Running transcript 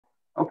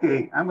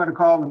Okay, I'm going to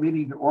call the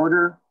meeting to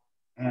order,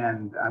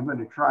 and I'm going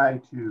to try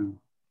to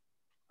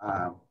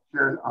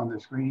share on the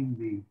screen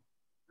the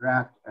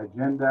draft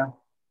agenda.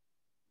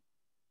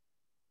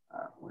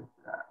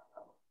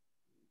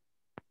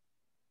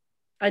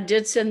 I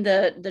did send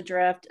the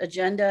draft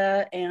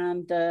agenda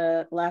and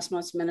the last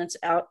month's minutes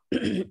out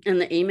in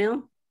the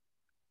email.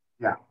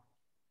 Yeah.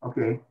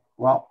 Okay.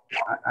 Well,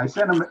 I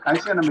sent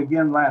them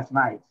again last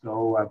night,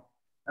 so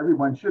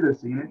everyone should have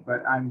seen it.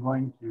 But I'm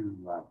going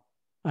to.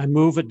 I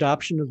move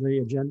adoption of the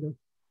agenda.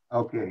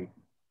 Okay,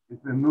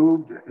 it's been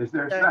moved. Is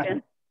there a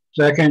second?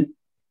 Second.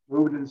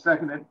 Moved and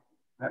seconded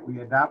that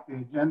we adopt the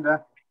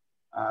agenda.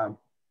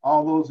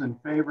 All those in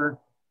favor,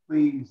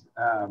 please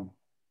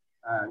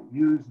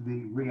use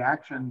the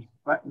reactions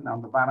button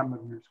on the bottom of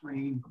your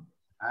screen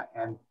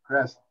and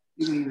press.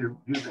 You can either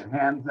do the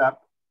hands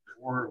up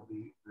or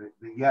the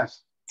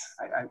yes.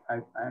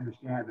 I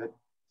understand that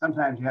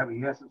sometimes you have a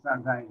yes and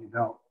sometimes you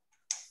don't,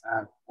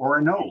 or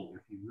a no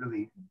if you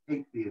really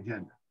hate the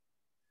agenda.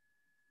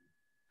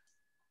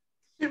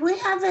 Did we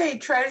have a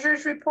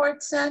treasurer's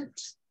report sent?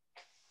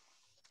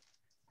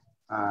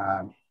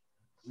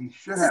 We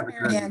should have a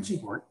treasurer's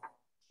report.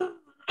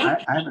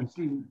 I haven't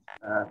seen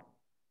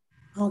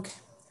okay.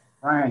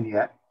 Brian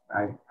yet.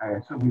 I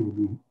assume he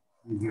will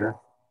be here.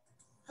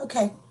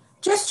 Okay,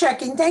 just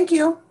checking. Thank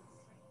you.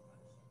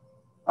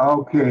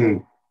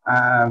 Okay,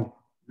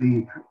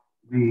 the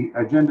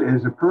agenda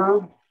is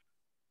approved.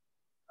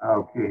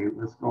 Okay,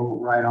 let's go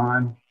right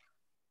on.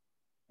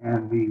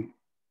 And the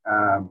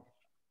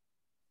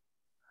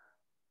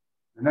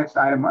next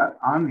item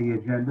on the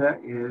agenda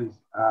is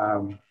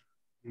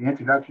the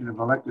introduction of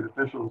elected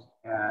officials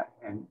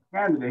and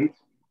candidates.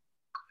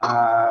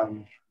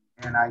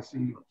 And I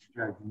see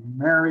Judge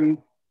Mary.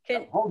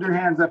 Hold your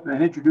hands up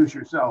and introduce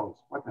yourselves.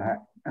 What the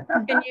heck?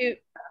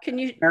 Can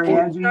you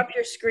Mary drop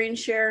your screen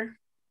share?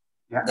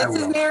 Yeah,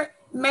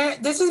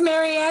 This is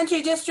Mary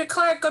Angie, District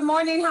Clerk. Good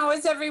morning. How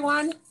is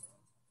everyone?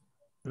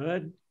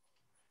 Good.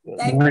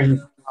 Thank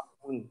you.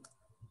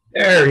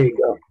 There you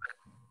go.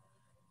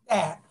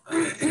 Yeah.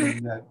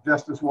 And,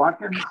 Justice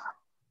Watkins,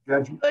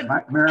 Judge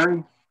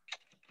Mary.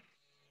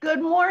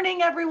 Good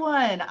morning,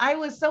 everyone. I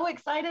was so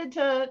excited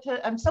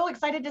I'm so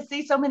excited to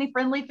see so many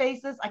friendly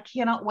faces. I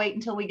cannot wait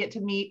until we get to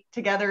meet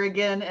together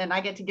again and I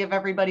get to give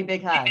everybody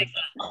big hugs.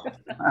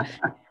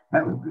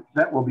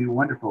 That will be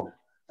wonderful.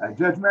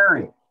 Judge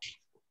Mary.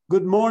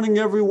 Good morning,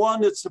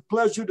 everyone. It's a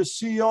pleasure to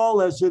see you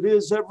all as it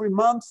is every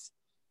month.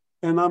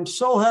 And I'm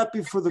so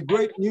happy for the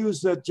great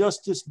news that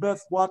Justice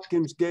Beth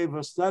Watkins gave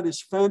us. That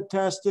is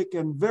fantastic,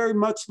 and very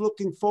much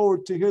looking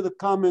forward to hear the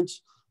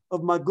comments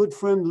of my good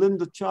friend,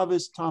 Linda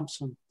Chavez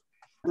Thompson.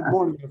 Good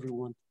morning,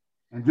 everyone.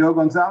 And Joe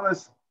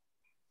Gonzalez.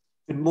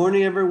 Good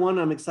morning, everyone.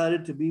 I'm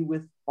excited to be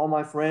with all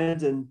my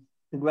friends, and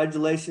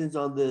congratulations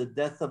on the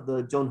death of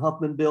the Joan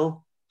Huffman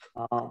bill.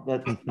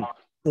 That's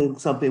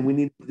something we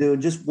need to do.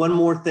 Just one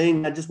more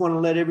thing. I just want to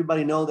let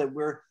everybody know that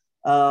we're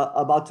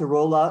about to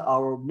roll out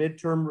our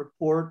midterm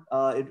report.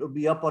 It will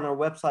be up on our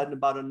website in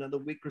about another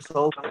week or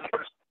so.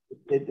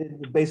 It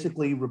will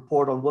basically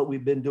report on what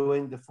we've been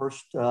doing the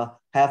first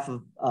half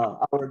of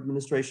our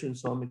administration.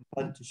 So I'm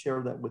excited to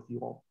share that with you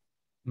all.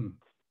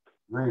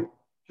 Great.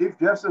 Chief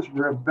Justice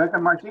Rebecca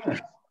Martinez.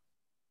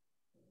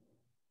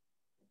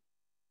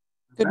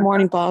 Good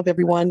morning, Bob,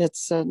 everyone.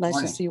 It's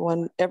nice to see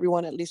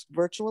everyone, at least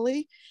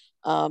virtually.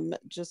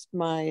 Just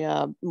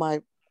all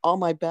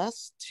my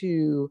best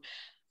to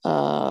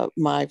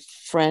my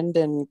friend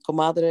and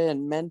comadre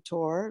and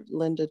mentor,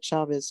 Linda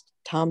Chavez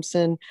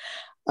Thompson.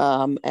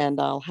 And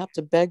I'll have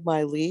to beg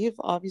my leave.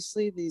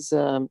 Obviously, these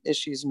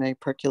issues may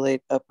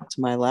percolate up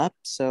to my lap.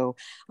 So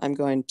I'm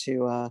going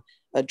to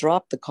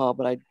drop the call,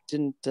 but I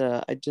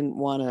didn't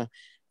want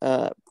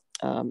to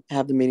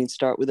have the meeting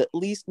start with at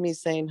least me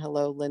saying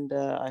hello,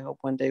 Linda. I hope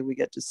one day we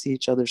get to see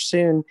each other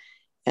soon.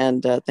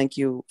 And thank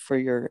you for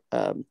your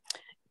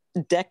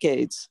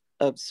decades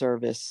of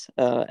service,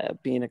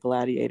 being a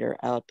gladiator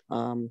out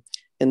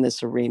in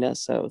this arena.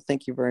 So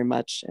thank you very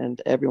much. And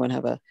everyone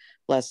have a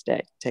blessed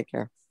day. Take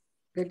care.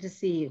 Good to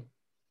see you.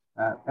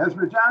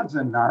 Ezra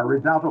Johnson, our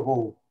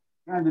redoubtable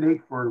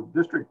candidate for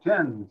District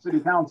 10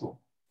 City Council.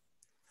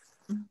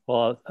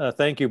 Well,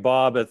 thank you,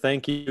 Bob.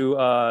 Thank you,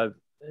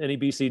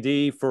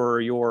 NEBCD,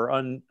 for your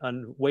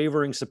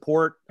unwavering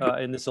support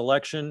in this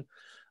election.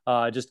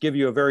 Just give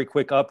you a very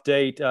quick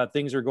update.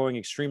 Things are going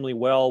extremely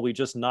well. We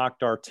just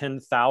knocked our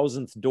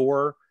 10,000th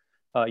door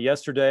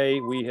yesterday.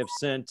 We have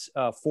sent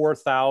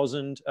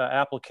 4,000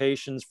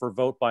 applications for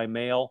vote by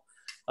mail.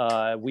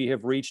 We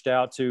have reached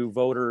out to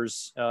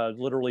voters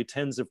literally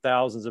tens of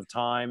thousands of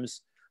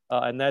times,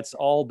 and that's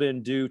all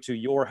been due to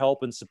your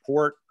help and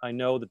support. I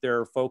know that there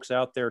are folks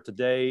out there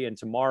today and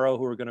tomorrow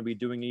who are going to be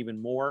doing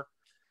even more.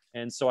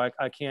 And so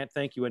I can't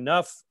thank you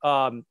enough.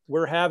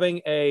 We're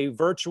having a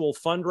virtual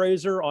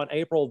fundraiser on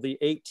April the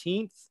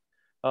 18th.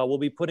 We'll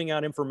be putting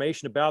out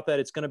information about that.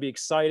 It's going to be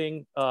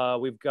exciting.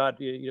 We've got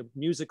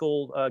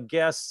musical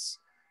guests.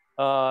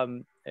 I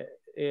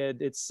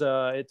think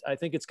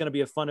it's going to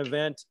be a fun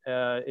event.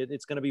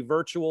 It's going to be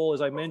virtual,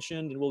 as I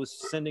mentioned, and we'll be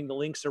sending the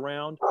links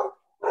around.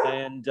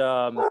 And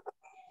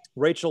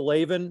Rachel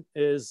Lavin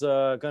is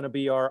going to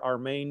be our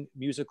main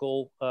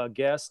musical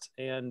guest,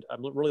 and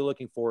I'm really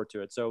looking forward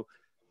to it. So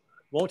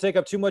won't take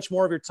up too much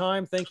more of your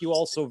time. Thank you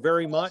all so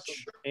very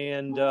much.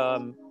 And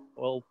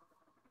well,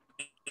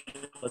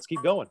 let's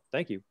keep going.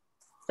 Thank you.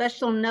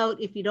 Special note,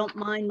 if you don't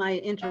mind my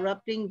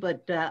interrupting,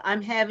 but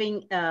I'm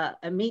having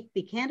a meet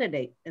the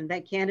candidate, and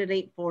that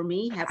candidate for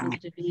me happens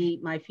to be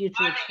my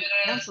future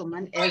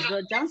councilman,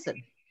 Ezra Johnson.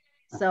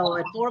 So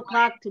at 4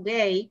 o'clock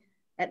today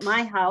at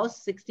my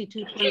house,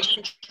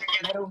 6226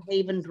 Meadow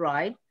Haven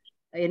Drive,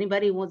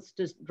 anybody wants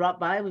to drop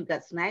by, we've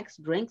got snacks,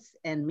 drinks,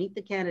 and meet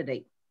the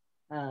candidate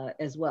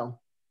as well.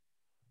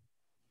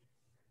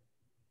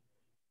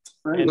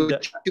 And,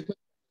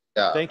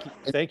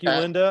 thank you,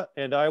 Linda.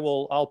 And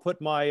I'll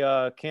put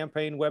my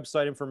campaign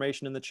website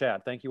information in the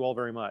chat. Thank you all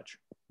very much.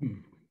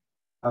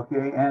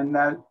 Okay, and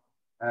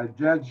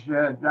Judge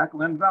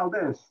Jacqueline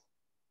Valdez.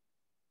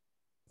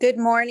 Good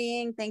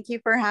morning. Thank you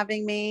for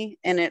having me.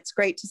 And it's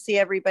great to see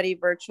everybody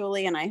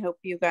virtually. And I hope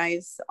you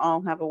guys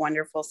all have a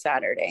wonderful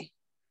Saturday.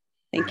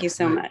 Thank you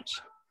so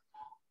much.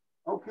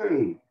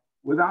 Okay,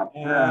 without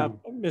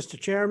Mr.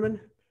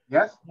 Chairman.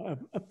 Yes.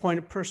 A point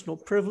of personal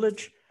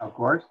privilege. Of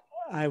course.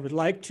 I would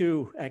like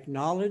to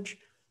acknowledge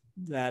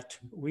that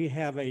we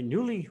have a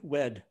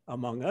newlywed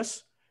among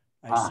us.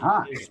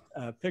 I see his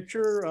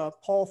picture,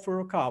 Paul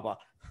Furukawa.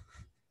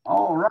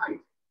 All right.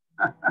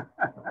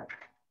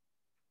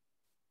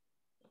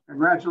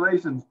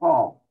 Congratulations,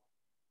 Paul.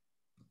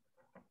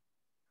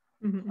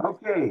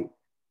 Okay.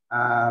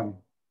 Are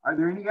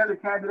there any other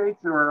candidates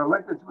or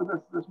electeds with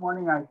us this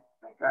morning? I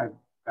think I've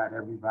got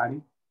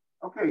everybody.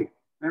 Okay,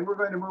 then we're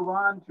going to move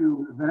on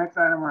to the next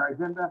item on our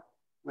agenda,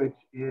 which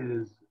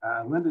is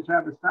Linda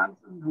Chavez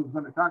Thompson, who's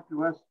going to talk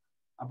to us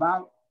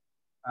about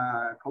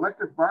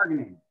collective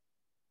bargaining.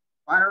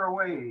 Fire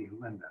away,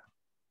 Linda.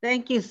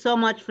 Thank you so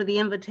much for the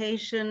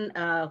invitation.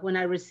 When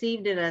I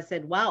received it, I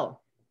said, wow,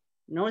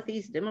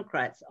 Northeast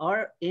Democrats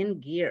are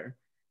in gear.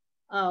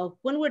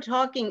 When we're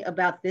talking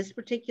about this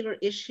particular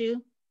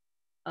issue,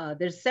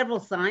 there's several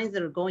signs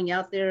that are going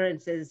out there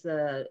and says,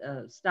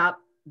 stop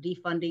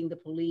defunding the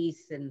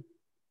police and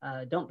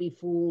don't be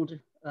fooled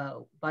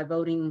by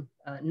voting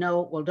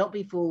no. Well, don't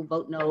be fooled,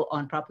 vote no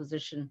on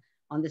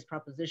this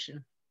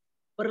proposition.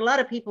 But a lot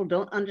of people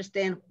don't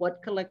understand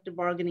what collective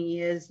bargaining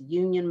is.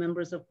 Union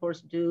members, of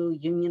course, do.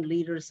 Union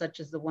leaders, such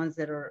as the ones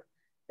that are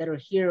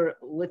here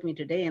with me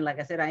today. And like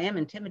I said, I am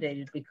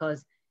intimidated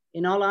because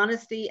in all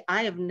honesty,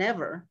 I have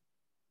never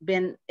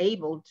been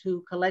able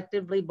to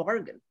collectively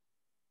bargain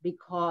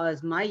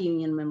because my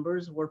union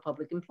members were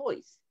public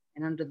employees.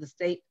 And under the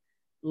state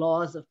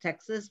laws of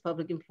Texas,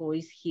 public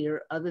employees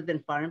here, other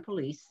than fire and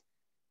police,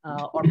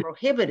 are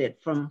prohibited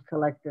from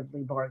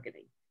collectively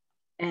bargaining.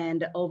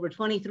 And over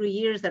 23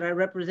 years that I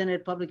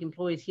represented public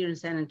employees here in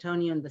San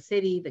Antonio, in the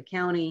city, the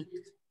county,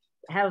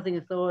 housing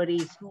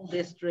authorities, school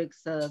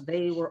districts,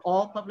 they were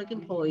all public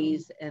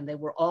employees and they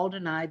were all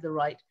denied the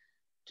right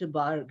to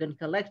bargain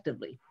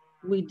collectively.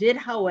 We did,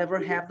 however,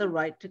 have the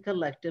right to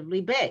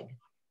collectively beg.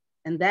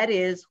 And that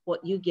is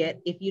what you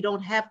get if you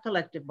don't have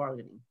collective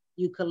bargaining.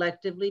 You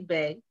collectively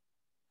beg,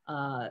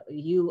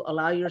 you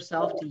allow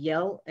yourself to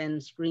yell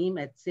and scream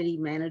at city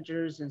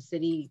managers and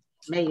city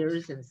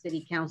mayors and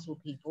city council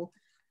people,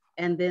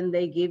 and then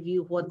they give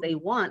you what they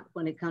want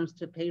when it comes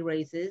to pay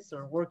raises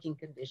or working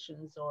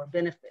conditions or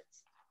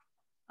benefits.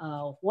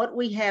 What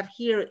we have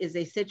here is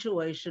a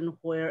situation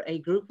where a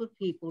group of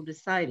people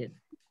decided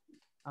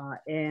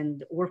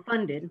and were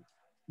funded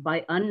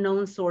by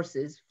unknown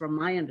sources, from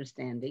my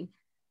understanding,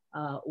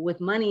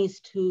 with monies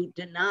to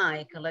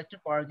deny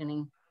collective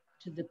bargaining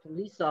to the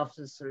police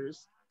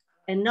officers.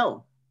 And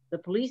no, the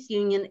police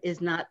union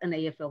is not an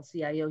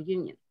AFL-CIO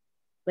union,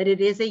 but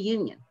it is a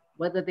union.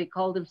 Whether they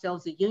call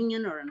themselves a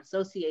union or an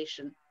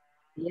association,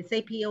 the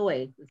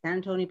SAPOA, the San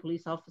Antonio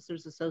Police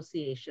Officers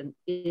Association,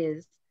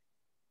 is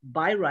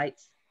by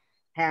rights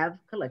have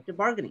collective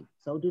bargaining.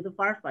 So do the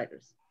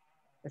firefighters.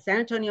 The San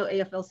Antonio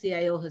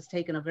AFL-CIO has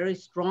taken a very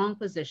strong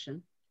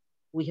position.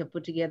 We have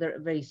put together a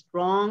very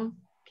strong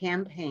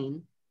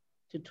campaign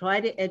to try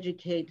to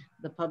educate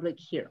the public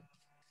here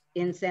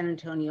in San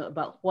Antonio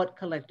about what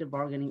collective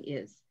bargaining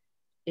is.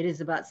 It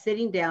is about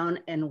sitting down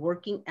and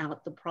working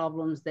out the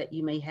problems that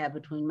you may have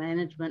between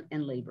management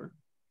and labor.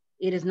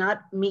 It is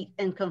not meet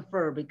and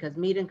confer, because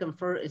meet and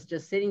confer is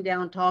just sitting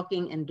down,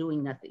 talking and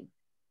doing nothing.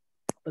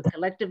 But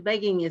collective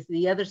begging is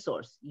the other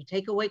source. You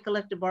take away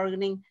collective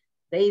bargaining,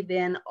 they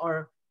then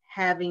are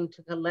having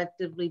to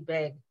collectively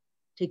beg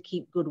to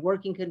keep good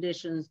working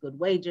conditions, good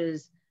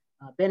wages,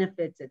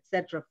 benefits,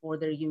 etc., for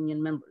their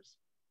union members.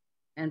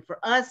 And for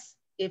us,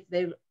 if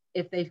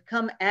they've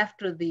come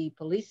after the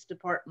police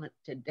department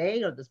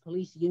today or this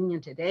police union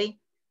today,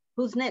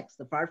 who's next?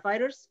 The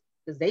firefighters?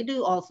 Because they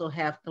do also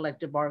have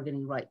collective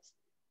bargaining rights.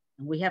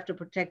 And we have to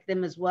protect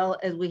them as well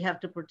as we have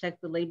to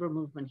protect the labor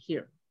movement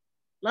here.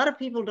 A lot of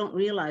people don't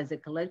realize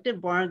that collective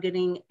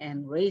bargaining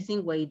and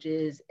raising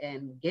wages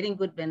and getting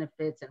good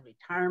benefits and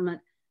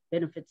retirement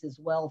benefits as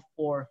well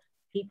for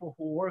people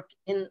who work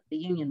in the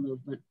union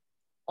movement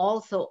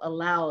also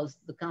allows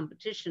the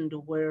competition to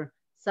where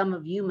some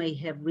of you may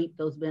have reaped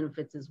those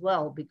benefits as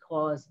well,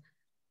 because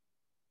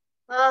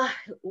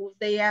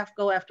they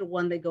go after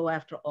one, they go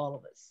after all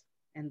of us.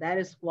 And that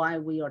is why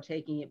we are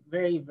taking it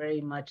very,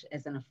 very much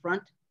as an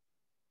affront.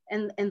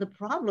 And the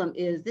problem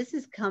is this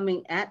is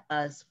coming at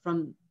us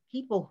from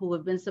people who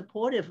have been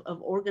supportive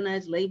of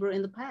organized labor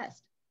in the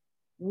past.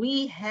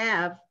 We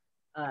have,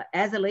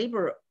 as a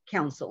labor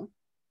council,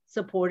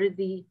 supported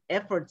the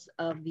efforts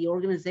of the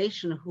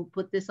organization who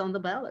put this on the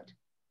ballot.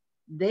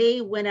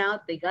 They went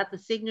out, they got the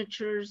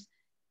signatures,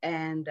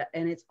 and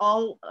it's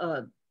all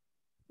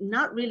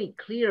not really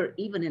clear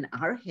even in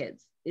our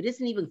heads. It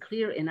isn't even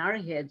clear in our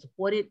heads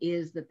what it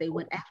is that they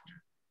went after.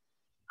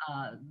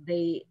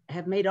 They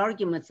have made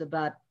arguments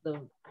about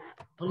the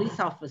police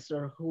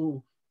officer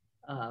who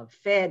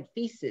fed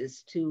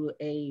feces to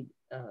a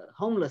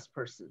homeless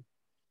person,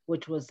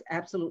 which was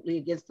absolutely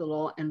against the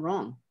law and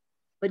wrong.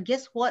 But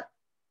guess what?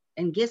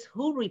 And guess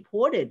who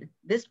reported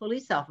this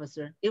police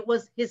officer? It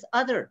was his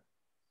other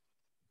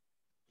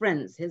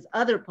friends, his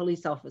other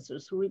police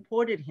officers who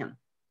reported him,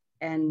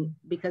 and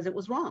because it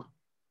was wrong.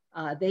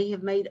 They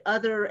have made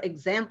other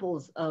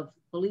examples of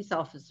police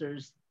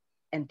officers,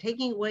 and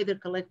taking away their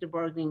collective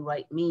bargaining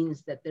right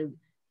means that they're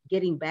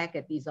getting back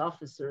at these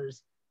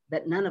officers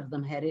that none of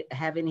them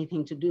have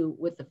anything to do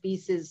with the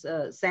feces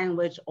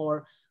sandwich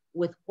or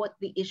with what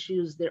the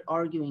issues they're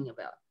arguing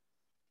about.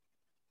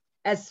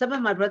 As some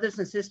of my brothers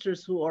and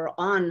sisters who are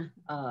on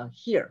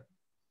here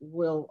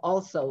will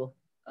also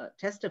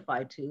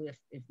testify to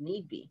if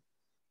need be,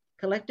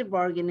 collective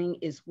bargaining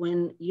is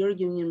when your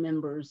union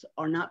members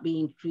are not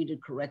being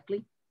treated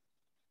correctly.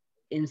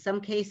 In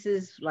some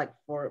cases, like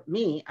for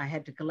me, I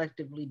had to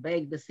collectively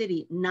beg the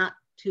city not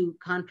to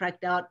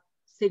contract out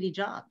city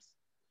jobs,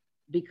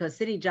 because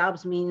city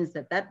jobs means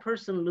that that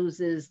person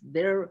loses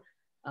their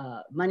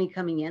money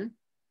coming in,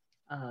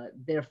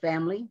 their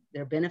family,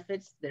 their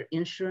benefits, their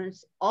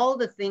insurance, all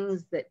the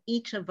things that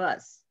each of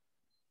us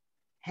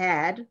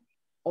had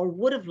or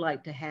would have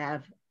liked to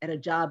have at a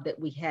job that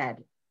we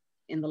had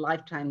in the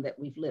lifetime that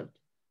we've lived.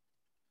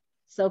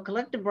 So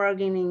collective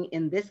bargaining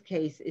in this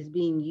case is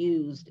being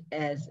used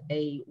as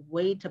a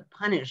way to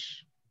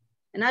punish.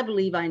 And I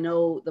believe I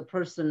know the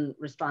person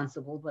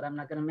responsible, but I'm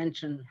not going to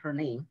mention her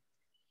name,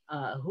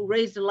 who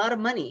raised a lot of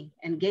money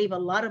and gave a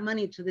lot of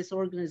money to this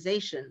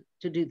organization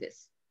to do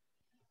this.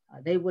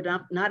 They would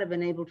not have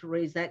been able to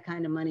raise that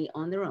kind of money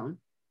on their own.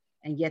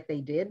 And yet they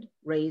did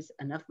raise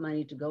enough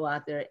money to go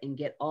out there and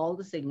get all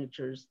the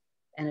signatures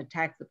and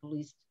attack the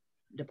police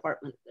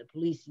department, the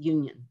police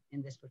union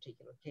in this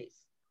particular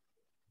case.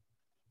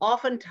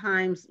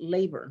 Oftentimes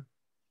labor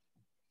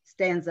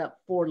stands up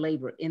for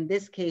labor. In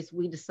this case,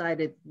 we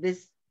decided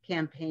this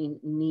campaign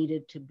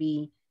needed to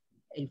be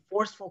a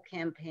forceful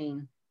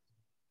campaign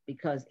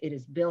because it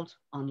is built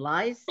on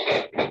lies,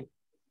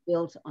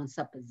 built on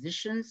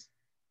suppositions.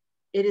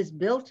 It is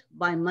built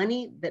by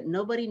money that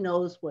nobody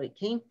knows where it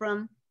came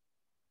from,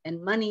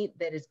 and money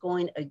that is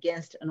going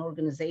against an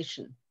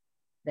organization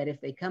that if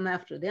they come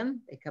after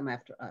them, they come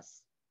after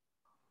us.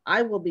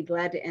 I will be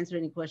glad to answer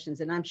any questions,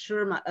 and I'm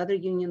sure my other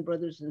union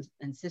brothers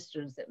and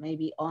sisters that may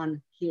be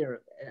on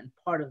here and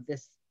part of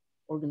this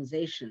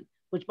organization,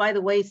 which by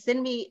the way,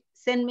 send me,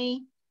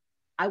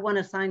 I want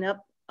to sign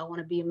up. I want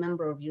to be a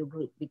member of your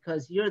group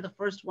because you're the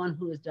first one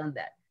who has done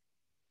that.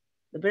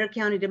 The Bexar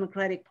County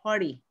Democratic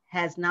Party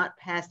has not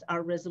passed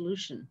our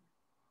resolution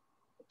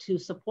to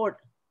support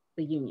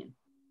the union.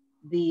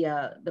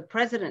 The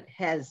president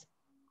has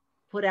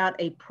put out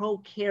a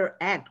Pro-Care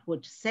Act,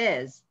 which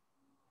says,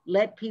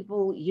 let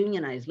people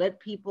unionize, let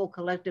people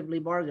collectively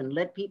bargain,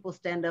 let people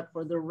stand up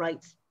for their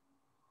rights,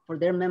 for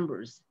their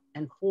members,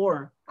 and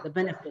for the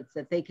benefits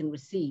that they can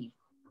receive,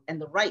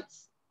 and the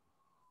rights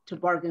to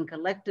bargain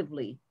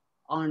collectively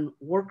on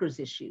workers'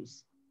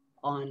 issues,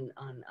 on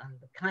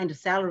the kind of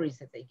salaries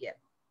that they get.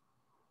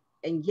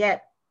 And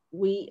yet,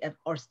 we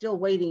are still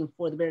waiting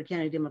for the Bexar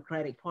County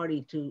Democratic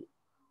Party to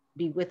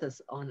be with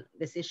us on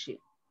this issue.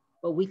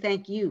 But we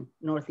thank you,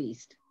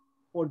 Northeast,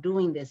 for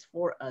doing this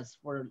for us,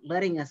 for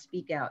letting us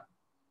speak out.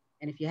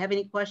 And if you have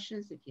any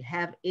questions, if you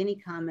have any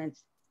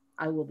comments,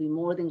 I will be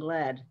more than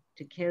glad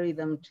to carry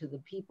them to the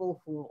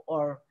people who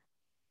are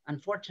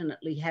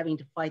unfortunately having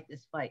to fight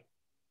this fight.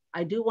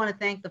 I do want to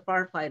thank the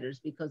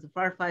firefighters because the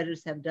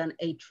firefighters have done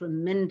a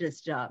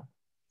tremendous job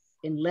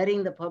in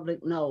letting the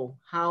public know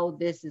how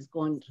this is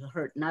going to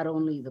hurt not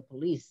only the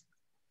police,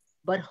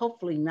 but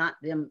hopefully not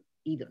them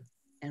either.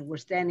 And we're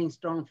standing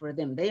strong for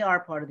them. They are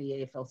part of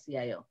the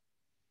AFL-CIO.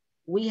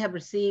 We have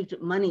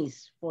received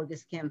monies for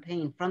this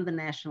campaign from the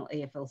National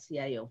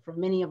AFL-CIO, from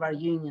many of our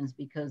unions,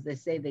 because they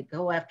say they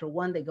go after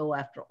one, they go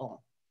after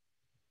all.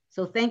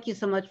 So thank you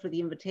so much for the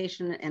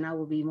invitation, and I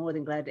will be more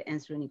than glad to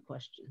answer any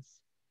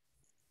questions.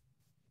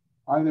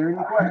 Are there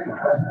any questions?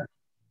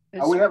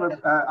 We have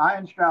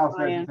Ian Strauss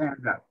has his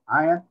hand up.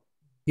 Ian?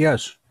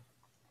 Yes.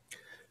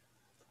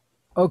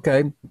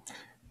 Okay.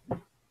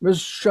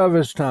 Ms.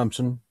 Chavez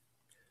Thompson,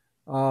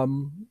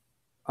 I'm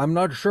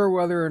not sure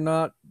whether or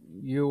not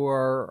you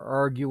are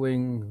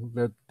arguing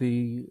that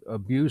the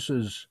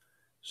abuses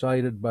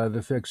cited by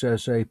the Fix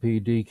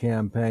SAPD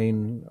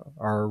campaign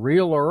are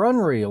real or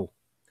unreal.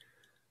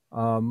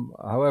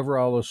 However,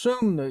 I'll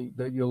assume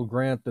that you'll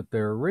grant that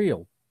they're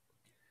real.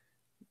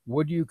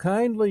 Would you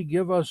kindly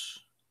give us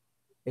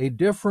a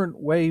different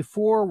way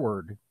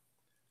forward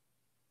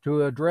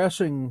to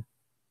addressing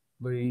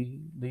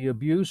the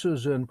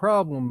abuses and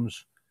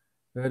problems,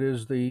 that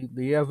is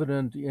the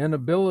evident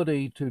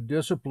inability to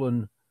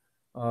discipline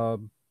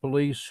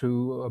police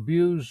who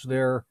abuse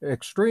their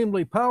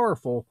extremely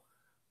powerful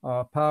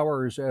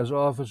powers as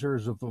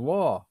officers of the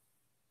law?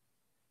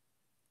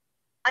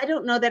 I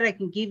don't know that I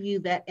can give you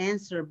that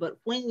answer, but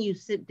when you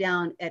sit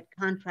down at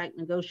contract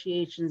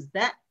negotiations,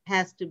 that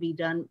has to be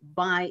done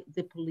by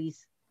the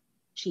police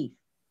chief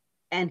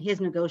and his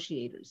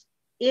negotiators.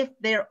 If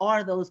there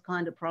are those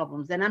kind of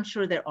problems, and I'm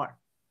sure there are,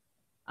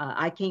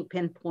 I can't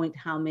pinpoint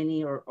how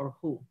many or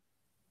who,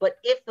 but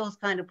if those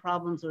kind of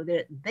problems are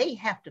there, they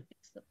have to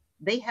fix them.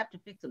 They have to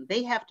fix them.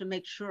 They have to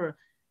make sure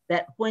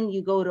that when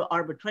you go to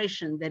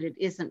arbitration, that it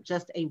isn't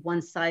just a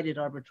one-sided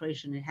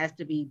arbitration. It has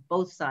to be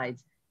both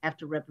sides have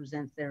to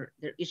represent their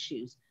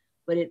issues,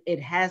 but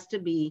it has to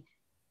be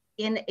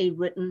in a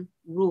written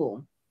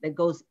rule that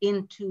goes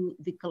into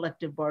the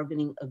collective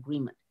bargaining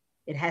agreement.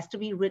 It has to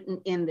be written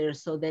in there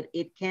so that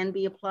it can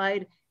be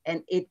applied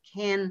and it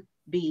can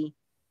be,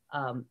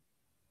 how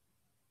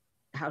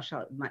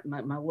shall,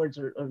 my words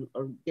are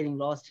getting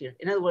lost here.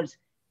 In other words,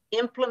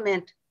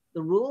 implement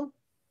the rule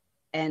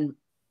and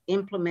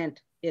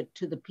implement it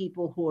to the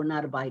people who are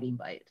not abiding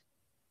by it.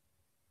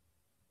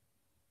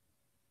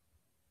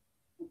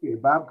 Okay,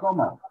 Bob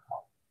Como.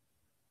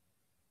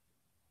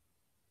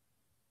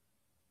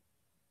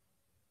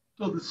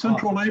 So the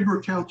Central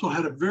Labor Council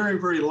had a very,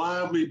 very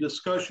lively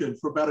discussion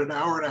for about an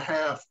hour and a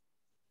half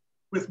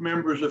with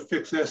members of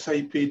Fix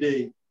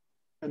SAPD.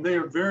 And they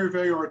are very,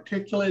 very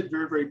articulate,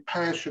 very, very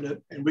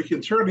passionate. And we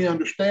can certainly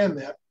understand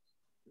that,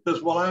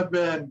 because while I've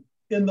been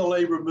in the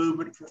labor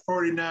movement for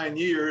 49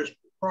 years,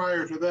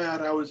 prior to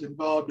that, I was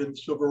involved in the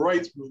civil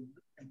rights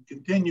movement and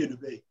continue to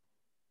be.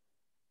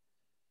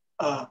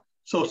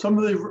 So some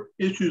of the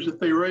issues that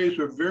they raised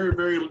are very,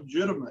 very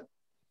legitimate.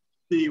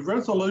 The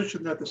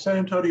resolution that the San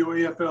Antonio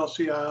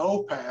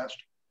AFL-CIO passed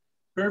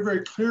very, very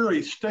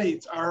clearly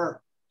states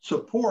our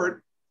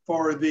support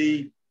for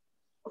the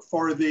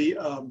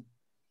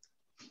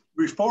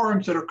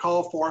reforms that are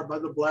called for by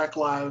the Black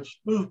Lives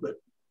Movement,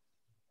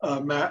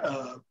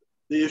 the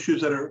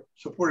issues that are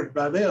supported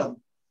by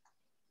them.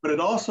 But it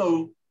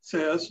also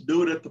says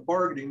do it at the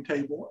bargaining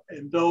table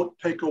and don't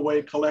take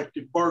away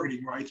collective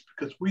bargaining rights,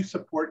 because we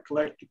support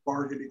collective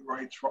bargaining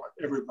rights for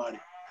everybody.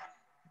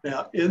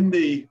 Now, in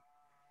the,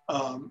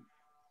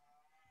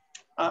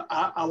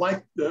 I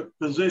like the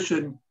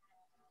position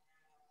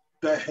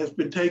that has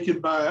been taken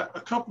by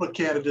a couple of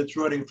candidates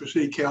running for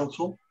city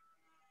council,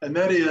 and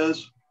that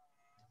is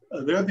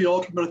they're the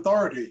ultimate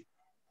authority.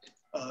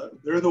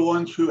 They're the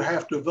ones who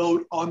have to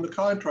vote on the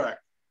contract.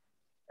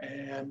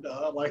 And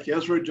like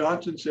Ezra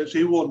Johnson says,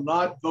 he will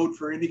not vote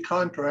for any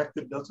contract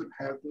that doesn't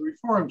have the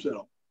reforms in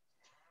them.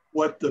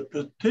 What the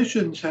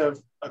petitions have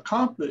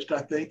accomplished,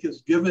 I think,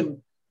 is given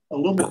a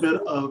little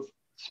bit of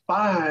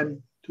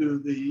spine to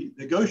the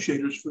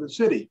negotiators for the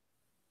city,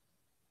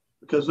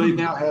 because they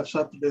now have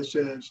something that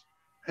says,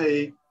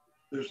 hey,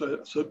 there's a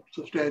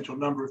substantial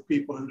number of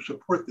people who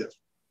support this.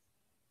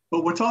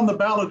 But what's on the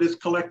ballot is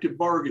collective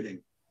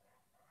bargaining.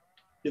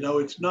 You know,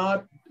 it's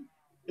not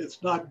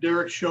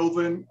Derek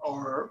Chauvin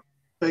or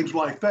things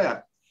like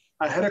that.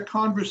 I had a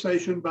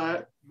conversation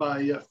by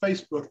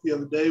Facebook the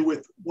other day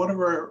with one of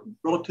our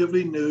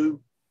relatively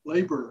new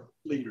labor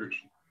leaders.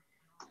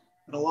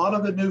 And a lot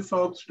of the new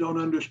folks don't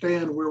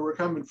understand where we're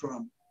coming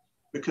from,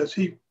 because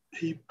he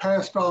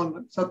passed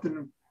on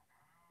something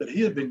that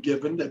he had been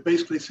given that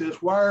basically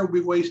says, why are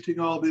we wasting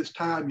all this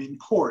time in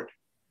court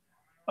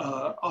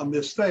on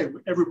this thing?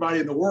 Everybody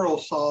in the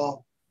world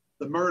saw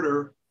the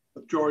murder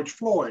of George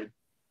Floyd.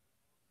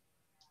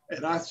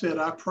 And I said,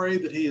 I pray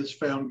that he is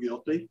found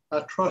guilty.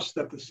 I trust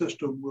that the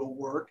system will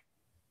work,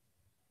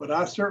 but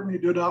I certainly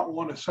do not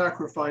want to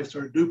sacrifice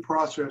our due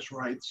process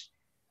rights,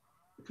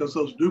 because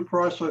those due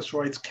process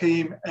rights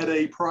came at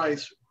a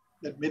price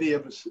that many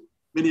of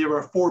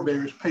our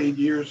forebears paid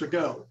years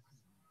ago.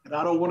 And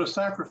I don't want to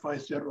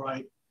sacrifice that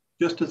right,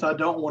 just as I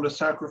don't want to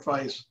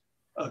sacrifice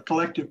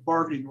collective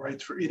bargaining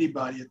rights for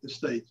anybody at the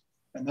state.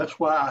 And that's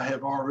why I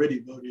have already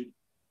voted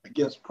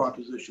against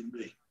Proposition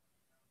B.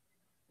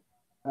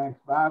 Thanks,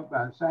 Bob.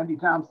 Sandy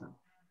Thompson.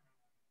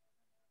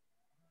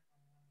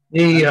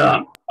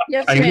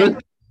 Yes, ma'am.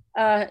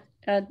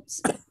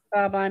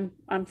 Bob,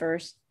 I'm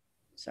first.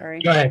 Sorry.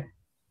 Go ahead.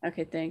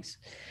 Okay, thanks.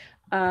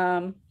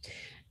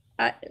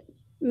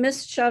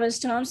 Ms. Chavez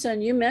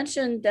Thompson, you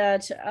mentioned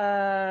that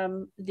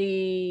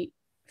the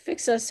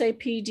Fix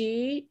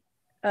SAPD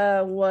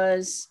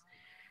was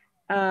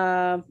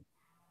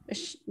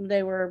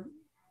they were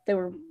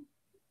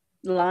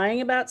lying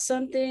about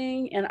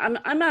something, and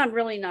I'm not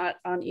really not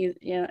on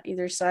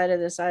either side of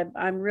this.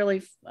 I'm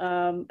really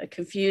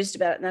confused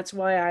about it, and that's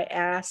why I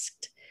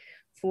asked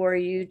for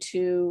you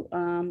to,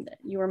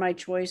 you were my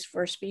choice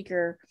for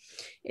speaker,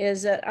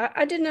 is that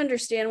I didn't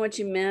understand what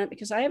you meant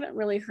because I haven't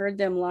really heard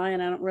them lie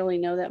and I don't really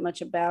know that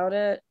much about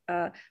it.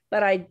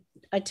 But I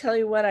tell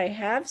you what I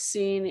have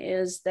seen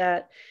is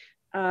that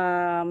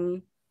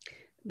there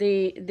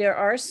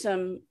are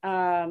some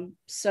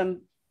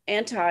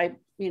anti,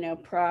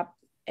 Prop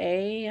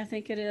A, I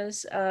think it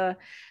is, that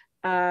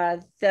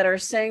are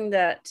saying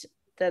that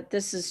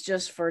this is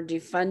just for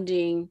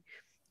defunding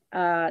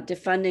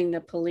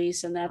the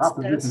police, and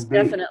that's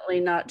definitely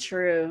not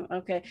true.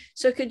 Okay,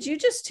 so could you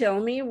just tell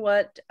me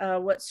what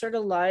sort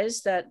of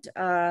lies that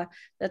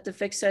the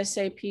Fix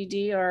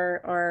SAPD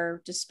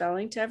are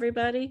dispelling to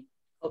everybody?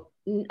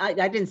 I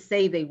didn't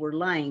say they were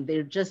lying.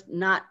 They're just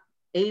not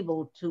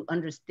able to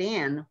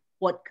understand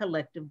what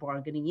collective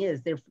bargaining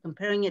is. They're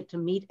comparing it to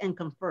meet and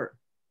confer.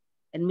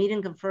 And meet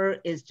and confer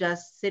is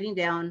just sitting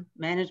down,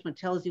 management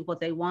tells you what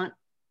they want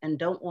and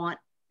don't want,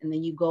 and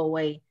then you go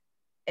away.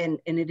 And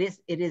it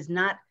is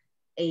not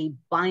a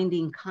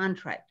binding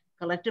contract.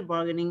 Collective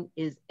bargaining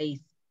is a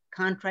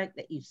contract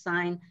that you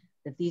sign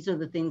that these are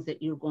the things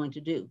that you're going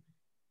to do.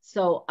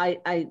 So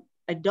I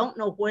don't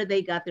know where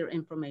they got their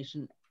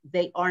information.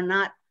 They are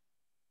not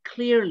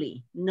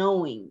clearly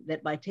knowing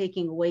that by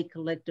taking away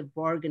collective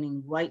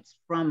bargaining rights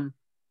from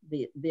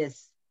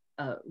this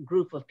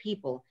group of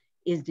people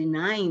is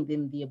denying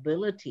them the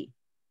ability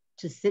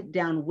to sit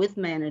down with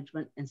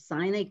management and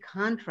sign a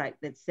contract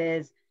that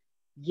says,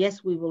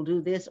 yes, we will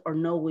do this, or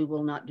no, we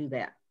will not do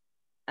that.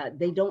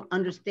 They don't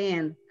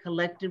understand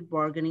collective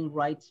bargaining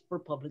rights for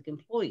public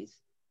employees.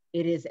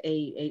 It is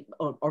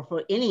or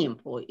for any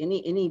employee,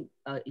 any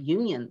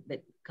union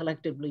that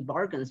collectively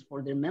bargains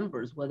for their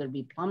members, whether it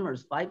be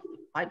plumbers, pipe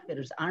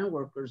fitters, iron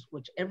workers,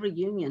 whichever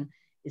union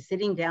is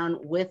sitting down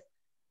with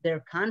their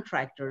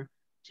contractor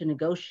to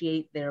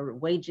negotiate their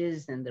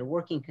wages and their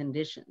working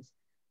conditions.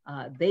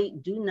 They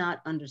do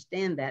not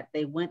understand that.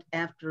 They went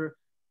after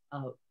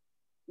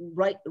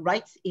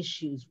rights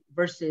issues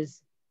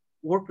versus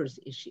workers'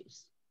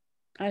 issues.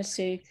 I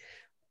see.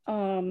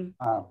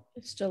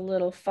 Just a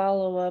little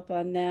follow-up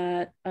on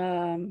that.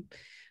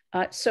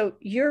 So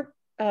your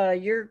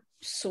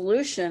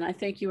solution, I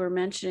think you were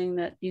mentioning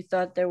that you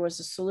thought there was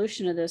a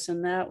solution to this,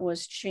 and that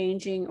was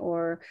changing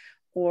or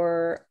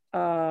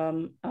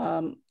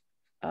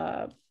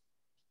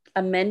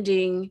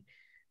amending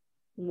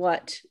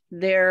what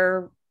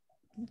their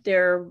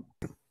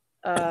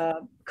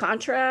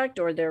contract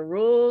or their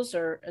rules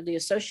or the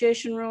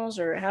association rules,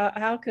 or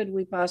how could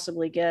we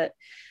possibly get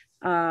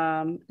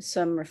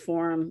some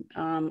reform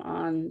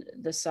on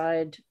the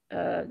side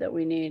that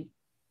we need?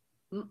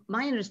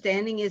 My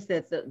understanding is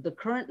that the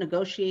current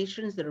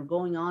negotiations that are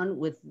going on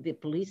with the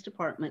police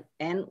department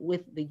and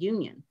with the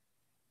union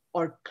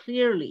are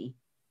clearly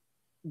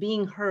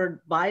being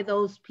heard by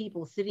those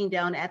people sitting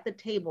down at the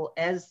table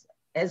as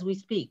we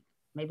speak.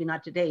 Maybe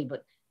not today,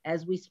 but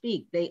as we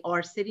speak, they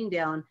are sitting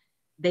down.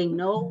 They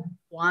know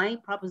why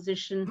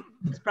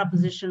this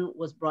proposition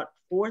was brought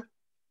forth.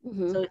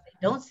 Mm-hmm. So if they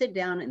don't sit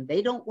down and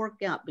they don't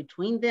work out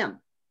between them,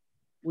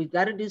 we've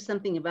got to do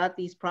something about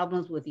these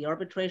problems with the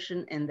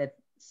arbitration, and that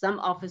some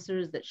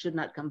officers that should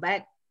not come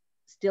back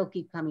still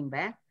keep coming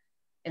back.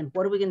 And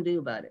what are we going to do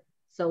about it?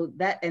 So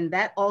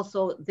that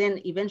also then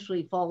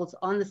eventually falls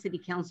on the city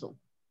council,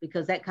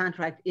 because that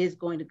contract is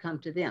going to come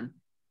to them.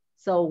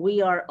 So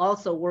we are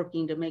also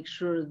working to make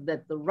sure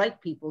that the right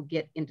people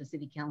get into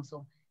city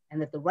council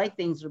and that the right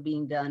things are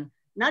being done,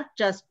 not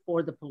just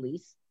for the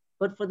police,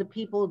 but for the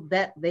people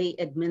that they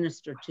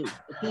administer to,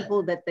 the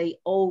people that they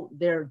owe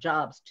their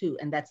jobs to,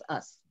 and that's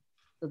us.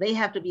 So they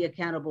have to be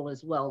accountable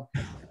as well.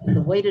 And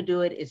the way to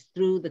do it is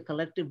through the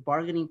collective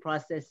bargaining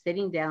process,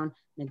 sitting down,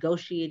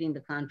 negotiating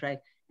the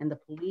contract, and the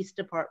police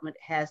department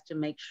has to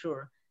make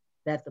sure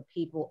that the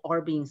people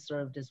are being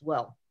served as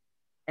well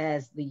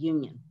as the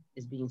union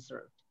is being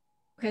served.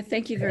 Okay,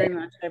 thank you very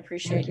much. I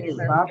appreciate it.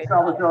 Bob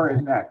Salvatore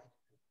is next.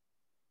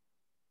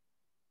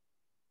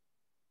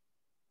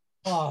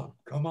 Oh,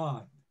 come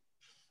on.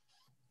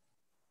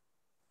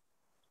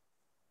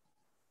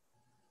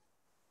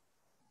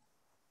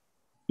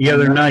 The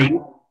other night.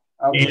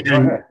 Okay, go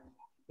ahead.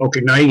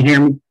 Okay, now you hear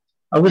me?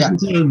 I listened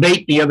to the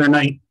debate the other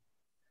night,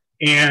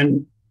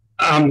 and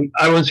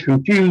I was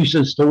confused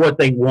as to what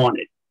they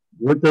wanted.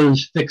 What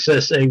does Fix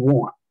SA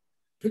want?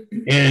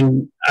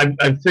 And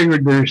I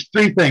figured there's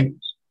three things.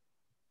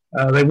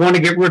 They want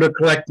to get rid of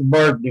collective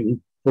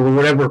bargaining for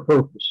whatever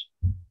purpose,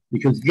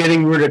 because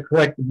getting rid of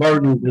collective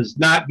bargaining does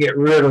not get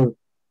rid of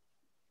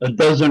a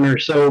dozen or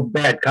so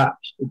bad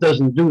cops. It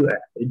doesn't do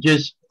that. It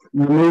just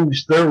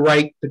removes their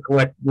right to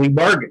collectively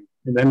bargain.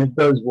 And then it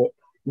does what,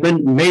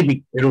 then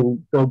maybe it'll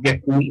go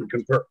get meet and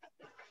confer.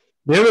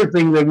 The other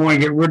thing they want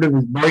to get rid of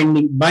is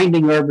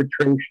binding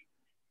arbitration.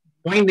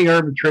 Binding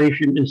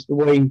arbitration is the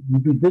way you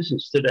do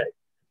business today.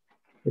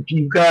 If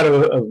you've got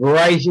a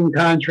Verizon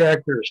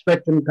contract or a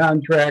Spectrum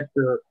contract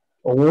or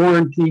a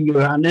warranty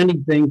on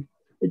anything,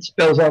 it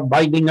spells out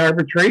binding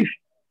arbitration.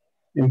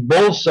 And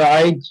both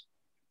sides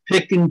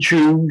pick and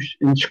choose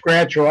and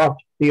scratch off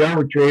the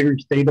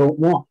arbitrators they don't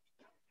want.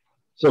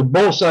 So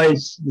both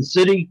sides, the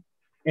city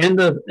and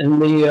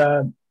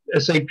the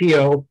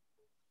SAPO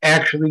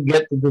actually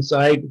get to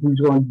decide who's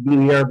going to be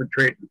the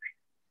arbitrators.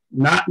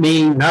 Not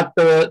me, not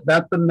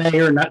the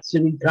mayor, not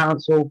city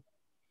council.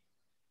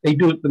 They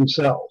do it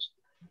themselves.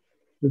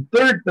 The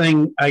third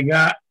thing I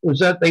got was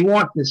that they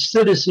want the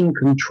Citizen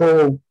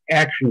Control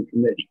Action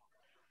Committee.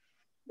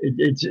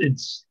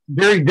 It's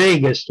very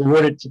vague as to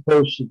what it's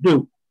supposed to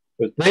do,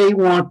 but they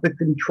want the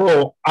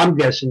control. I'm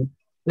guessing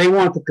they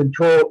want to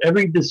control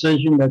every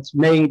decision that's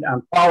made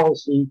on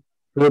policy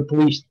for the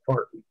police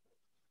department,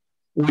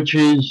 which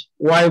is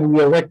why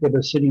we elected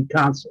a city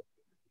council.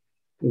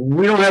 If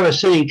we don't have a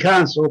city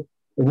council,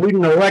 if we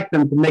didn't elect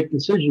them to make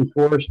decisions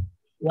for us,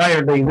 why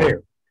are they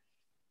there?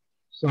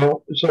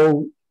 So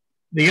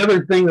the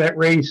other thing that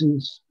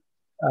raises,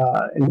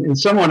 and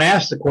someone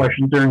asked the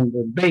question during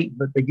the debate,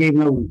 but they gave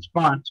no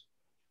response.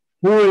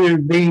 Who are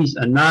these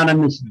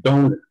anonymous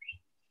donors?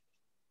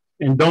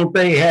 And don't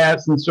they have,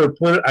 since they're,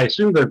 I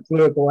assume they're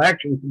political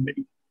action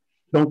committee,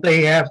 don't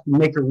they have to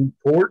make a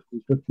report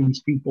and put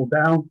these people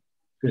down?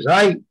 Because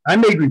I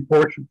made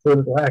reports for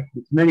political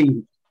action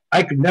committee.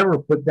 I could never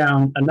put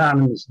down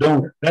anonymous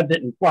donor. That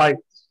didn't apply.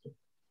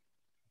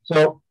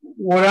 So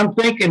what I'm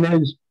thinking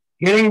is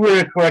getting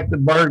rid of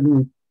collective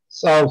bargaining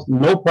solves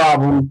no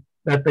problem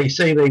that they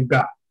say they've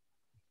got.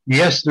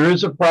 Yes, there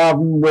is a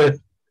problem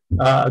with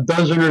a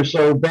dozen or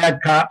so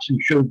bad cops who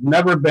should have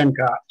never been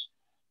cops.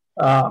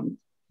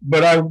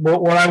 But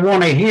what I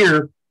want to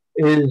hear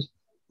is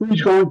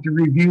who's going to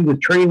review the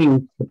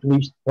training the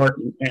police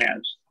department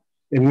has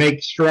and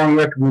make strong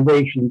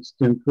recommendations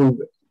to improve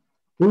it.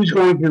 Who's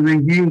going to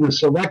review the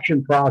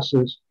selection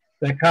process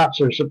that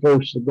cops are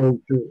supposed to go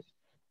through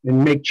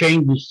and make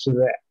changes to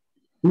that?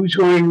 Who's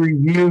going to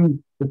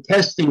review the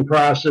testing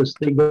process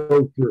they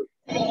go through?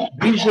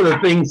 These are the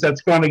things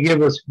that's going to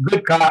give us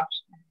good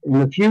cops in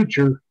the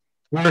future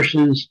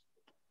versus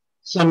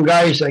some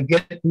guys that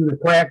get through the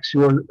cracks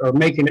who are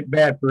making it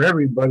bad for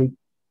everybody,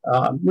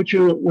 which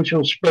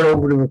will spread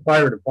over to the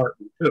fire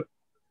department too,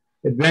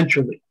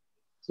 eventually.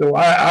 So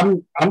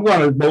I'm going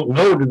to vote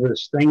no to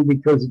this thing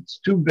because it's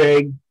too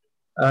vague.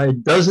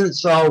 It doesn't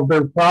solve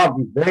their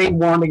problem. They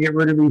want to get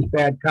rid of these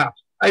bad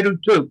cops. I do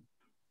too.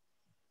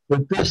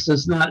 But this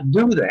does not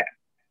do that.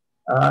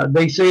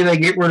 They say they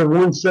get rid of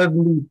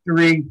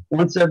 173,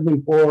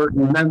 174,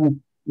 and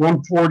then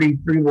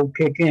 143 will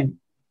kick in.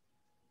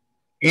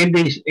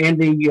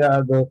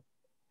 The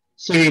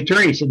city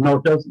attorney said, no,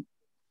 it doesn't.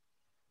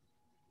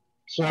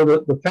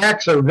 So the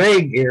facts are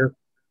vague here,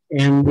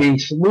 and the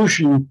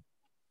solution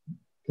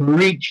to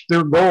reach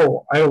their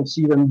goal, I don't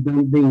see them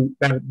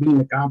being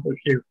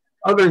accomplished here,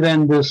 other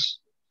than this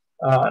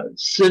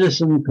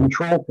citizen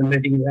control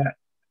committee that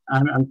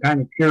I'm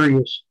kind of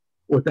curious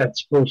what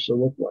that's supposed to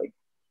look like.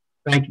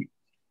 Thank you.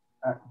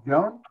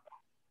 Joan,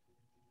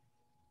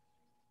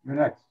 you're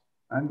next.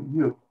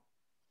 Unmute.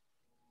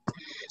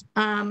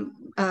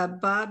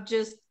 Bob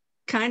just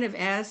kind of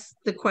asked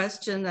the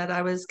question that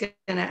I was going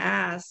to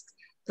ask.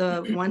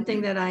 The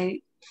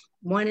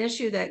one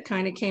issue that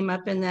kind of came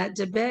up in that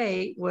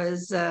debate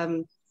was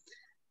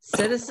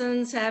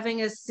citizens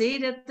having a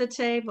seat at the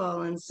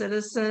table and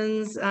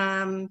citizens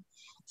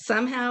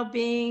somehow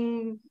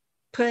being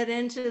put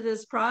into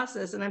this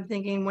process. And I'm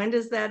thinking, when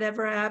does that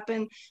ever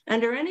happen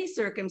under any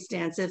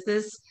circumstance? If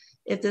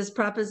this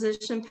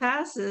proposition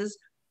passes,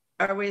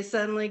 are we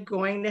suddenly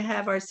going to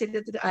have our seat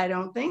at the? I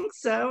don't think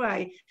so.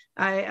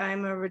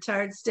 I'm a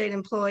retired state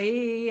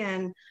employee,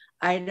 and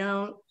I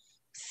don't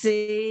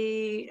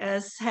see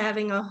us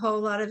having a whole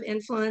lot of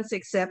influence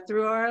except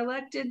through our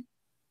elected,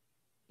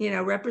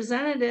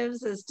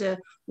 representatives as to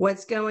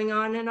what's going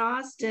on in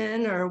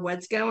Austin or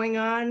what's going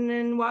on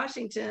in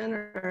Washington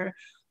or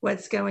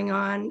what's going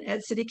on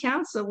at city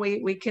council.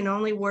 We can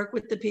only work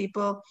with the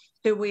people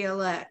who we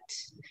elect,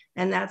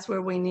 and that's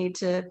where we need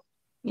to,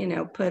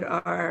 put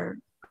our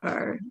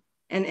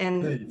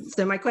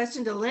so my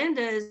question to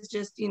Linda is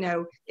just,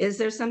 is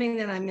there something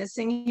that I'm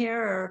missing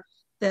here, or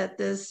that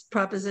this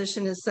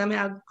proposition is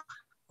somehow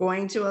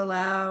going to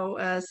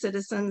allow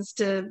citizens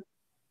to,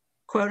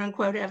 quote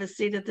unquote, have a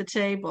seat at the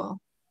table?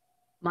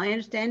 My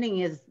understanding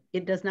is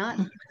it does not.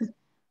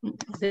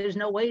 There's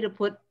no way to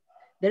put,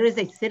 there is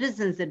a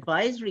citizens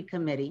advisory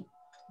committee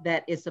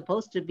that is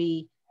supposed to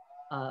be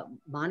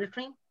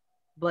monitoring,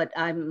 but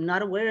I'm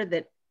not aware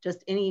that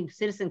just any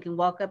citizen can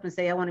walk up and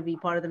say, I want to be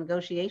part of the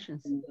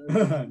negotiations.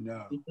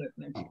 No.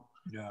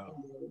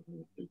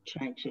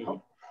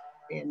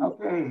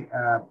 Okay,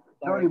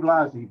 Tony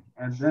Blasi,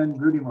 and then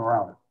Rudy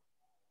Morales.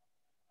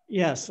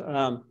 Yes,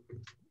 I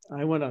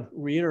want to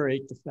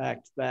reiterate the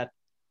fact that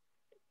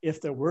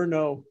if there were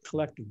no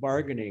collective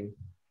bargaining,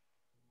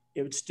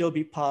 it would still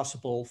be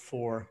possible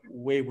for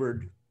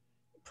wayward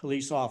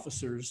police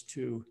officers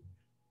to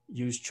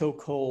use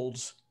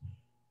chokeholds,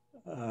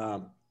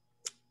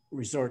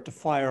 resort to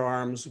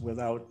firearms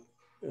without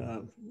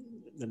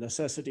the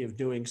necessity of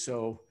doing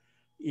so,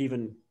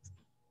 even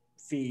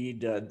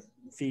feed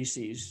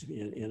feces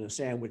in a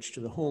sandwich to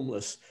the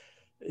homeless.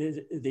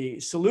 The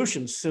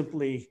solution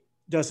simply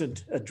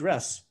doesn't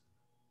address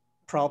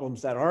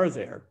problems that are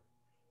there.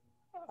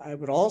 I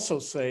would also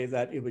say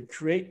that it would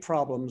create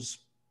problems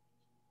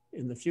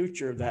in the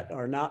future that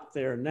are not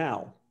there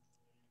now.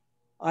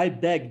 I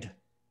begged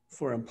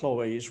for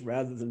employees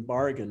rather than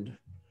bargained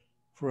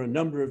for a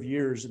number of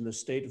years in the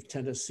state of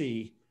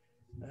Tennessee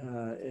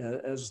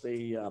as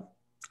the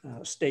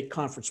state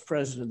conference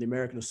president of the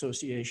American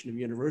Association of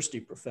University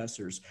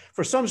Professors.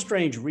 For some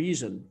strange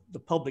reason, the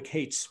public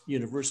hates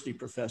university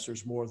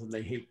professors more than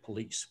they hate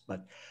police.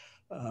 But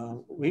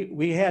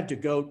we had to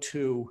go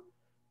to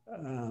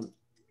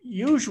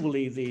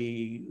usually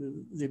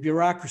the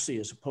bureaucracy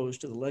as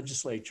opposed to the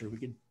legislature.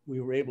 We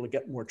were able to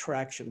get more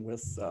traction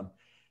with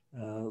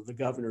the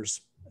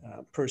governor's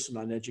person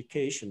on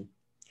education.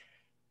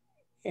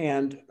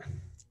 And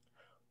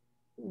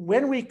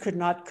when we could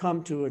not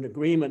come to an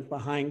agreement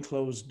behind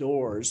closed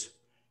doors,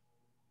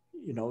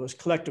 you know, it was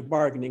collective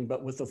bargaining,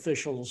 but with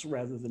officials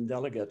rather than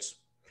delegates,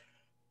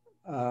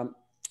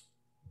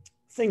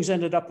 things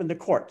ended up in the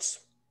courts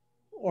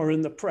or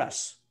in the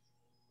press.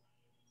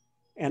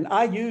 And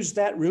I used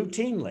that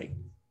routinely.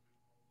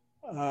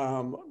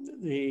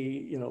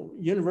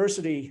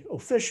 University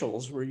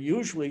officials were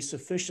usually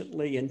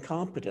sufficiently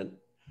incompetent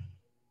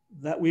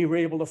that we were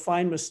able to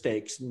find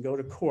mistakes and go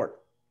to court.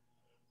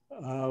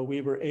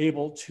 We were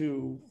able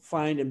to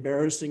find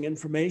embarrassing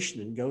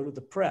information and go to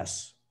the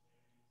press.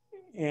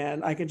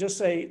 And I can just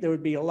say there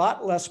would be a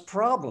lot less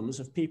problems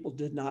if people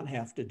did not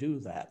have to do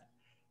that.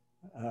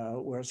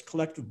 Whereas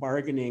collective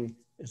bargaining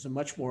is a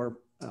much more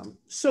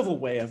civil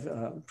way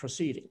of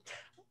proceeding.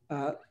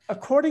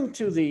 According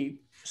to the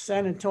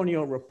San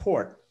Antonio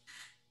report,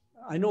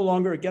 I no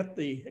longer get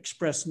the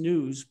Express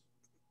News.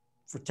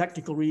 For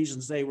technical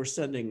reasons, they were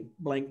sending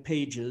blank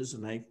pages,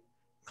 and I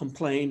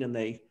complained, and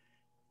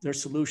their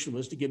solution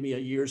was to give me a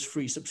year's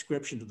free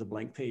subscription to the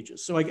blank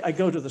pages. So I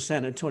go to the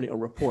San Antonio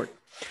report.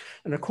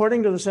 And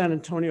according to the San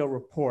Antonio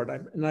report,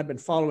 and I've been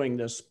following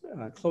this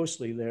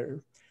closely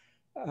there,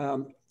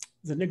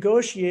 the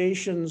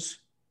negotiations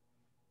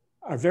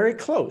are very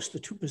close. The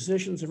two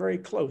positions are very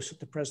close at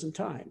the present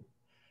time.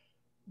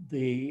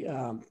 The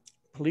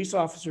Police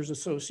Officers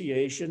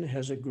Association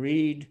has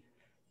agreed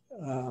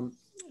to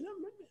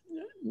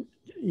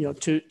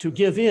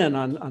give in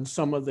on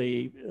some of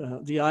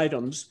the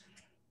items,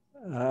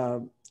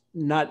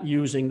 not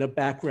using the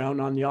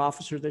background on the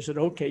officer. They said,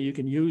 okay, you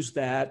can use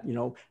that.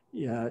 You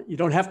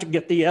don't have to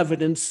get the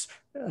evidence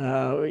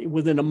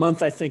within a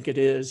month, I think it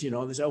is.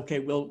 They say, okay,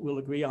 we'll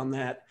agree on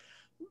that.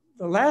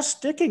 The last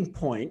sticking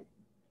point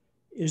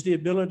is the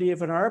ability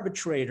of an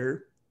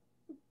arbitrator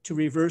to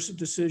reverse a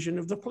decision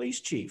of the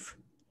police chief.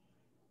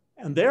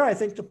 And there, I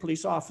think the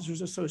Police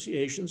Officers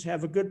Associations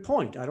have a good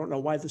point. I don't know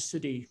why the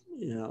city,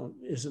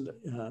 isn't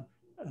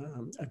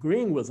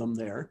agreeing with them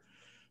there.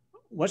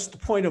 What's the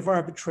point of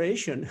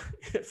arbitration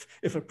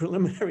if a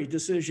preliminary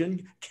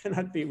decision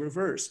cannot be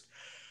reversed?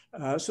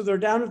 So they're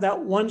down to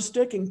that one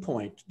sticking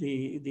point.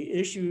 The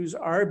issues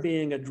are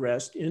being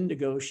addressed in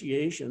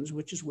negotiations,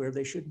 which is where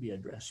they should be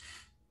addressed.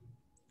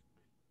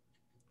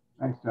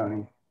 Thanks,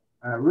 Tony.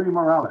 Rudy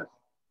Morales.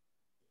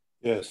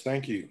 Yes,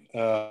 thank you.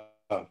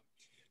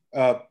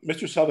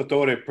 Mr.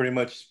 Salvatore pretty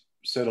much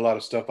said a lot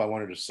of stuff I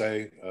wanted to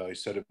say. He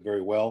said it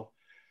very well.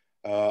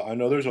 I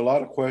know there's a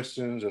lot of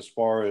questions as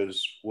far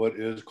as what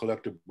is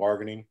collective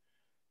bargaining.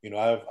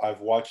 I've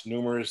watched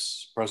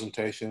numerous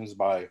presentations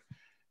by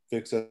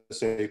Fix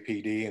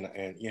SAPD and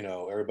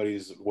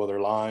everybody's, well, they're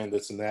lying,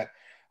 this and that.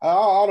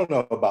 I don't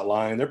know about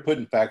lying. They're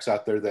putting facts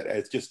out there that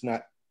it's just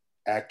not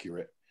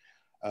accurate.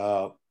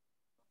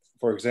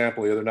 For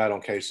example, the other night on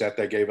KSAT,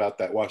 they gave out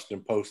that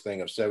Washington Post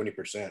thing of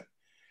 70%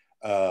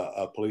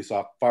 of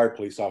fired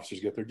police officers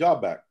get their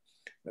job back.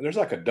 And there's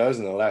like a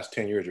dozen in the last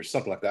 10 years or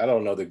something like that. I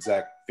don't know the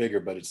exact figure,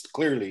 but it's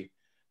clearly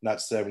not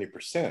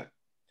 70%.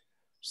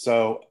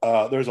 So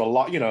there's a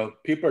lot,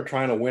 people are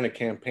trying to win a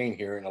campaign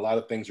here, and a lot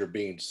of things are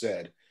being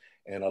said,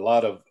 and a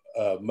lot of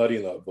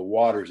muddying the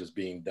waters is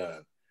being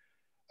done.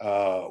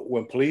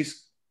 When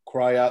police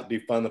cry out,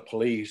 defund the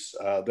police,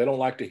 they don't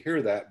like to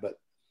hear that, but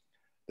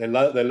they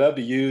love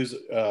to use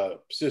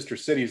sister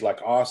cities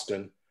like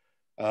Austin.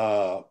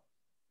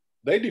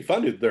 They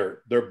defunded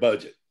their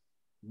budget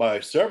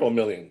by several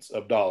millions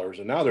of dollars,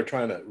 and now they're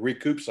trying to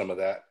recoup some of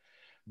that.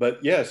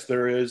 But yes,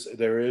 there is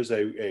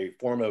a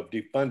form of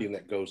defunding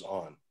that goes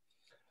on.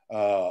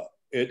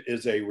 It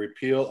is a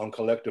repeal on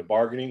collective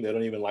bargaining. They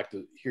don't even like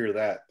to hear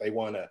that. They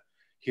want to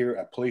hear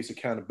a police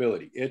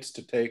accountability. It's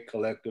to take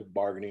collective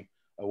bargaining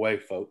away,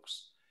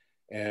 folks.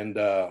 And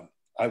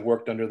I've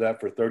worked under that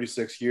for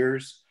 36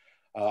 years.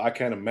 I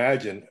can't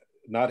imagine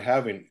not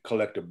having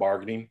collective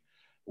bargaining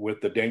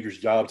with the dangerous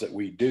jobs that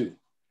we do.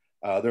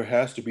 There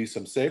has to be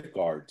some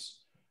safeguards.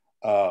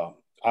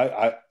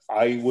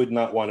 I would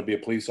not want to be a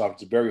police officer.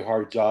 It's a very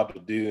hard job to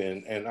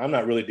do, and I'm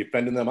not really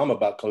defending them. I'm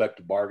about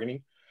collective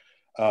bargaining.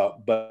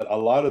 But a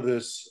lot of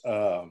this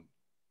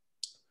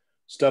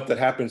stuff that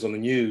happens on the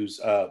news,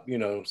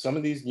 some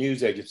of these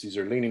news agencies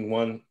are leaning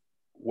one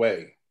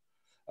way.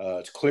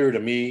 It's clear to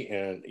me,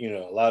 and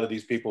a lot of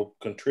these people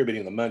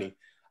contributing the money,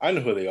 I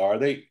know who they are.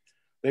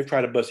 They've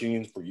tried to bust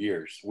unions for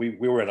years. We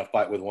were in a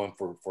fight with one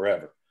for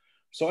forever.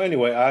 So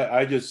anyway,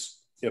 I just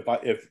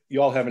if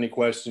you all have any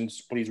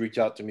questions, please reach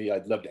out to me.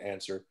 I'd love to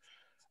answer.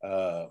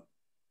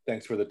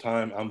 Thanks for the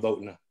time. I'm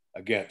voting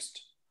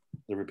against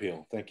the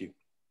repeal. Thank you.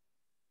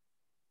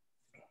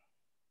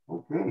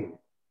 Okay,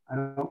 I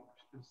don't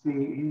see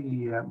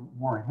any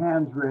more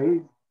hands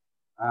raised.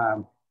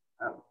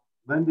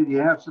 Linda, do you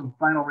have some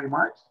final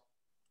remarks?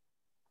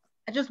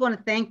 I just want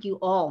to thank you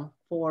all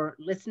for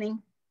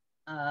listening.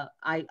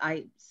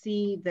 I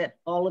see that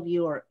all of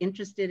you are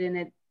interested in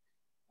it.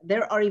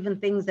 There are even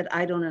things that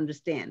I don't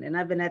understand. And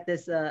I've been at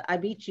this, I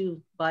beat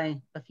you by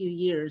a few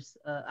years.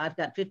 I've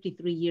got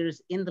 53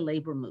 years in the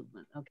labor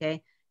movement,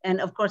 okay?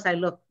 And of course I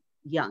look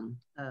young.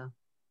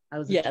 I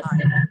was a child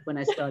when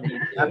I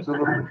started.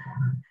 Absolutely.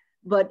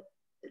 But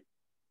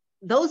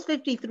those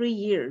 53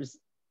 years,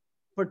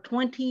 for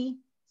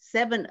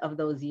 27 of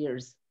those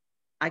years,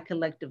 I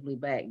collectively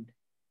begged.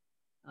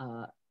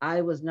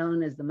 I was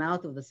known as the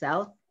mouth of the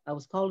South. I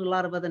was called a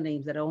lot of other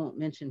names that I won't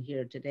mention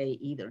here today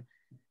either.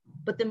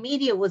 But the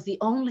media was the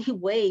only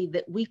way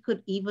that we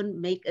could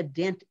even make a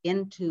dent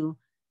into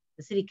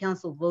the city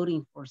council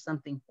voting for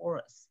something for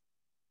us.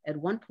 At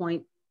one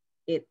point,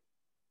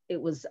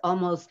 it was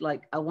almost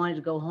like I wanted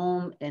to go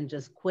home and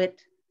just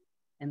quit.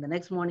 And the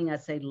next morning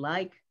I'd say,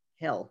 like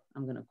hell,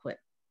 I'm gonna quit.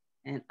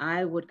 And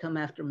I would come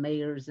after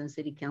mayors and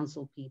city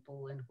council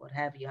people and what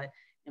have you.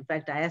 In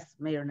fact, I asked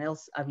Mayor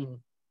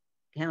Nelson,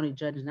 County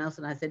Judge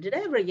Nelson, I said, did I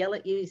ever yell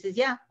at you? He says,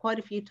 yeah, quite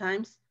a few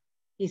times.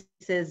 He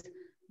says,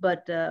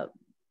 but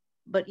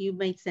you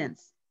made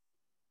sense.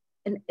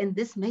 And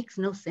this makes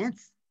no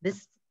sense.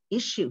 This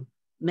issue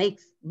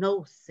makes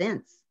no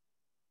sense.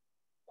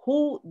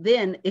 Who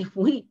then, if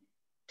we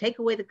take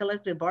away the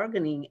collective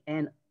bargaining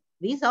and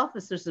these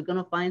officers are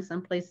gonna find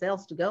someplace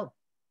else to go,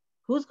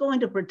 who's going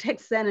to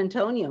protect San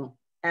Antonio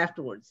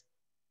afterwards?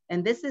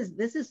 And this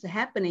is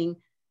happening.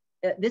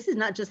 This is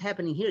not just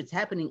happening here, it's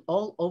happening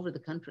all over the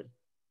country.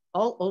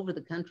 All over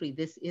the country,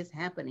 this is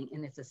happening.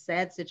 And it's a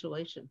sad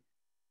situation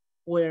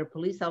where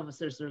police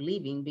officers are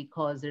leaving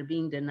because they're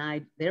being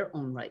denied their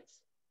own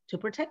rights to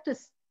protect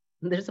us.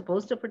 They're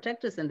supposed to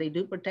protect us and they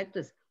do protect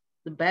us.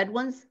 The bad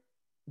ones,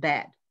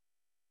 bad,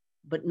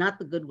 but not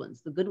the good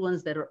ones. The good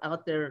ones that are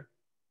out there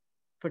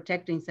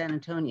protecting San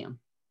Antonio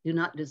do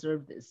not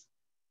deserve this.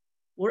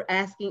 We're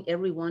asking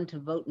everyone to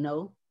vote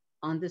no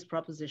on this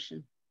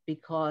proposition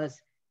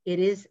because it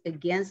is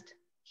against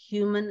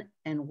human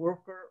and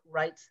worker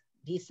rights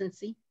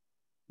decency.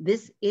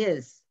 This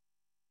is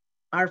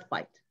our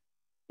fight.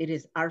 It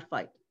is our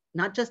fight,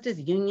 not just as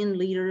union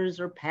leaders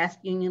or past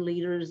union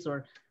leaders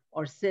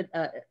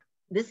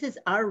this is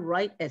our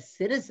right as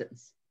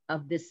citizens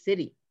of this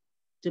city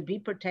to be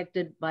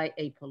protected by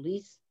a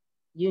police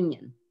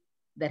union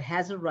that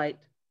has a right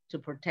to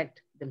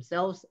protect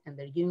themselves and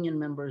their union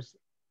members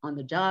on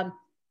the job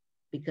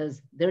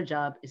because their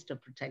job is to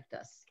protect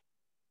us.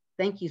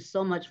 Thank you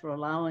so much for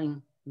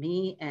allowing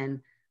me and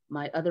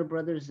my other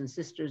brothers and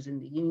sisters in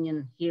the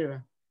union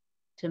here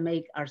to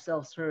make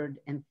ourselves heard.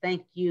 And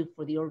thank you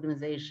for the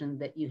organization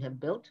that you have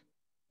built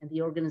and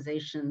the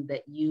organization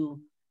that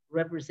you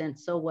represent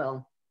so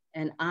well.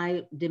 And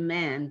I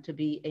demand to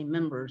be a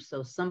member.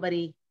 So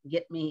somebody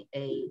get me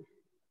a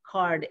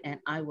card and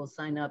I will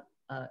sign up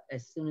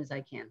as soon as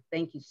I can.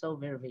 Thank you so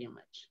very, very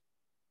much.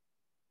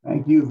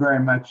 Thank you very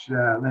much,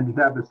 Linda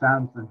Chavez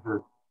Thompson,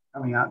 for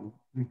coming out and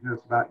speaking to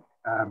us about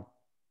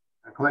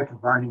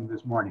collective bargaining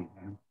this morning.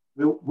 And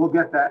we'll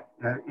get that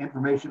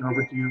information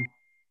over to you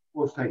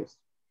post haste.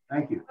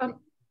 Thank you.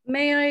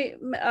 May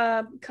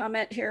I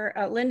comment here?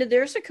 Linda,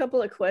 there's a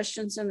couple of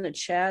questions in the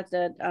chat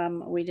that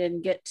we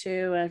didn't get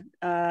to,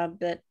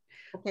 but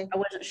okay. I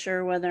wasn't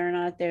sure whether or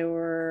not they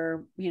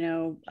were,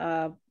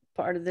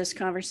 part of this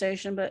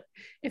conversation, but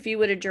if you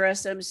would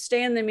address them,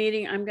 stay in the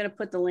meeting. I'm going to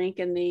put the link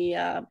in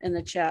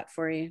the chat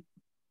for you.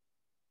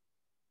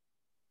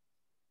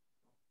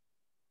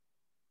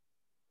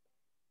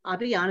 I'll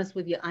be honest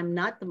with you. I'm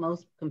not the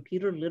most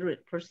computer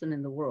literate person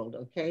in the world.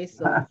 Okay.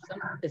 So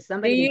if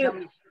somebody can tell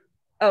me.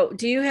 Oh,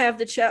 do you have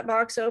the chat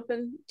box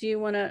open? Do you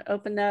want to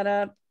open that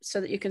up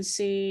so that you can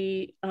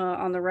see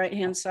on the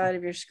right-hand side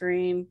of your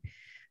screen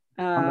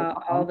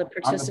all the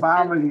participants? On the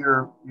bottom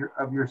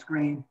of your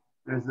screen,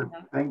 there's a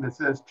thing that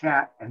says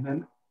chat, and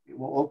then it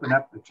will open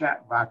up the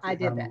chat box. I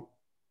did that.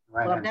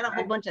 Well, I've got a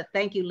whole bunch of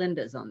thank you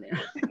Lindas on there.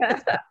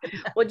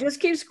 Well, just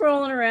keep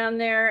scrolling around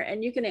there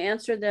and you can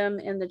answer them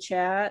in the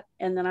chat.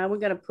 And then I'm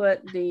going to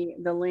put the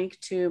link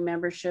to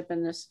membership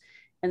in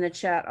the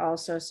chat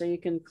also. So you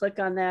can click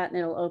on that and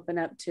it'll open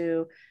up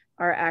to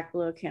our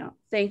ActBlue account.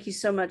 Thank you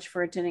so much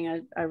for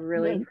attending. I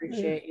really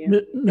appreciate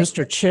you.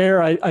 Mr.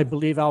 Chair, I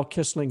believe Al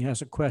Kissling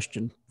has a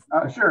question.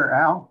 Sure,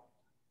 Al.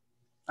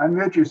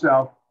 Unmute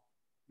yourself.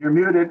 You're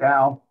muted,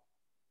 Al.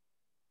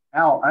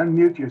 Al,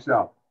 unmute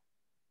yourself.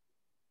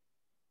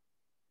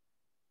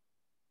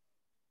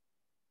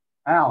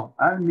 Al,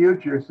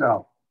 unmute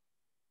yourself.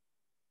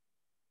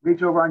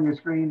 Reach over on your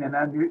screen and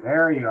unmute.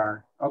 There you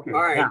are. Okay.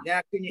 All right.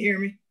 Now can you hear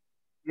me?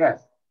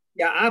 Yes.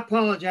 Yeah, I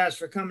apologize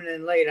for coming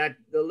in late.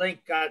 The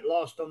link got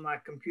lost on my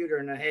computer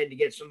and I had to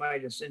get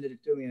somebody to send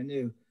it to me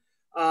anew.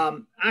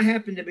 I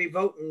happen to be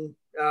voting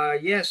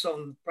yes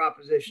on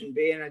Proposition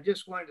B, and I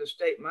just wanted to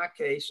state my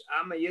case.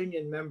 I'm a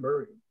union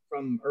member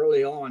from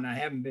early on. I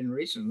haven't been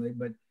recently,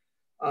 but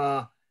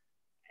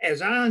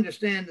as I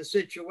understand the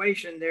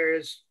situation, there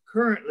is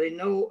currently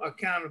no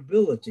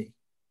accountability.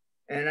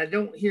 And I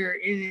don't hear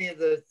any of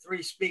the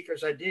three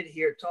speakers I did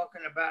hear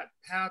talking about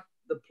how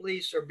the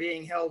police are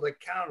being held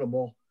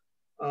accountable.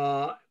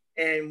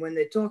 And when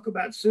they talk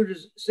about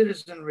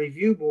Citizen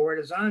Review Board,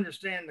 as I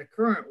understand the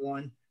current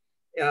one,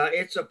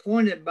 it's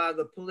appointed by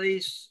the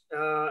police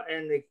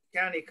and the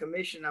county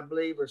commission, I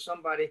believe, or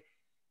somebody.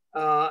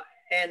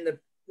 And the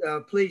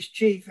police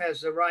chief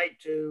has the right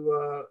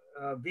to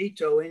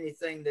veto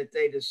anything that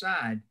they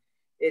decide.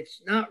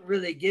 It's not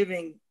really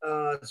giving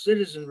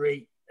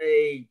citizenry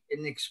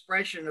an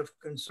expression of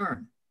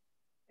concern.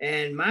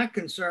 And my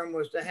concern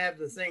was to have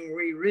the thing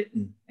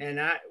rewritten. And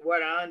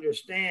what I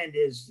understand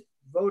is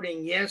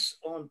voting yes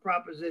on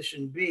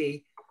Proposition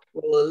B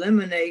will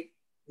eliminate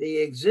the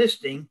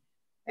existing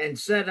and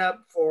set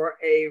up for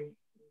a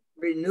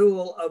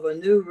renewal of a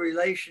new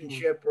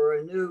relationship or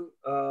a new,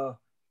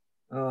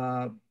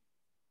 how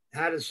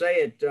to say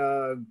it,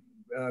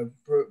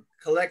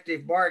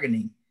 collective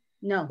bargaining.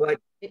 No, but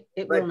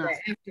it will not. They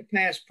have to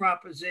pass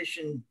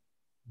Proposition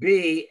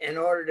B in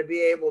order to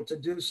be able to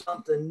do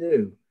something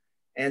new.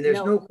 And there's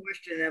no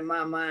question in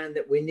my mind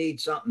that we need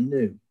something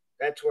new.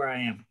 That's where I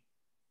am.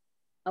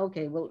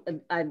 Okay, well,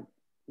 I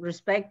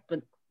respect,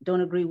 but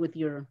don't agree with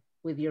your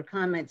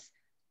comments.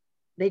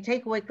 They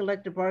take away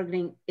collective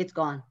bargaining, it's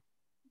gone.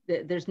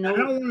 There's no. I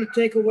don't want to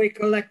take away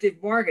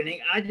collective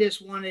bargaining. I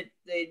just wanted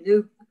the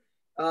new.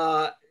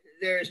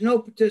 There is no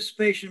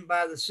participation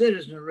by the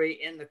citizenry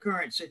in the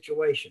current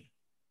situation.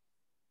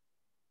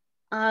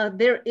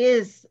 There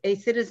is a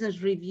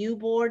Citizens Review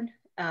Board.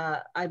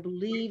 I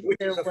believe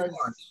there was.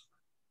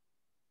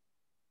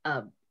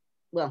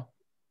 Well,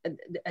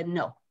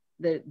 no.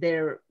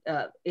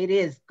 It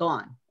is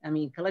gone. I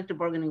mean, collective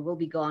bargaining will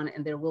be gone,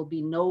 and there will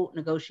be no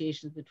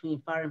negotiations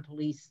between fire and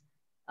police.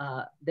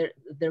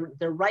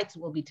 Their rights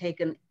will be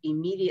taken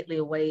immediately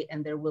away,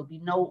 and there will be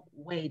no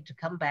way to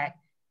come back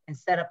and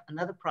set up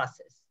another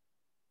process.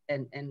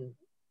 And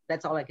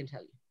that's all I can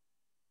tell you.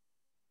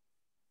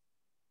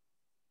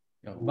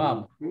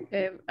 Bob.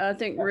 Okay, I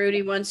think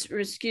Rudy wants,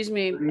 excuse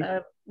me,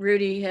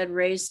 Rudy had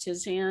raised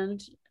his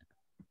hand.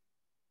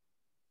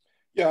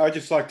 Yeah, I'd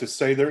just like to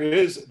say there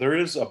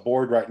is a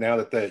board right now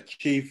that the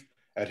chief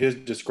at his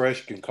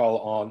discretion can call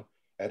on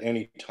at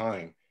any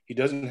time. He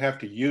doesn't have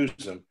to use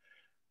them.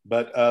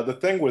 But the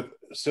thing with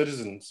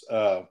citizens,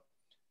 there's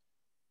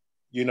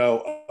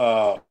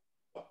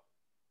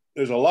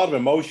a lot of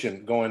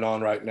emotion going on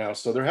right now.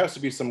 So there has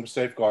to be some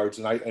safeguards.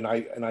 And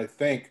I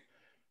think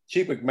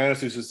Chief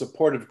McManus, who's in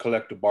support of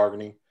collective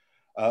bargaining,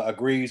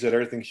 agrees that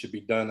everything should be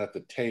done at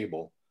the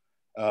table.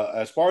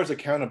 As far as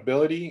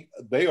accountability,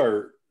 they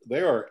are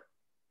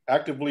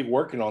actively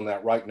working on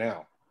that right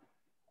now.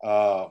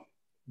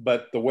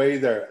 But the way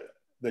to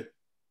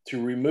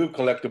remove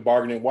collective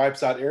bargaining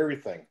wipes out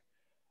everything.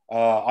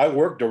 I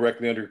work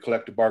directly under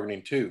collective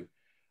bargaining too.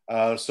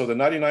 So the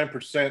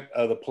 99%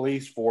 of the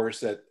police force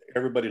that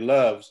everybody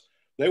loves,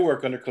 they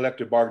work under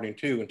collective bargaining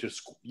too. And to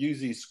use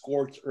these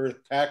scorched earth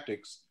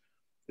tactics,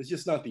 it's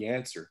just not the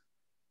answer.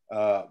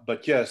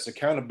 But yes,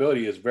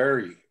 accountability is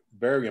very,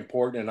 very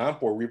important. And I'm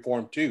for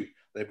reform too.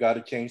 They've got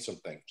to change some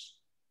things.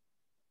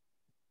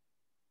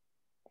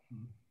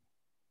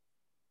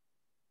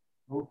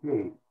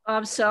 Okay.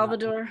 Bob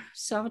Salvatore.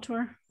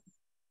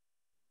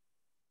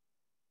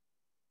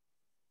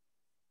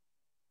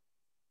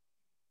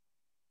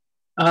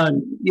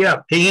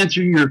 Yeah, to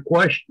answer your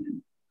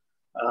question,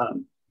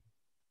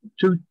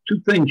 two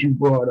things you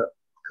brought up.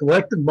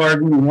 Collective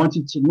bargaining, once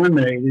it's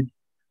eliminated,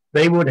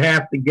 they would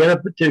have to get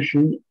a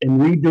petition and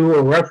redo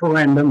a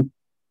referendum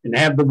and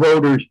have the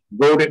voters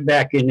vote it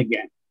back in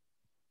again,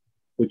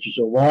 which is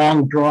a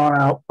long,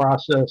 drawn-out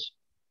process.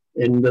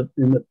 And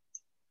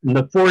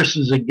the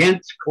forces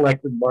against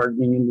collective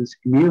bargaining in this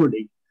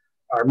community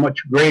are much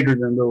greater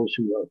than those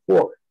who are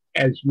for it,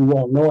 as you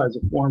all know as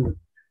a former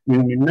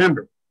union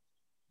member.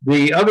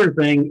 The other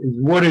thing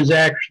is what is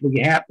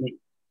actually happening.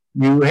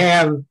 You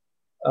have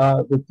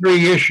the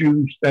three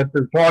issues that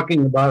they're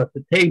talking about at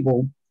the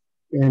table.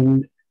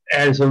 And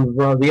as of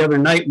the other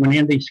night, when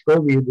Andy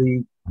Scovia,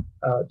 the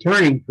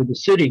attorney for the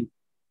city,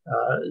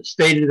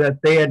 stated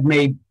that they had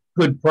made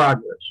good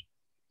progress.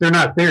 They're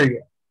not there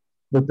yet,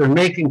 but they're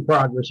making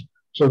progress.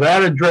 So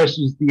that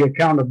addresses the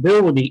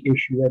accountability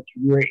issue that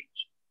you raised.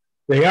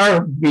 They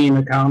are being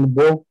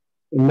accountable,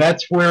 and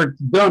that's where it's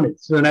done.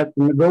 It's done at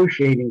the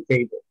negotiating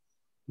table.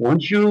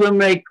 Once you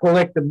eliminate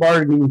collective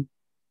bargaining,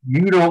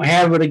 you don't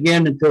have it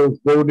again until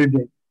it's voted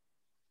in.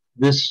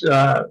 This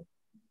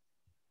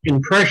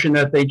impression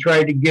that they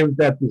try to give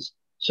that this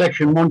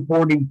Section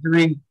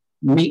 143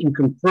 meet and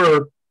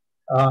confer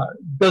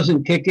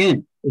doesn't kick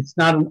in. It's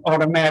not an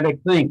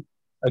automatic thing.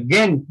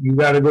 Again, you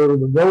got to go to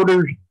the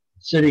voters,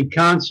 city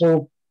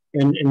council,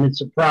 and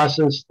it's a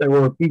process that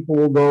where people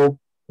will go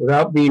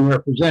without being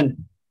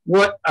represented.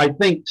 What I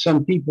think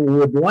some people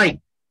would like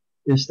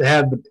is to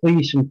have the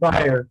police and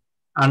fire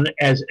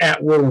as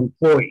at-will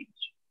employees.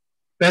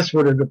 That's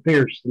what it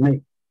appears to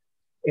me.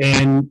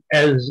 And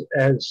as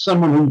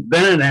someone who's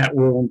been an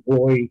at-will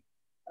employee,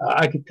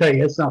 I can tell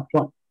you it's not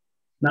fun,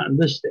 not in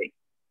this state.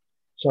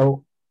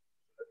 So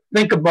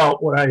think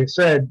about what I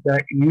said,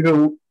 that you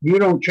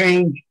don't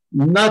change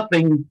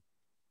nothing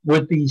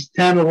with these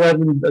 10,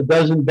 11, a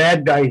dozen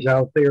bad guys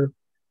out there,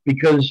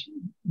 because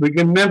we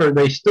can remember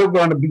they're still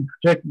going to be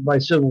protected by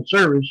civil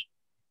service,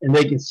 and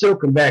they can still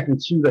come back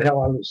and sue the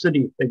hell out of the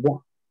city if they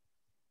want.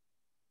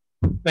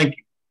 Thank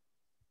you.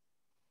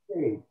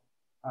 Okay.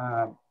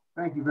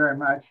 Thank you very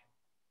much.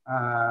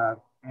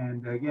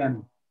 And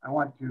again,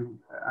 I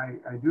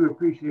do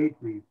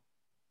appreciate the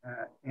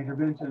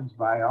interventions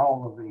by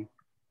all of the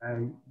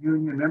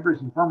union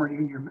members and former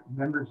union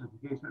members of the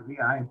case of the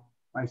I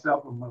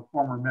myself am a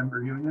former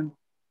member union,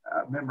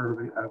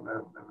 member of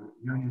a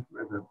union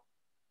for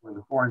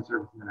the Foreign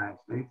Service in the United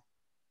States.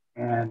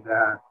 And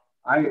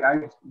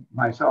I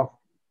myself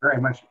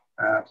very much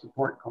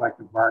support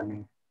collective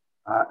bargaining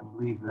and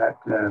believe that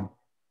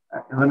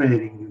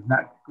eliminating it is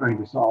not going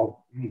to solve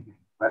anything,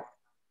 but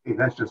hey,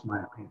 that's just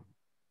my opinion.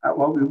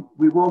 Well,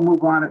 we will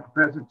move on at the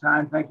present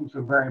time. Thank you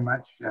so very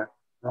much for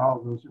all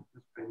of those who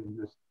participated in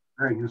this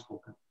very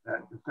useful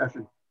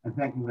discussion. And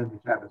thank you, Linda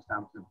Chavez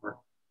Thompson, for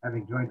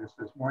having joined us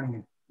this morning.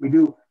 And we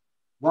do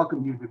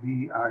welcome you to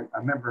be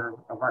a member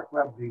of our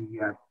club.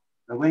 The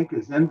link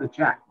is in the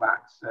chat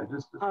box.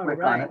 Just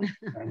click on it,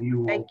 and you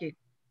will. Thank you.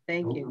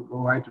 Thank you. Go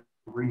right to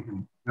where you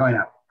can join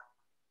up.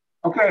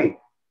 Okay.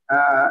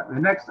 The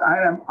next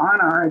item on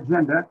our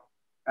agenda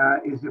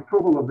is the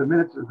approval of the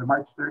minutes of the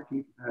March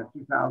 13th,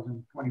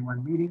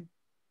 2021 meeting.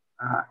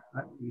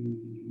 Let me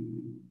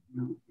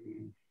do a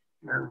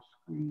share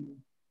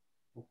screen.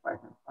 If I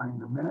can find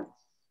the minutes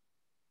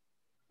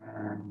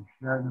and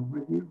share them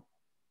with you.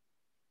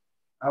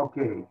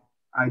 Okay,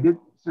 I did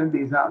send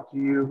these out to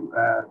you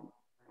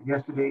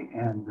yesterday,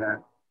 and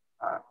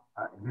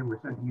they were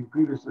sent to you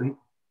previously.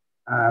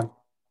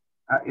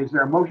 Is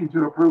there a motion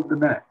to approve the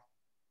minutes?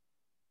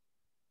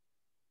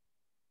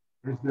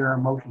 Is there a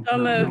motion? So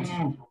moved.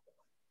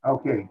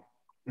 Okay.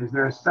 Is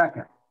there a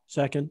second?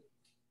 Second.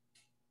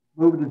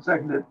 Moved and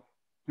seconded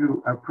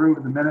to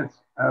approve the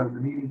minutes of the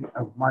meeting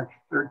of March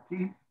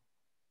 13th.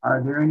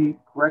 Are there any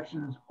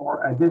corrections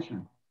or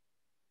additions?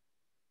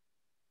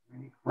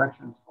 Any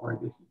corrections or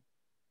additions?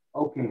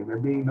 Okay, there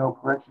being no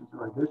corrections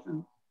or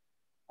additions,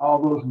 all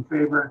those in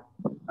favor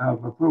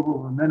of approval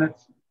of the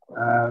minutes,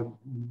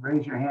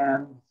 raise your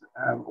hands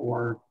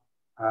or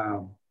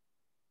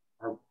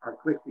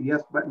click the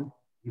yes button.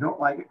 If you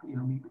don't like it, you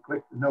don't need to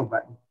click the no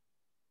button.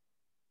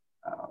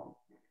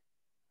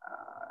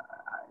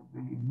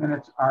 The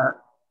minutes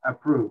are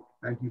approved.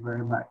 Thank you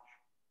very much.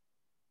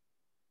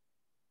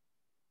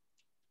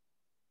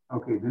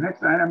 Okay, the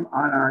next item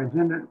on our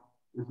agenda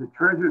is the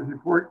treasurer's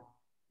report.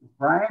 Is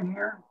Brian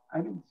here? I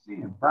didn't see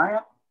him.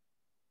 Brian?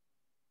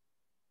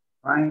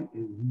 Brian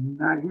is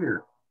not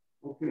here.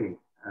 Okay.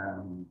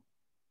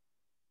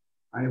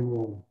 I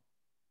will.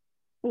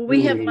 Well,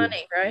 we have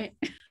money, right?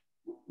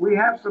 We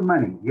have some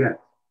money, yes.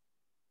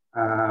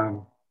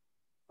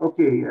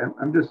 Okay,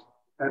 I'm just,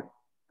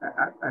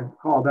 I've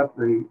called up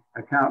the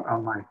account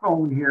on my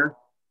phone here.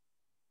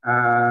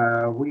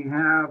 We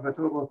have a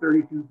total of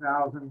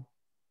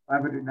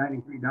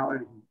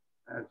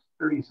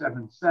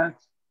 $32,593.37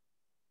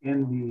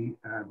 in the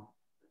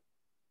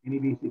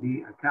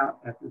NEBCD account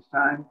at this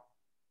time.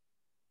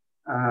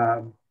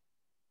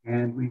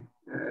 And we,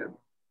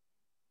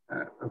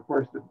 of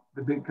course,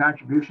 the big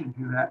contribution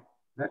to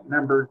that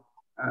number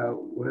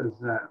was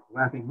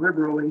Laughing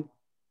Liberally,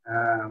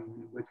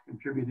 which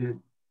contributed,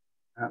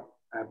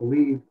 I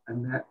believe, a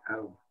net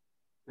of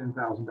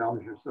 $10,000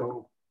 or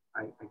so.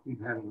 I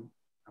keep having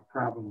a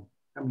problem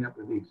coming up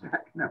with the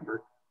exact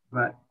number,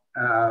 but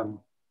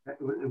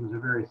it was a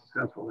very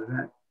successful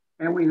event.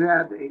 And we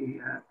had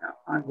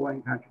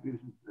ongoing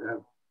contributions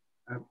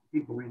of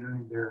people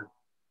renewing their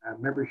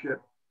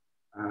membership.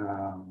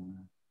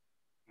 And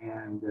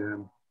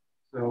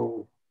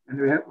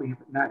we've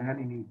not had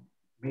any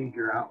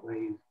major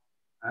outlays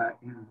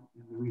in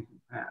the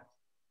recent past.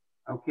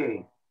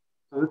 Okay,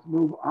 so let's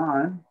move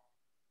on.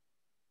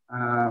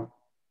 The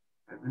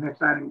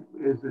next item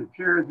is the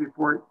chair's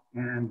report,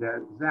 and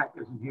Zach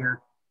isn't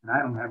here, and I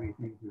don't have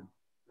anything to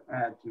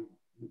add to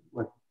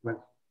what's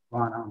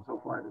gone on so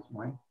far this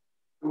morning.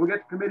 So we'll get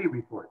to committee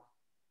reports.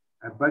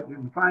 Budget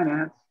and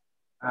finance,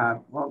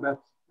 well,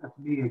 that's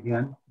me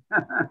again.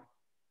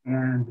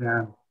 And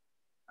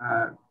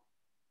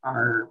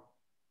our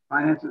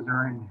finances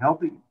are in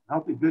healthy,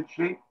 good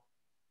shape.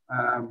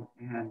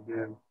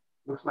 And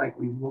looks like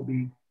we will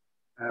be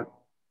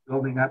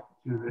building up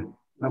to the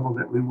level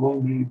that we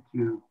will need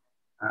to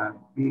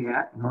be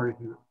at in order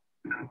to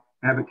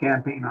have a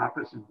campaign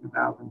office in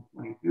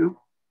 2022.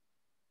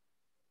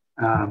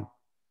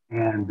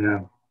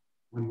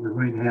 When we're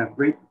going to have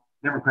great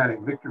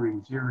Democratic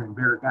victories here in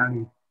Bexar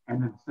County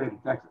and in the state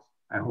of Texas,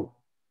 I hope.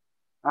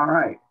 All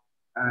right,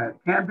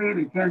 campaign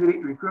and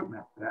candidate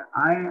recruitment.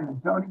 Ian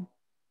and Tony.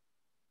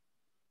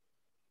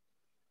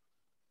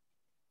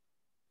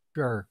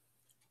 Sure.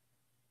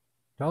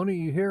 Tony,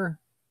 you here?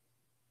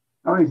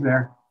 Oh, he's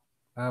there.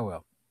 Ah,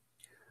 well.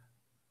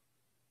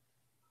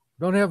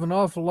 Don't have an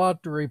awful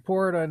lot to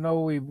report. I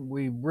know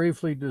we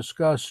briefly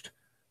discussed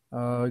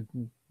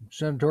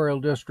Senatorial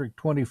District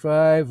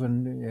 25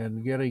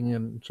 and getting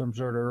in some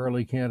sort of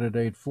early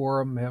candidate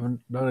forum.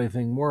 Haven't done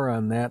anything more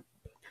on that.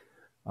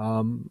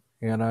 And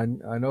I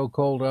know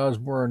Colt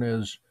Osborne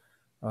is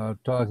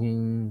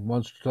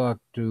wants to talk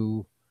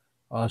to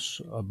us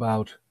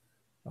about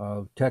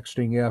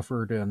texting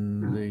effort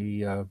and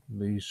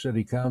the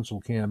city council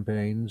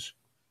campaigns.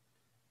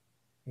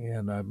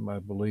 And I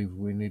believe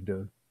we need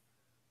to,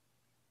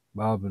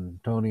 Bob and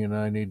Tony and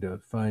I need to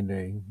find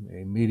a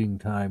meeting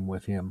time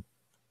with him.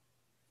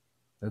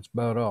 That's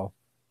about all.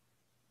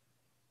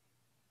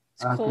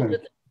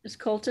 Is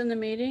Colt in the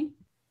meeting?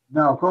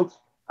 No, Colt's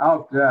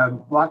out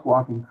block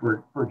walking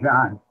for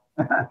John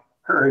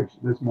Courage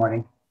this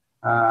morning.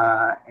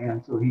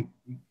 And so he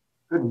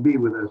couldn't be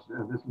with us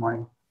this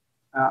morning.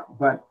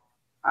 But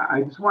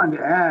I just wanted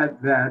to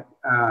add that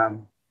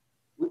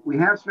we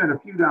have spent a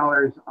few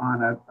dollars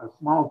on a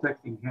small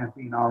texting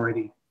campaign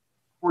already,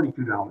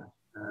 $42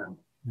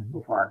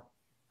 so far,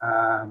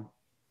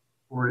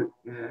 for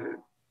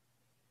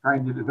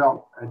trying to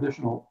develop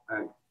additional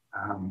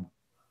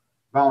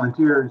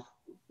volunteers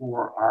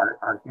for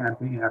our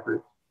campaign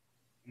efforts.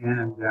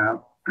 And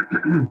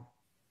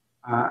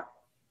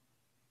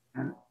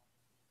and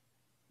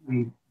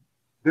the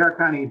Bear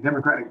County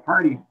Democratic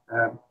Party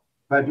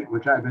budget,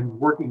 which I've been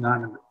working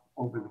on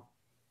over the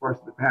course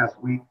of the past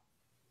week,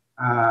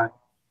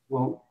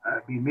 will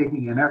be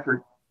making an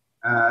effort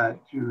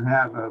to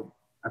have a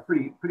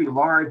pretty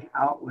large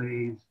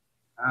outlays,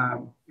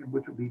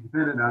 which will be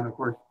dependent on, of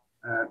course,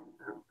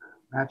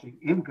 matching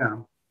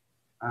income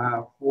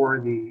for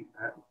the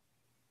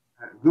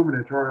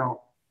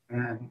gubernatorial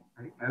and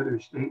other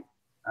state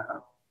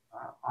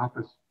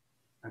office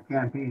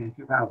campaign in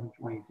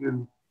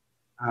 2022,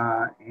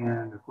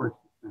 and of course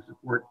to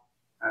support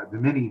the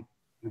many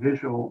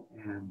judicial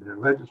and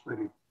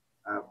legislative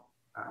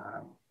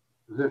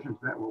positions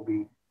that will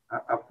be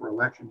up for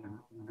election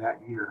in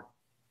that year.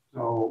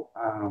 So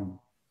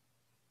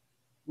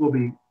we'll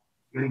be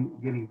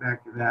getting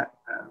back to that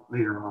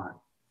later on.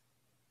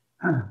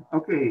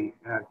 Okay,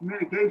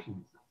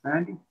 communications,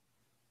 Sandy.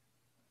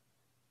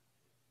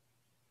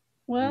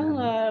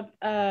 Well,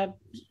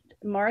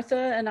 Martha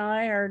and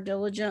I are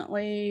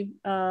diligently,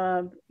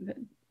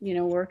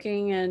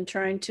 working and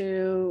trying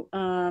to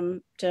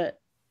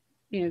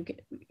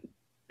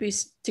be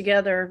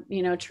together,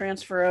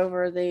 transfer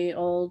over the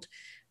old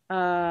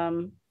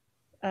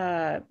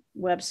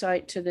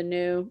website to the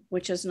new,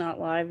 which is not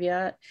live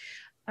yet.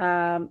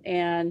 I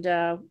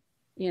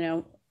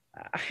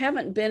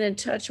haven't been in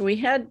touch.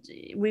 We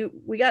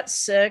got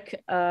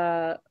sick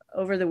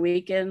over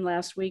the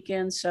last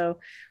weekend, so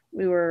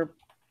we're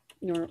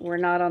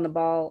not on the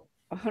ball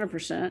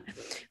 100%,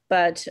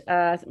 but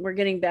we're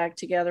getting back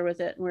together with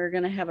it. We're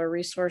going to have a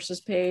resources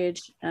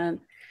page,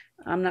 and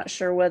I'm not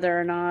sure whether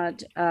or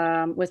not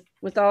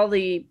with all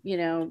the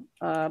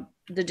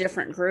the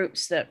different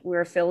groups that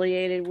we're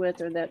affiliated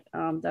with, or that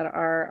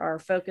are our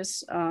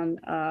focus on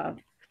of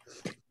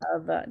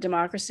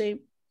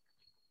democracy.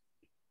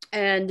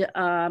 And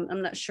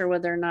I'm not sure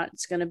whether or not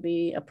it's going to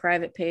be a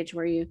private page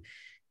where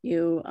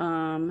you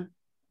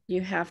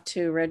have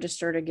to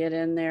register to get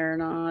in there or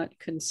not.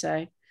 Couldn't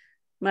say.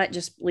 Might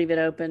just leave it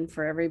open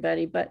for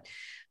everybody, but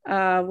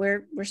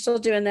we're still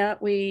doing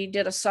that. We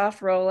did a soft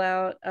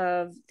rollout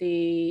of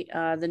the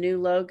new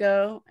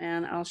logo,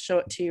 and I'll show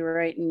it to you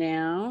right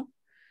now.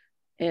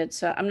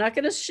 It's I'm not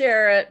going to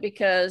share it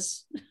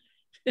because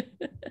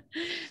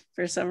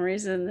for some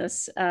reason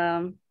this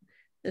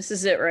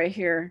is it right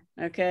here.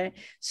 Okay,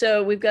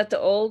 so we've got the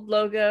old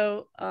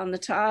logo on the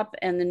top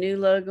and the new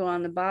logo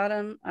on the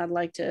bottom. I'd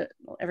like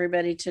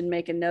everybody to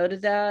make a note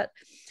of that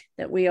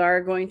we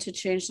are going to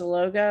change the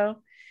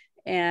logo.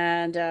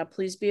 And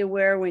please be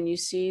aware when you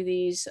see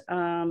these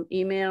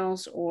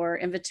emails or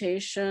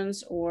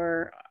invitations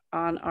or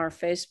on our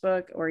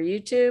Facebook or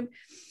YouTube,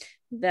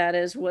 that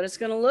is what it's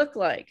going to look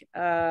like.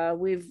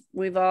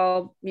 We've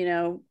all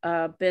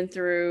been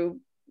through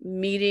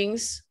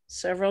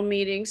several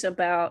meetings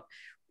about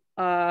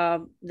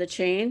the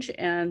change,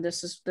 and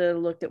this is the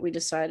look that we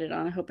decided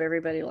on. I hope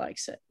everybody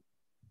likes it.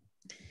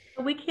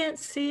 We can't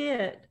see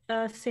it,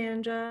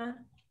 Sandra.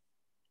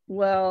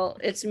 Well,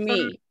 it's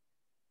me.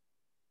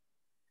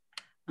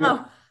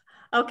 Oh,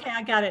 okay.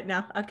 I got it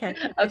now. Okay.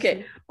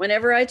 Okay.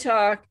 Whenever I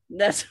talk,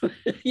 that's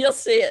you'll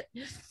see it.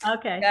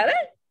 Okay. Got it?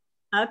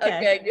 Okay.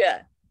 Okay,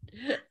 good.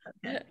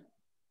 Okay.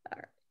 All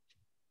right.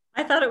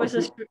 I thought it was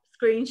a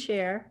screen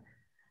share.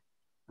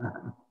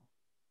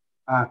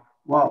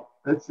 Well,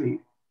 let's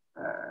see.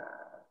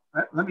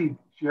 Let me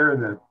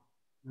share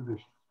the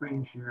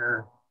screen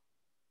share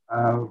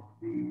of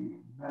the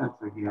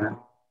minutes again.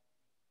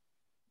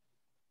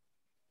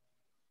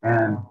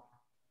 And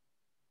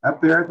up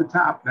there at the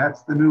top,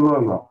 that's the new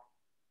logo.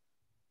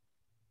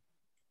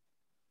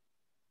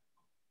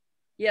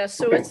 Yeah,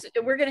 so okay.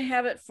 We're going to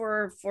have it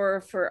for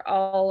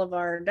all of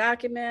our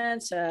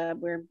documents.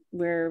 We're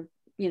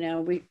you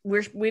know,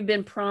 we've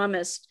been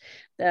promised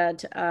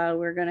that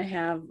we're going to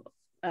have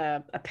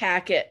a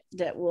packet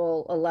that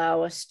will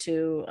allow us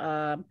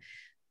to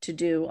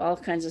do all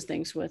kinds of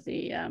things with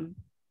the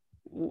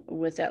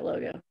with that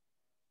logo.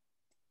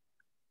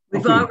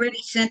 We've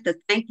already sent the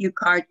thank you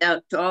card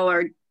out to all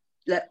our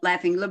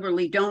Laughing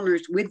Liberally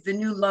donors with the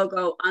new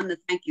logo on the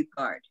thank you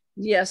card.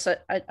 Yes,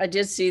 I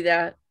did see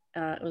that.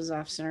 It was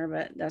off center,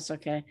 but that's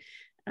okay.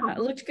 It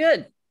looked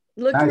good.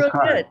 Looked nice real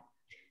card. good.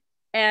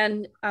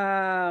 And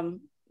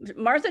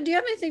Martha, do you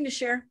have anything to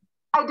share?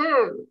 I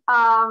do.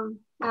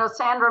 You know,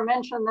 Sandra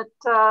mentioned that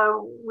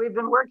we've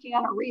been working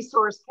on a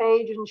resource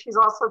page, and she's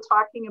also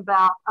talking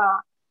about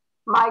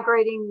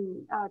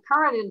migrating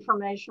current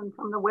information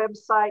from the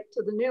website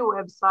to the new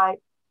website.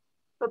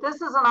 But this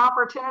is an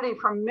opportunity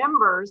for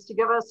members to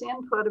give us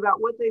input about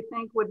what they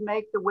think would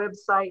make the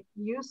website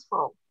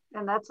useful.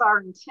 And that's our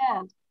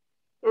intent,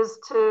 is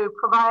to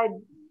provide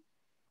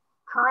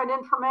current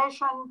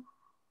information,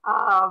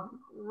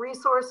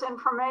 resource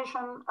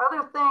information,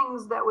 other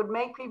things that would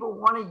make people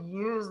want to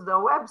use the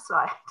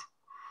website.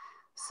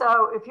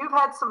 So if you've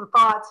had some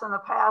thoughts in the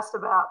past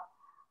about,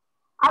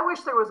 I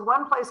wish there was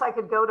one place I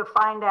could go to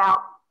find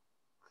out,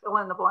 fill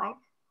in the blank,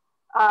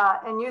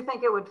 and you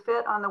think it would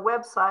fit on the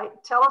website,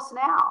 tell us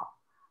now.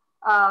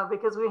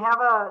 Because we have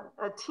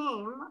a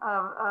team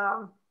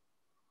of,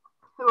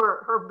 who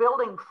are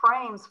building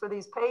frames for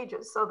these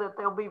pages so that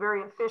they'll be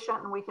very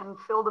efficient and we can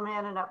fill them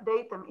in and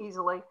update them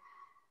easily.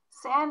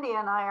 Sandy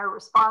and I are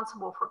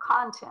responsible for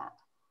content.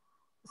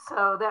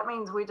 So that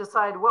means we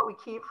decide what we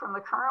keep from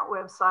the current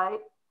website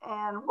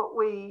and what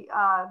we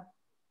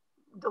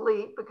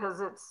delete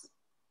because it's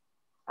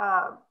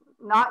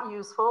not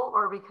useful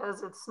or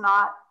because it's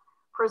not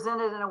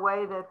presented in a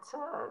way that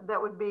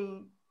that would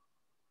be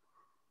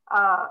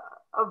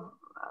of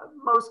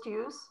most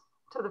use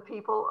to the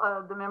people,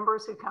 the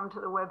members who come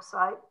to the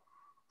website.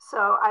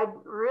 So I'd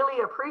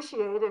really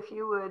appreciate if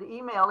you would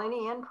email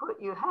any input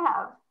you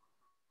have.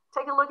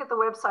 Take a look at the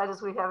website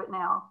as we have it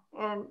now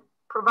and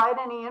provide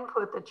any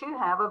input that you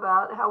have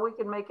about how we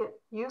can make it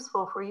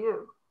useful for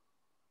you.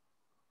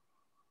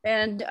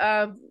 And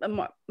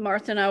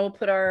Martha and I will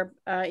put our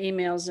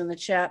emails in the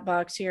chat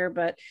box here,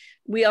 but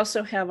we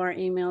also have our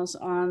emails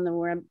on the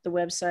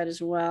website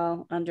as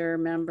well under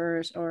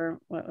members, or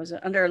what was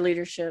it, under our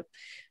leadership.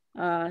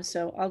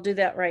 So I'll do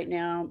that right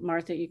now.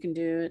 Martha, you can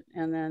do it.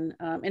 And then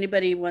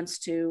anybody wants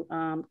to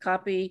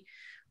copy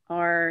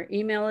our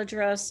email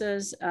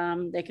addresses,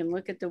 they can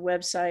look at the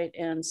website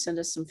and send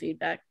us some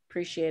feedback.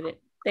 Appreciate it.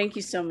 Thank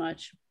you so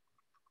much.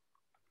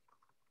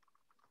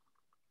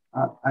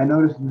 I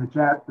noticed in the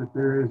chat that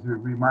there is a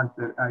remark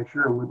that I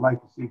sure would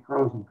like to see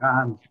pros and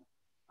cons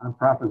on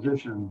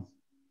propositions,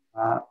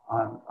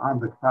 on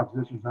the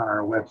propositions on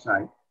our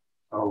website.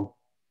 So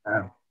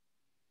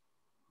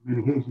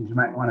communications, you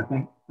might want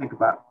to think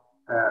about.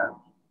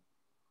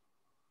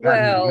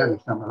 Well,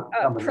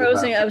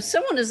 pros and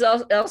someone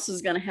else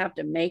is going to have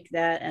to make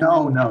that. And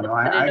no, put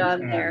it on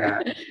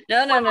there.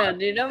 No,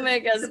 do don't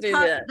make us do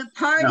that. The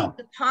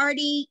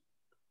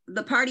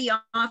party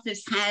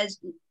office has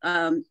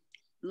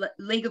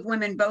League of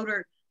Women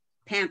Voter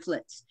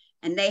pamphlets,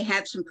 and they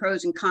have some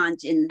pros and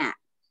cons in that.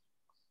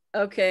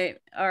 Okay,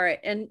 all right.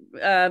 And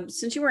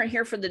since you weren't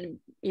here for the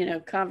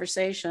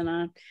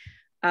conversation,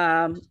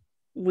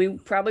 we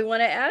probably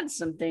want to add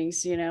some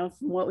things, from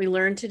what we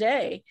learned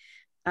today.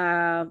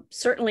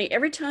 Certainly,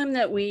 every time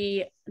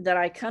that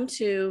I come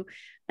to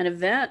an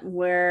event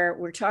where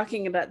we're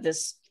talking about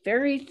this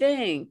very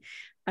thing,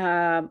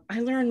 I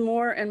learn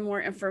more and more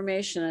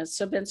information. It's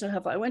been so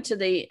helpful. I went to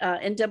the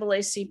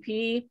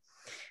NAACP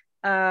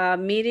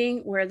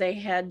meeting where they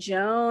had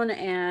Joan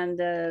and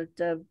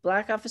the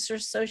Black Officer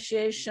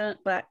Association,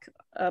 Black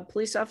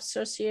Police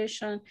Officer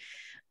Association.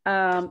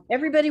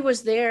 Everybody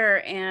was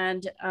there,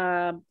 and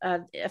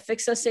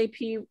Fix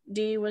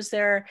SAPD was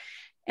there,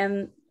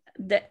 and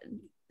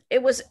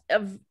it was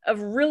a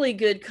really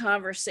good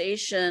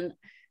conversation.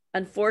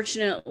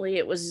 Unfortunately,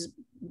 it was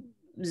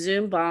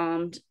Zoom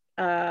bombed.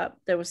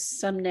 There was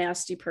some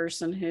nasty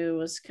person who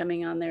was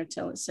coming on there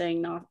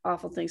saying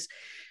awful things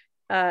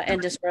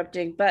and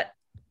disrupting, but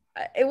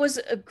it was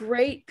a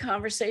great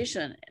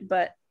conversation.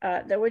 But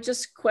there were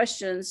just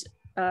questions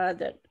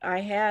that I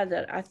had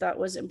that I thought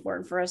was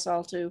important for us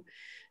all to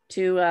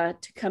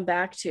come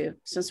back to,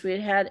 since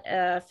we had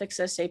Fix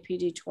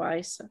SAPD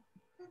twice.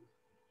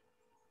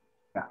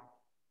 Yeah.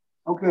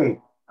 Okay.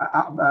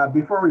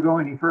 Before we go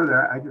any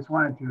further, I just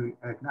wanted to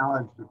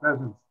acknowledge the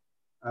presence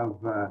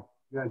of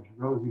Judge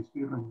Rosie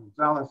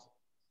Steedman-Gonzalez,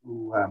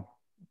 who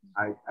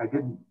I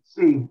didn't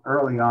see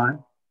early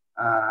on.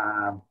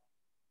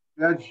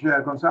 Judge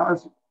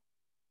Gonzalez,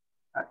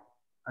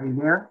 are you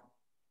there? Or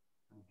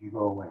did you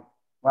go away?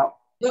 Well,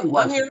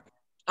 I'm here.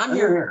 I'm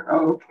here. You're here.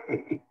 Oh,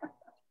 okay.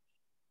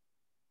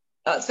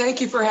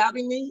 Thank you for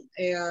having me,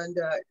 and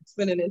it's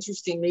been an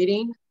interesting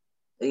meeting.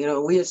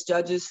 We as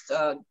judges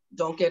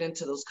don't get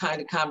into those kind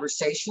of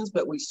conversations,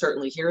 but we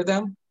certainly hear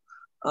them.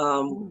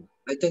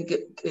 I think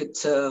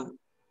it's a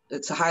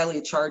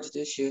highly charged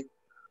issue.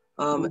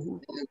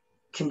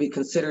 can be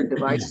considered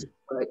divisive,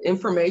 but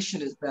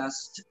information is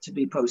best to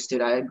be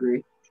posted, I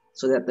agree,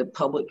 so that the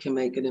public can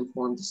make an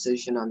informed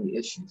decision on the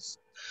issues.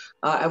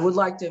 I would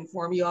like to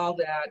inform you all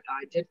that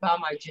I did file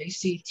my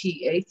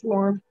JCTA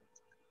form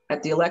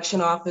at the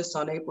election office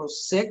on April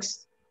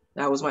 6th.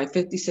 That was my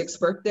 56th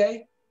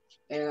birthday.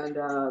 And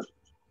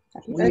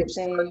we have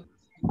started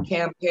a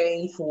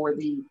campaign for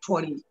the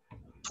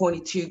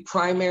 2022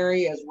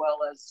 primary, as well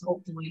as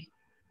hopefully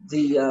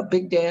the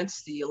big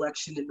dance, the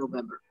election in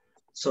November.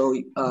 So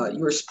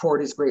your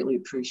support is greatly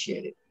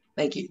appreciated.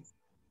 Thank you.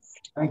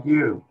 Thank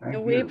you. Thank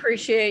you. We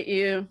appreciate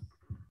you.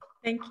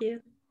 Thank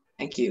you.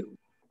 Thank you.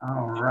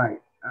 All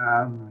right.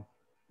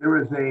 There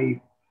was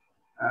a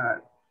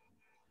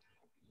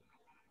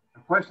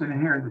question in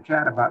here in the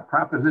chat about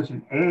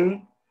Proposition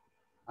A.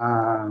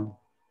 I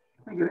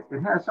think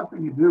it has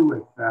something to do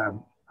with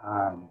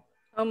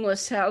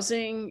homeless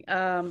housing.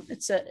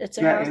 It's a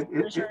yeah, housing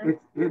measure.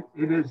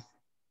 it is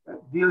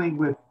dealing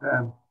with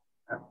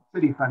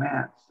city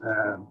finance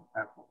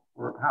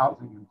for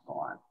housing and so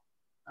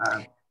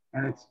on.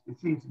 And it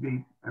seems to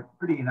be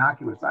pretty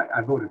innocuous.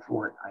 I voted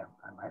for it.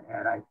 I might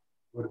add, I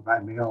voted by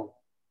mail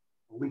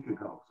a week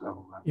ago.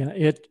 So yeah,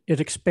 it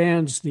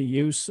expands the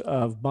use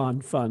of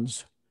bond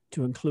funds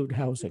to include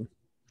housing.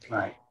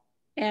 Right.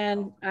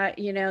 And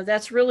you know,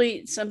 that's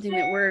really something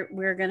that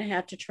we're going to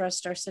have to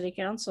trust our city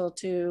council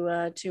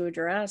to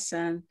address.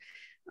 And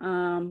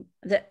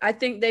that I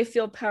think they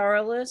feel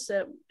powerless.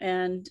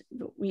 And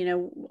you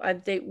know,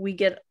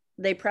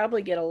 they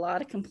probably get a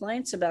lot of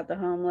complaints about the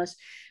homeless.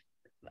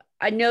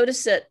 I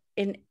noticed that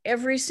in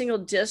every single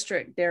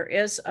district there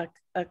is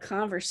a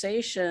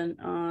conversation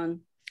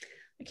on.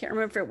 I can't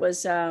remember if it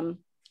was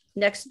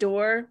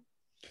Nextdoor,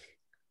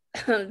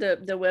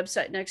 the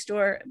website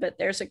Nextdoor, but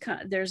there's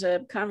a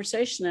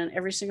conversation in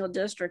every single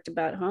district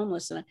about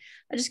homeless, and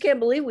I just can't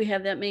believe we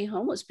have that many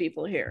homeless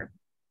people here.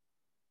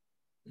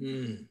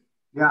 Mm.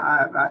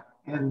 Yeah,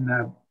 in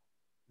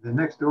the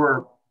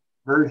Nextdoor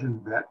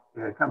version that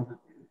comes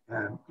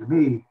to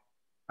me,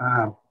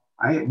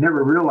 I had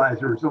never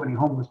realized there were so many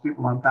homeless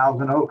people on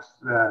Thousand Oaks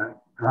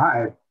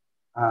Drive.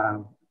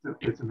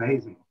 It's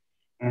amazing,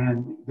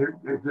 and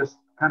they're just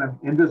kind of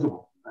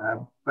invisible,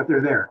 but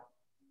they're there.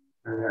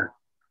 They're there.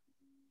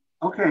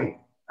 Okay.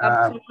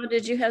 Bob Como,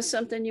 did you have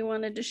something you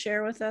wanted to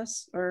share with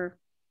us, or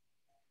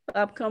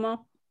Bob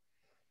Como?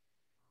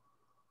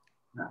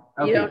 No.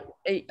 Okay. You don't.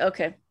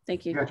 Okay.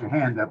 Thank you. You got your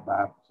hand up,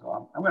 Bob.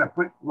 So I'm going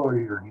to lower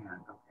your hand.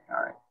 Okay.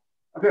 All right.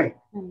 Okay.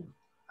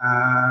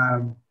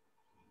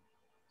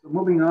 So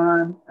moving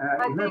on.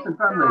 Events and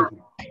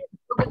fundraising.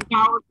 Joe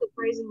Gonzalez is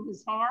raising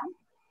his hand.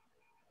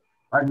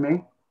 Pardon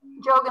me?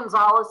 Joe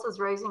Gonzalez is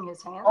raising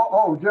his hand.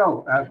 Oh,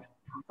 Joe,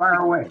 fire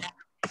away.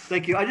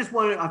 Thank you. I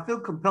feel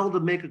compelled to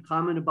make a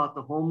comment about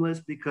the homeless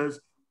because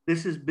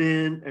this has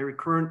been a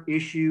recurrent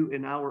issue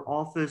in our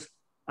office.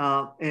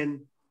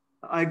 And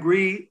I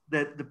agree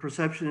that the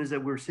perception is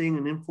that we're seeing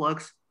an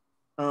influx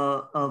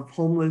of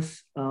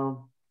homeless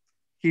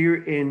here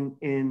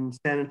in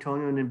San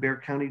Antonio and in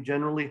Bexar County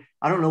generally.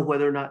 I don't know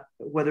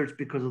whether it's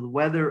because of the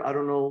weather. I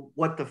don't know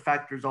what the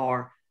factors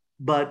are,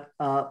 but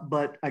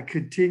I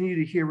continue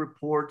to hear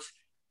reports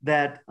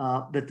that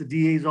the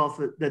DA's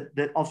office,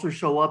 that officers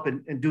show up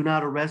and do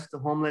not arrest the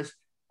homeless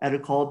at a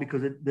call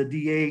because the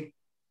DA,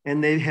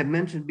 and they have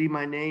mentioned Be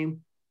My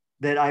Name,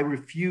 that I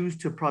refuse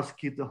to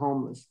prosecute the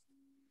homeless.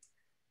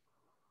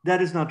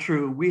 That is not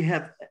true. We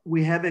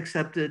have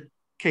accepted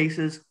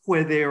cases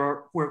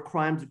where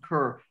crimes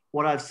occur.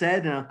 What I've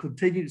said, and I'll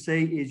continue to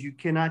say, is you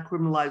cannot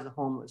criminalize the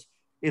homeless.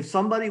 If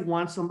somebody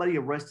wants somebody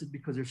arrested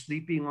because they're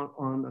sleeping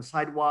on a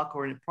sidewalk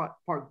or in a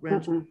park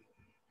bench,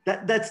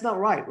 that's not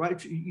right?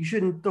 You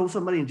shouldn't throw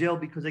somebody in jail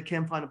because they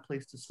can't find a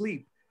place to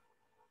sleep.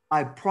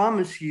 I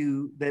promise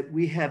you that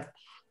we have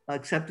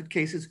accepted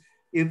cases.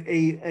 If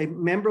a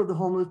member of the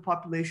homeless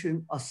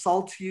population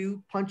assaults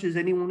you, punches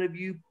any one of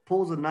you,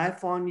 pulls a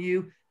knife on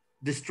you,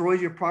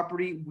 destroys your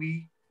property,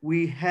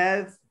 we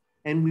have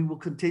and we will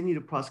continue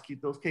to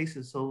prosecute those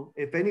cases. So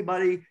if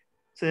anybody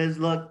says,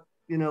 look,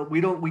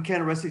 we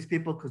can't arrest these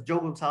people because Joe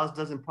Gonzalez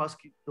doesn't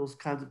prosecute those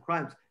kinds of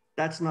crimes,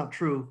 that's not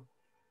true.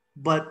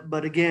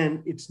 But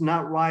again, it's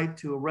not right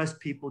to arrest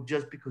people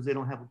just because they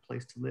don't have a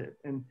place to live.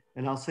 And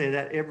I'll say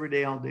that every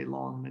day, all day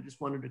long. And I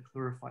just wanted to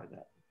clarify that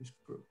with this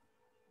group.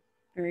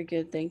 Very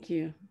good. Thank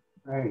you.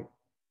 Great.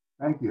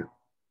 Thank you.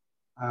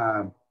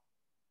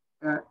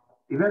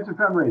 Events and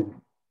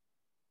fundraising.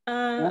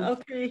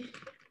 Okay,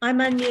 I'm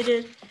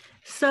unmuted.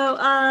 So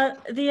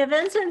the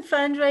Events and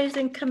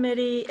Fundraising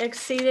Committee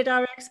exceeded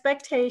our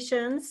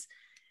expectations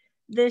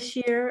this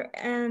year,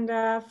 and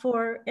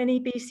for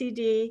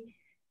NEBCD,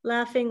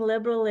 Laughing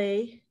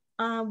Liberally.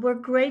 We're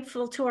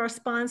grateful to our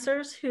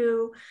sponsors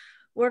who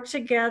work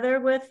together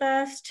with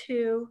us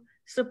to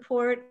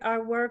support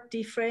our work,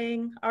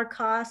 defraying our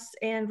costs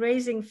and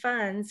raising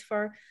funds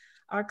for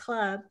our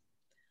club.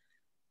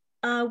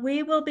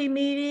 We will be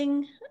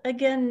meeting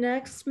again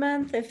next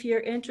month. If you're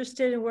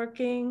interested in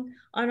working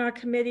on our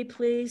committee,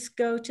 please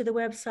go to the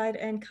website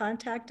and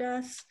contact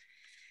us.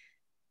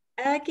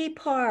 Aggie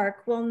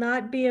Park will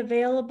not be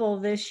available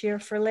this year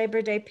for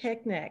Labor Day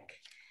picnic.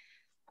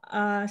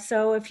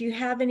 So if you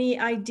have any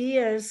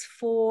ideas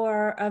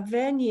for a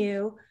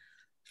venue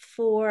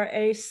for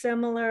a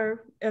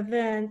similar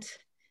event,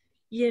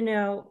 you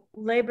know,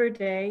 Labor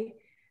Day,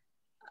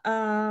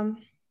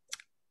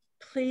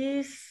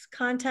 please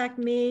contact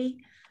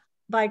me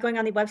by going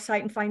on the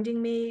website and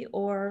finding me,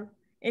 or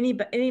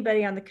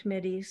anybody on the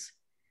committees.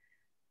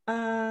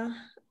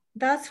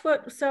 That's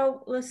what,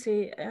 so let's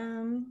see,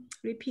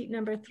 repeat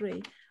number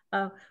 3.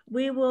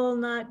 We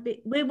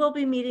will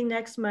be meeting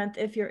next month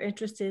if you're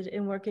interested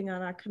in working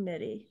on our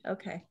committee.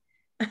 Okay.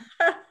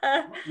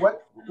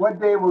 What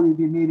day will you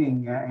be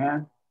meeting,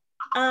 Ann?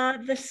 I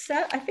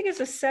think it's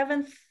the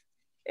 7th.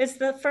 It's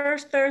the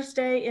first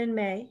Thursday in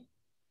May.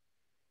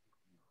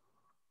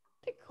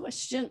 I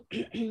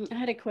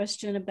had a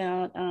question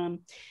about,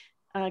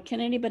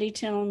 can anybody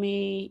tell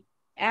me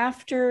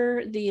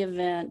after the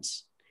event,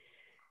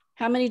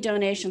 how many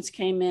donations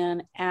came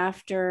in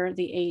after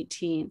the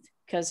 18th?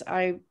 Because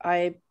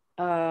I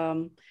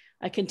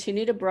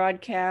continue to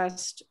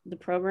broadcast the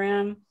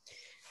program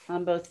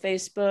on both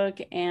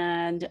Facebook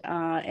and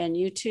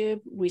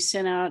YouTube. We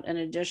sent out an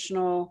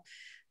additional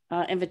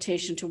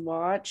invitation to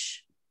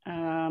watch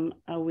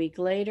a week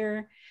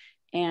later.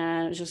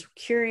 And I was just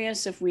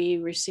curious if we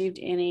received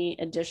any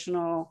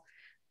additional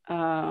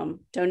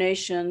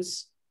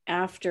donations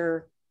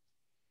after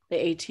the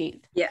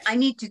 18th. Yeah,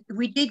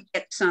 we did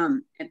get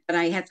some, but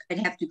I'd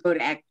have to go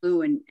to Act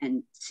Blue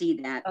and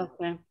see that.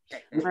 Okay.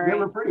 They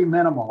were pretty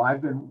minimal.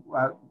 I've been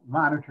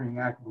monitoring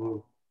Act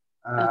Blue.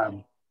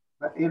 Okay.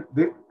 But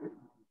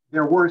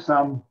there were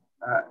some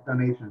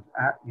donations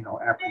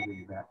after the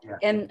event. Yeah.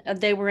 And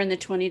they were in the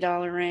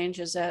 $20 range.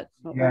 Is that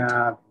what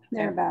yeah,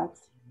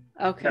 thereabouts?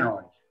 Okay.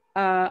 Generally.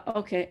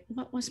 Okay.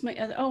 What was my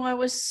other? Oh, I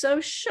was so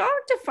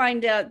shocked to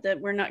find out that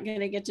we're not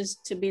going to get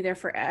to be there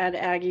for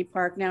Aggie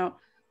Park. Now,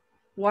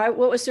 why?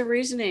 What was the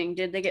reasoning?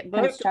 Did they get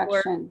booked?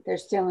 Construction. They're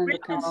still in the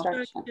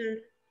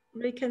construction.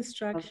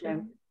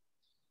 Reconstruction.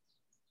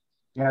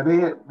 Yeah,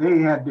 they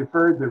had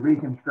deferred the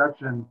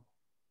reconstruction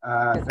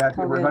that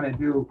they were going to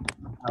do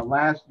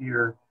last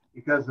year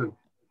because of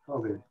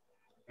COVID,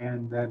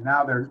 and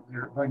now they're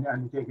going to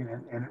undertake it,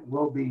 and it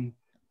will be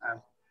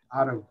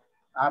out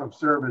of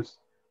service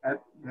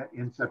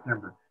in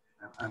September,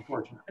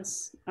 unfortunately.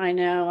 I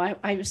know.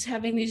 I was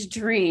having these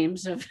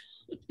dreams of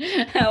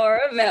how our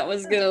event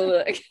was going to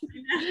look.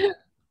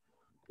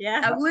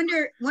 Yeah. I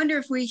wonder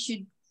if we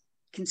should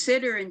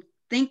consider and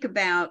think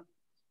about,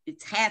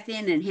 it's half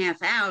in and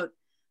half out,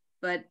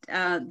 but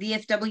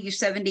VFW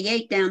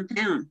 78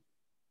 downtown.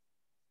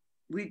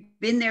 We've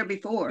been there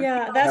before.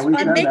 Yeah, that's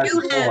and they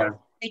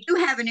do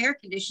have an air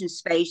conditioned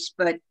space,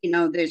 but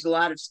there's a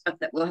lot of stuff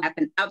that will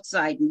happen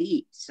outside and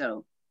eat.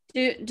 So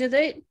do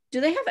they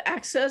have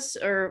access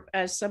or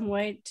some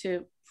way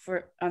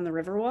for on the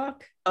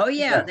Riverwalk? Oh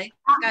yeah, they've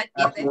got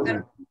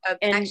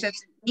access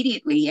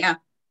immediately. Yeah.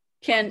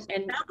 Can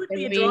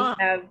we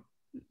have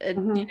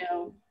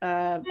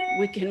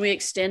can we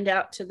extend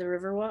out to the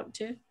Riverwalk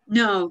too?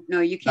 No,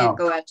 you can't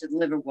go out to the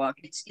Riverwalk.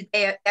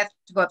 They have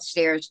to go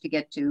upstairs to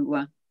get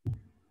to.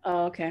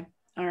 Oh, okay.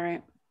 All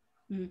right.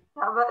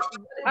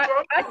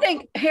 I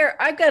think here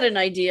I've got an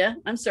idea.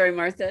 I'm sorry,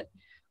 Martha.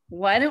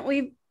 Why don't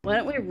we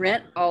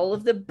rent all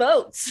of the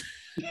boats?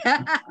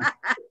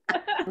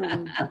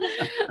 Rent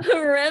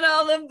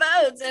all the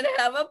boats and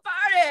have a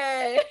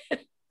party.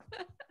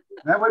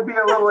 That would be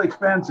a little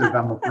expensive,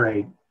 I'm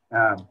afraid.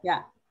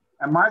 Yeah.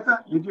 And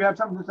Martha, did you have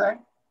something to say?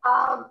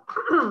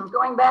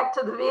 Going back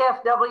to the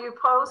VFW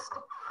post,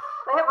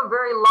 they have a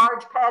very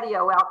large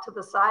patio out to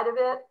the side of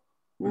it.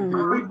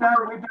 Mm-hmm. We've done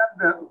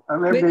the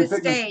Labor Day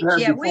stage.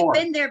 Yeah, we've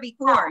been there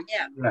before.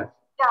 Yeah. Yes.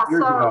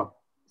 Yeah.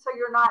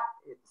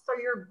 So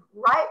you're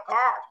right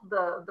at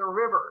the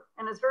river,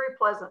 and it's very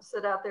pleasant to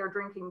sit out there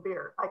drinking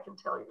beer. I can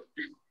tell you.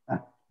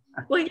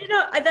 Well,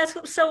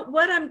 so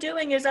what I'm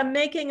doing is I'm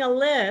making a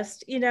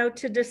list,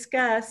 to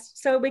discuss,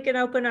 so we can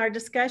open our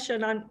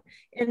discussion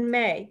in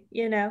May.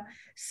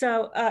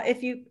 So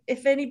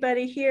if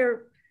anybody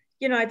here,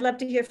 I'd love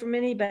to hear from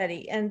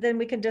anybody, and then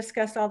we can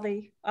discuss all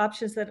the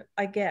options that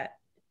I get.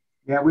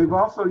 Yeah, we've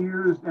also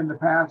used in the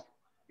past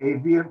a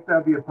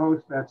VFW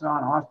post that's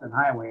on Austin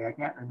Highway. I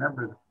can't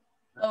remember.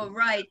 Oh,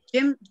 right.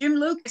 Jim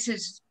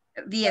Lucas's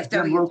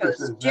VFW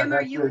post. Jim,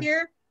 are you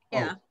here?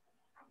 Yeah.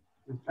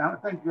 I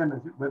don't think Jim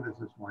is with us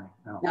this morning.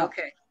 No.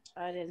 Okay.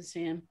 I didn't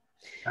see him.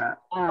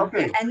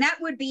 Okay. And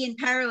that would be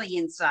entirely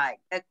inside.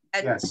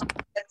 That's,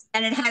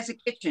 and it has a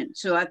kitchen.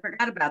 So I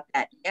forgot about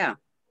that. Yeah.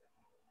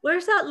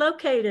 Where's that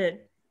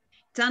located?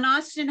 It's on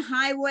Austin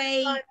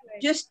Highway,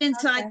 just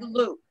inside the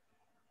loop.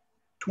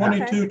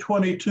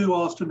 2222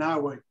 Austin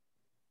Highway.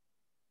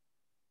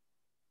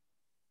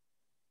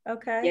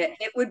 Okay. Yeah,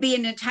 it would be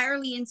an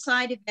entirely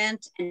inside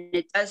event, and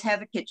it does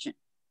have a kitchen.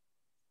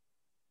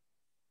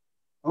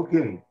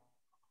 Okay.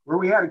 Where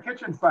we had a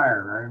kitchen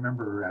fire, I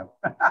remember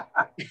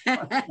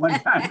one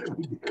time that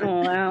we did.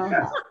 Oh, wow.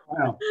 Yes,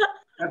 wow.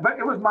 But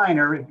it was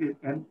minor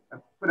and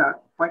put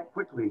out quite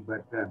quickly,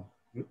 but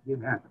it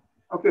didn't happen.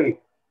 Okay,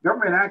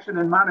 government action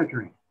and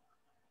monitoring.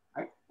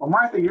 Well,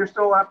 Martha, you're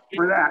still up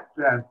for that.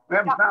 We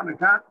haven't found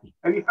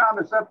have you found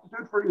a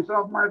substitute for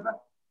yourself, Martha?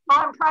 Well,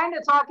 I'm trying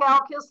to talk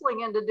Al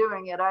Kissling into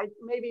doing it. I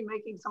may be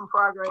making some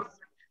progress.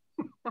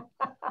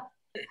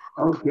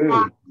 Okay.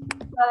 But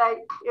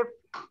if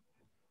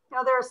you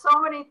know, there are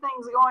so many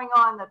things going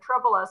on that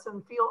trouble us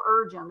and feel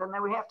urgent, and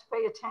then we have to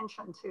pay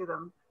attention to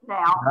them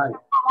now. Right. For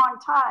a long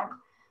time.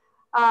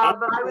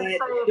 But I would say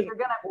if you're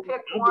going to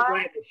pick one. I'll be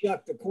glad to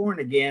shuck the corn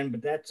again,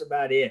 but that's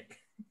about it.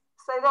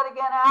 Say that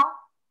again, Al?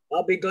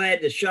 I'll be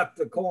glad to shuck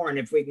the corn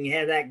if we can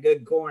have that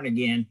good corn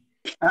again.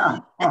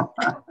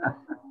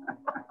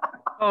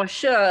 Oh,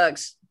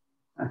 shucks.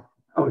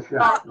 Oh,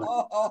 shucks.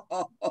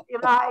 You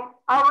know,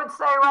 I would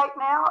say right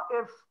now,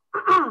 if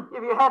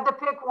you had to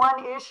pick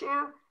one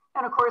issue,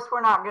 and of course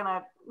we're not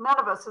gonna, none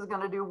of us is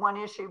gonna do one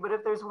issue, but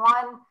if there's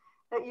one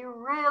that you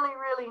really,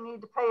 really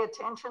need to pay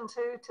attention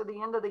to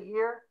the end of the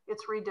year,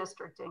 it's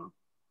redistricting.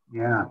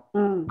 Yeah.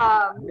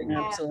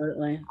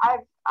 Absolutely.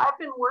 I've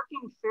been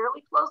working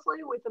fairly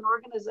closely with an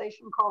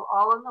organization called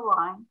All in the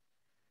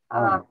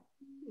Line,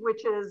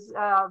 which is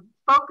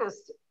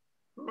focused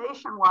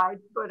nationwide,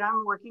 but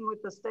I'm working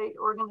with the state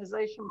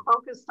organization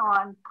focused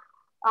on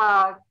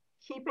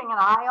keeping an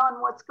eye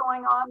on what's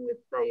going on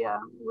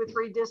with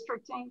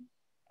redistricting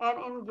and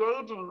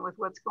engaging with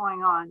what's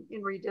going on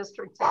in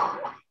redistricting.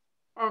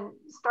 And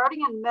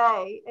starting in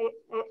May,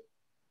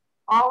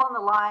 All in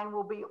the Line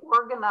will be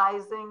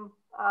organizing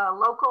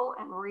local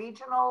and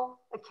regional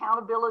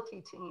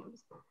accountability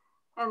teams.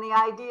 And the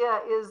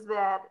idea is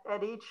that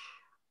at each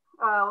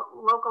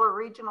local or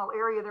regional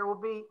area, there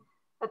will be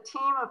a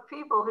team of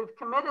people who've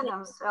committed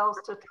themselves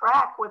to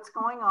track what's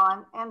going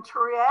on and to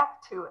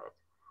react to it.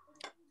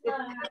 It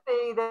could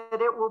be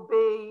that it will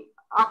be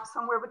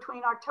somewhere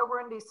between October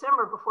and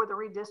December before the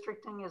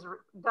redistricting is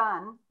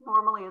done.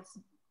 Normally it's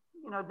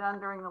done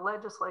during the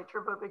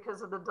legislature, but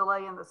because of the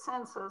delay in the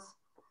census,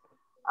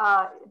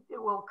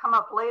 it will come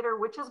up later,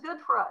 which is good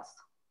for us.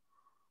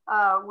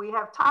 We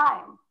have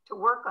time to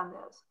work on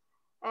this.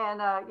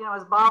 And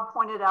as Bob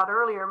pointed out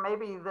earlier,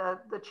 maybe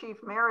the chief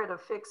merit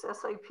of Fix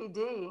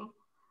SAPD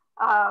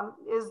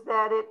is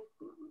that it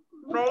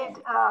made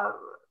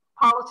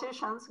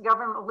politicians,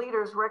 government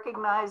leaders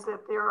recognize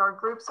that there are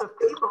groups of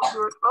people who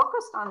are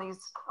focused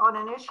on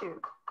an issue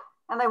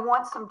and they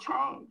want some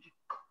change.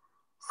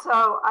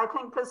 So I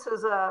think this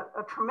is a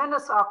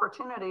tremendous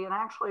opportunity and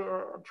actually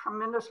a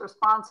tremendous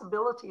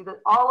responsibility that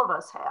all of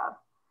us have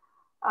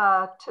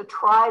to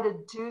try to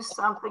do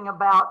something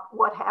about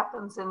what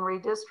happens in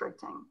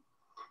redistricting.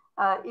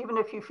 Even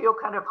if you feel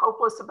kind of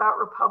hopeless about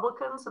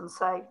Republicans and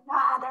say,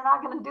 they're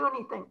not going to do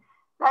anything.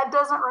 That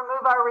doesn't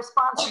remove our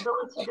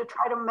responsibility to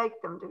try to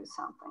make them do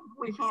something.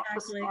 We can't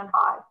just stand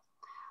by.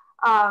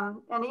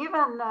 And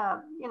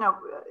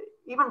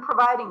even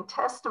providing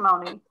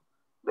testimony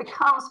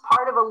becomes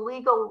part of a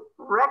legal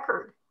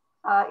record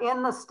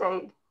in the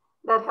state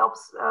that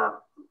helps,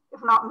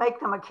 if not make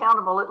them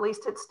accountable, at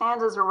least it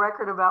stands as a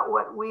record about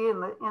what we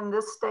in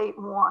this state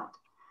want.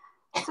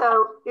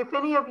 So if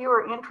any of you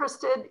are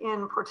interested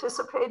in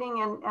participating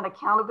in an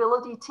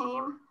accountability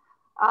team,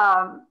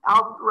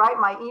 I'll write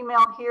my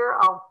email here.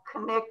 I'll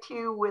connect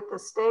you with the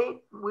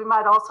state. We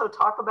might also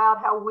talk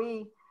about how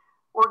we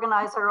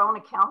organize our own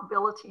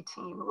accountability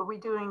team. We'll be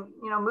doing,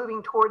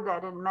 moving toward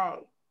that in May.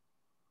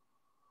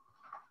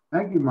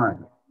 Thank you,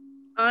 Martha.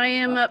 I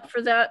am up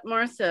for that,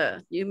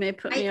 Martha. You may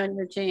put me on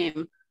your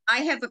team. I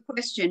have a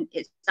question.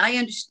 As I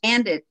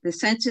understand it, the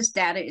census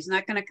data is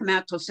not going to come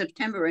out till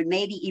September and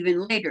maybe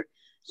even later.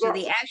 So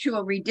the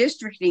actual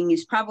redistricting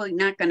is probably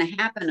not going to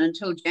happen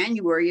until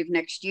January of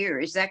next year.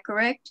 Is that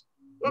correct?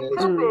 It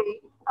could be.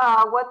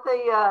 What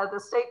the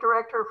state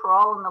director for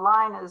All in the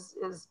Line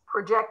is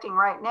projecting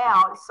right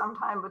now is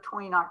sometime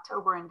between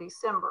October and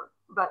December,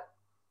 but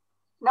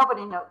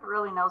nobody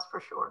really knows for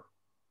sure.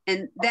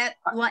 And that,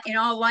 in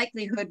all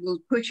likelihood, will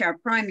push our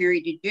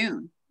primary to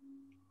June.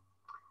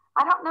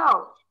 I don't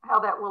know how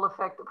that will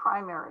affect the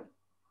primary.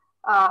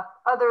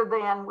 Other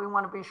than we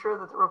want to be sure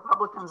that the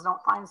Republicans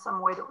don't find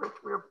some way to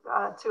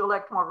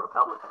elect more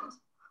Republicans.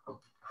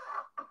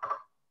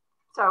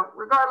 So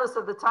regardless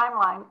of the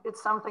timeline,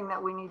 it's something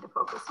that we need to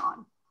focus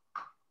on.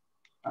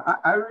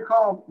 I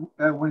recall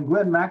when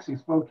Glenn Maxey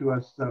spoke to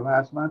us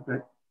last month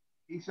that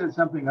he said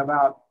something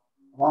about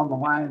along the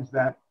lines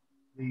that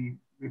the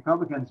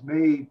Republicans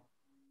may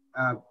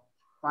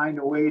find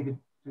a way to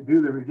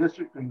do the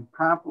redistricting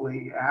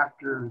promptly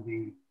after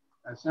the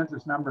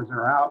census numbers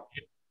are out.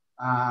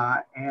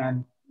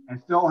 And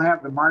still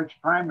have the March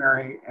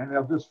primary, and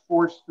they'll just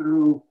force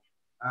through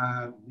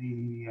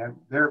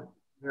their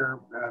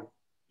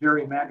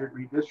gerrymandered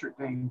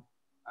redistricting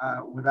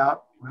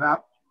without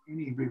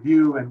any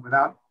review and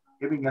without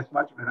giving us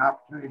much of an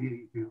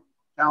opportunity to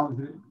challenge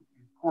it in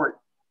court,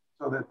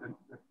 so that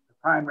the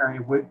primary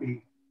would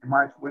be in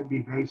March would be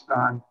based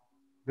on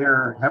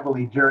their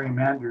heavily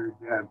gerrymandered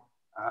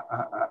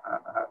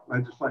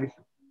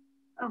legislation.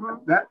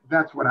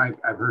 That's what I've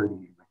heard.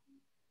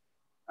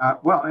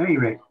 Well, at any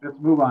rate, let's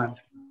move on.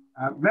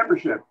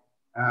 Membership.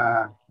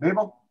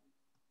 Mabel?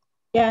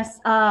 Yes,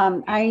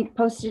 I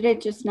posted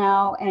it just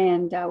now,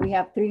 and we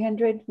have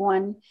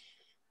 301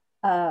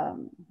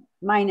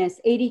 minus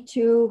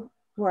 82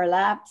 who are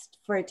lapsed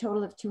for a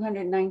total of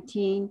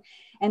 219.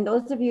 And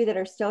those of you that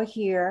are still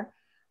here,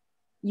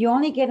 you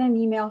only get an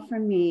email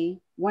from me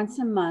once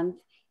a month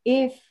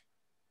if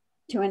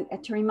to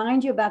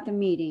remind you about the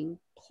meeting,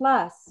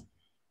 plus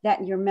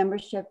that your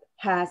membership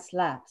has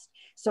lapsed.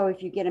 So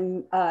if you get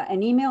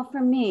an email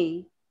from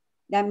me,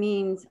 that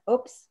means,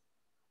 oops,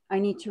 I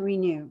need to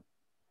renew.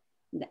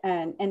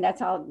 And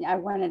that's all I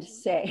wanted to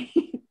say.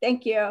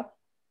 Thank you.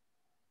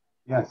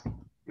 Yes.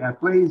 Yeah,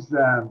 please,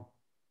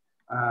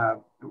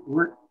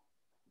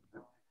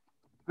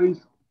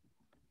 please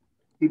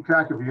keep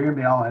track of your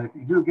email. And if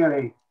you do get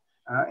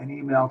an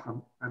email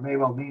from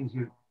Mabel, means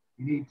you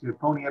need to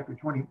pony up your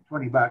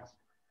 20 bucks.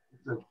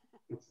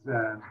 It's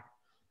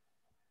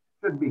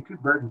shouldn't be too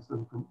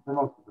burdensome for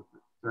most of us,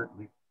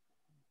 certainly.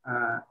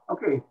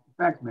 Okay,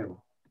 thanks,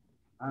 Mabel.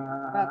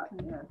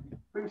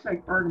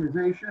 Precinct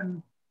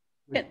organization,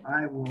 which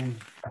I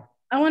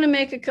want to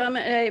make a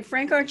comment.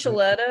 Frank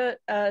Archuleta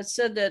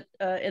said that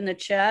in the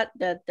chat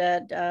that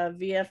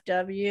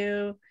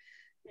VFW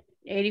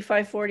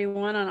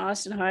 8541 on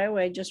Austin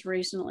Highway just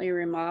recently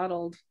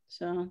remodeled.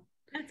 So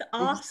that's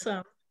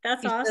awesome.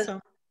 That's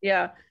awesome.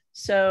 Yeah.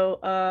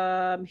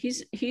 So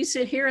he's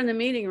here in the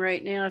meeting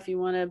right now. If you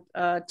want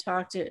to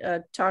talk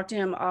to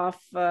him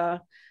off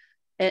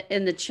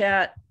in the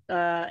chat,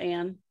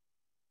 Ann.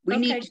 We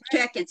need to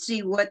check and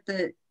see what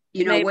the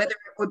whether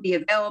it would be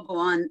available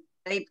on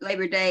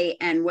Labor Day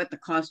and what the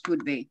cost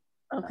would be.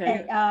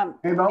 Okay.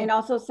 And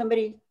also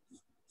somebody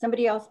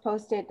else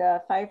posted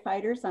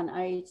firefighters on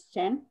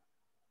IH10.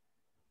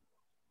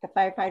 The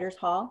firefighters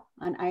hall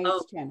on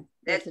IH10.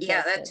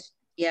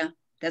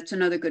 That's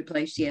another good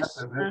place. Yes.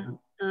 That's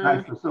a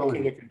nice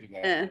facility.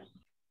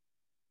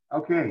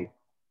 Okay.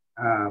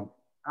 All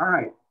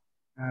right.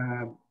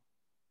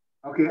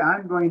 Okay,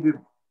 I'm going to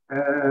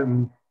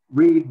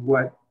read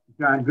what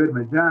John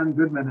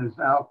Goodman is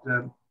out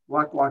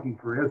walking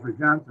for Ezra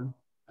Johnson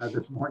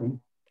this morning.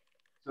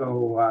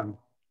 So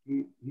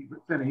he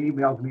sent an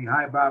email to me.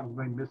 Hi, Bob. I'm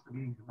going to miss the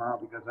meeting tomorrow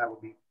because I will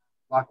be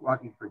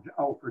walking for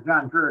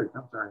John Courage.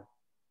 I'm sorry.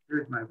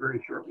 Here's my very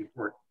short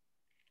report.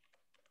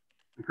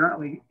 We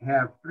currently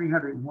have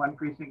 301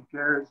 precinct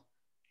chairs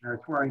and are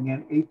swearing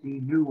in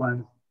 18 new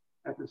ones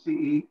at the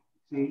CEC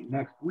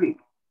next week.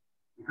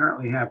 We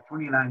currently have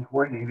 29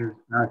 coordinators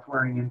and are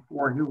swearing in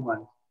 4 new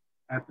ones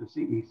at the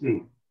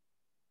CEC.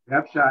 The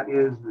upshot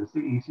is the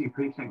CEC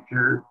precinct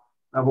chair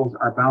levels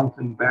are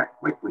bouncing back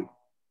quickly.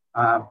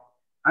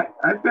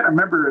 I've been a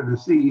member of the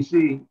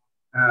CEC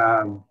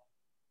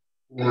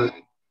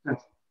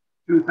since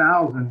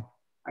 2000.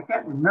 I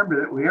can't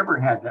remember that we ever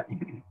had that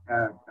many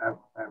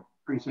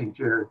precinct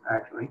chairs,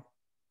 actually.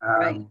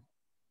 Right.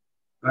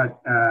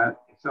 But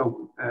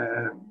so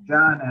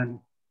John and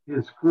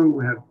his crew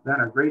have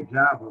done a great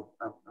job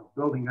of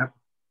building up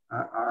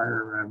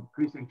our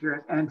precinct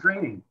chairs and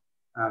training.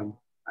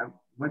 I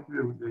went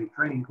through the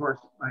training course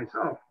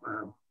myself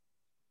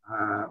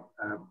a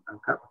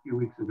few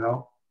weeks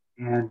ago,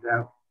 and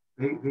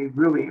they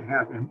really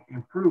have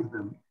improved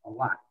them a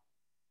lot.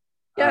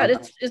 Yeah,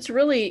 it's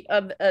really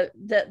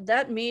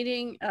that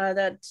meeting,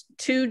 that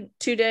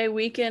two-day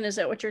weekend. Is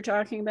that what you're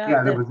talking about?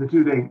 Yeah, that was a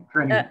 2-day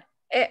training.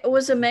 It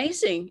was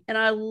amazing, and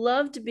I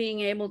loved being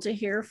able to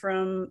hear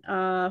from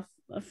our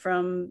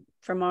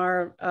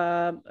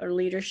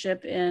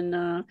leadership in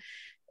the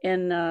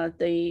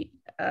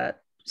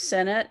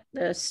Senate,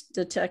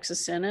 the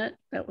Texas Senate.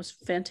 That was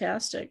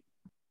fantastic.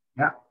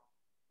 Yeah,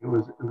 it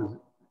was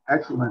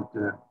excellent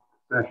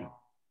session.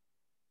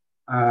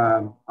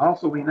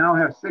 Also, we now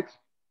have 6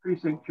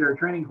 precinct chair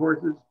training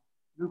courses.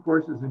 New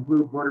courses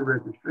include voter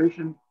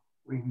registration,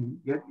 where you can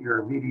get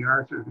your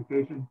VDR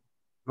certification,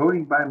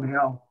 voting by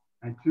mail,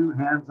 and 2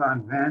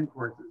 hands-on van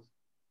courses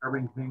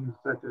covering things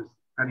such as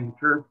cutting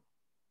turf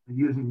and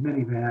using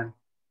minivan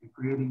and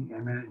creating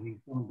and managing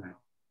phone banks.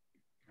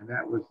 And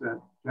that was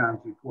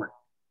John's report.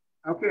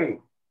 Okay,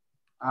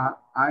 I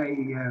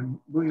am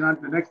moving on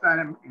to the next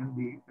item in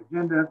the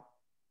agenda,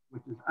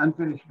 which is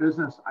unfinished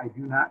business. I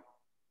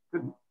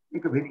couldn't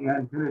think of any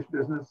unfinished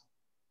business.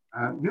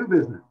 New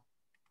business,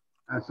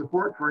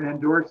 support for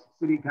endorsed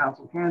city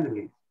council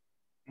candidates.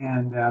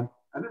 And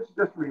this is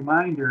just a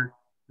reminder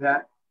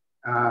that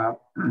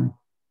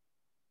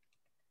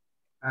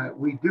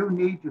we do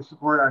need to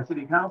support our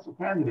city council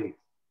candidates.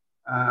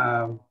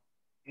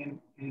 In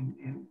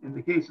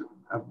the case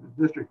of the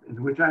district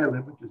in which I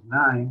live, which is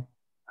 9,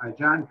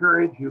 John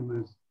Courage, who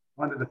was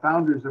one of the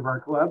founders of our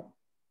club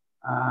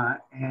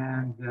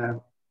and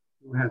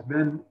who has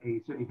been a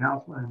city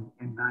councilman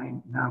in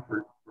 9 now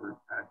for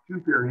 2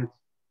 periods,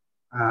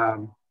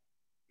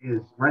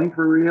 is running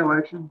for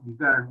re-election. He's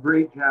done a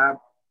great job.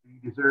 He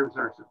deserves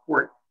our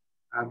support.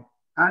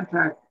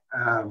 Contact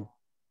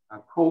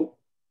Colt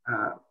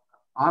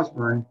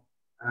Osborne,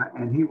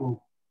 and he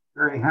will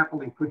very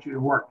happily put you to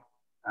work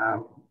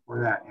for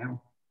that. And of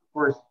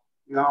course,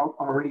 we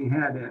already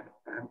had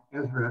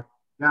Ezra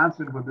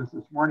Johnson with us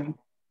this morning,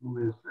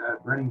 who is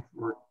running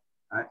for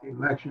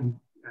election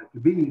to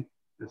be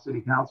the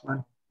city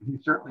councilman. He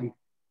certainly,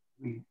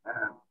 we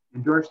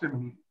endorsed him,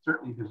 and he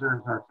certainly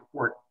deserves our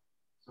support.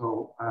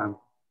 So,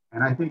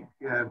 and I think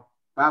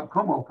Bob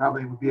Como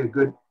probably would be a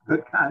good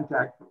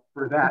contact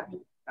for that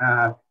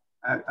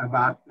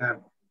about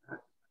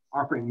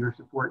offering your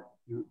support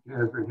to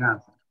Ezra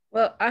Johnson.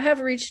 Well, I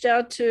have reached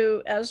out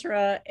to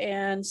Ezra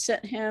and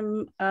sent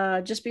him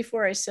just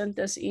before I sent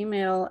this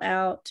email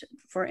out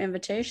for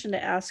invitation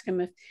to ask him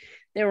if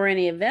there were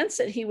any events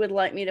that he would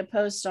like me to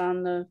post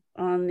on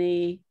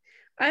the.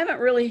 I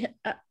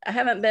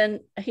haven't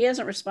been. He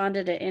hasn't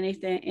responded to any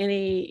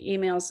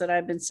emails that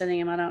I've been sending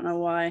him. I don't know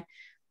why.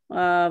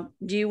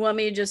 Do you want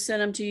me to just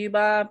send them to you,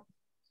 Bob?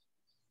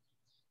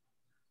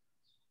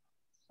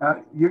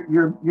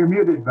 You're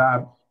muted,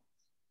 Bob.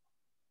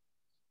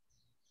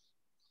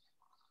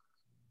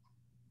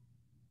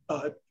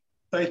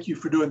 Thank you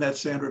for doing that,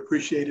 Sandra.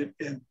 Appreciate it.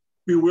 And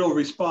we will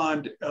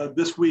respond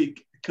this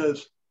week,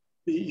 because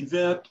the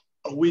event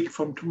a week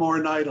from tomorrow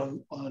night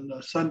on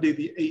Sunday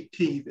the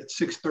 18th at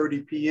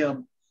 6:30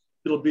 p.m.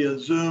 It'll be a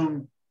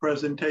Zoom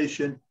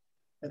presentation,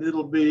 and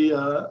it'll be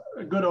a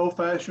good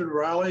old-fashioned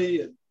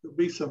rally. And there'll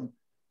be some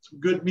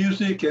good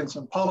music and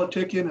some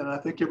politicking, and I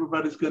think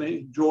everybody's going to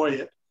enjoy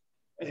it.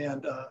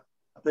 And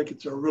I think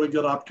it's a really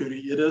good opportunity.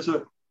 It is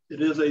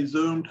a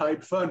Zoom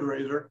type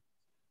fundraiser.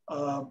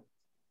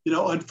 You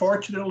know,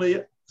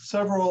 unfortunately,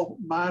 several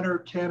minor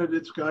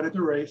candidates got in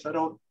the race. I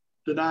don't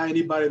deny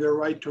anybody their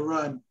right to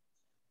run,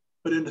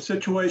 but in a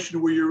situation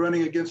where you're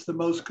running against the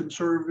most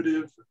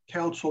conservative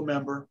council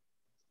member,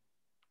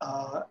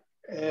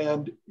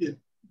 and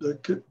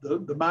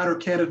the minor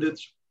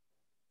candidates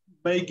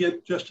may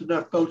get just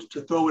enough votes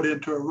to throw it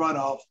into a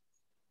runoff,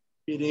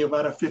 meaning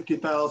about a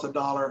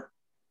 $50,000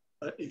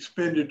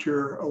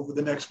 expenditure over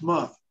the next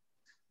month,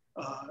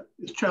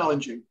 is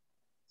challenging.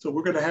 So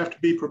we're going to have to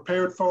be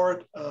prepared for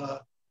it.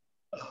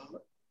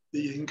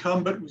 The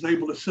incumbent was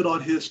able to sit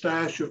on his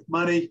stash of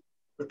money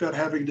without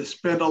having to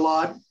spend a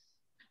lot.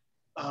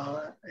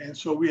 And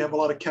so we have a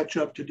lot of catch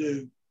up to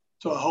do.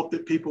 So I hope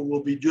that people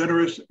will be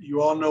generous.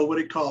 You all know what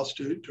it costs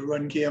to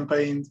run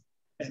campaigns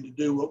and to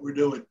do what we're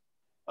doing.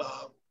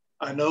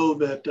 I know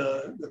that,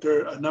 that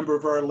there are a number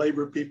of our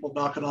labor people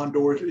knocking on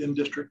doors in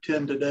District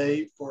 10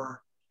 today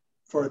for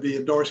the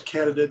endorsed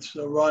candidates,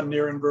 Ron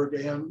Nierenberg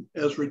and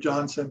Ezra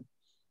Johnson.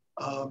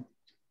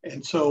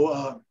 And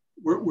so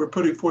we're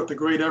putting forth a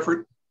great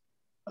effort.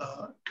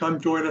 Come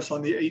join us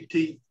on the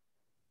 18th.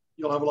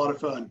 You'll have a lot of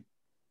fun.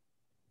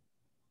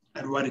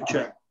 And write a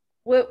check.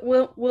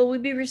 Will we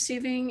be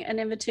receiving an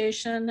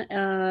invitation,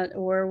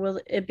 or will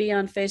it be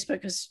on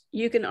Facebook? Because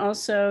you can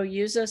also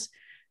use us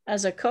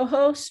as a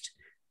co-host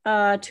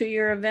to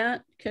your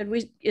event.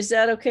 Is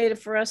that okay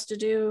for us to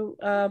do,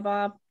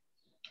 Bob?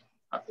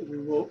 We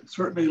will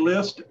certainly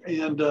list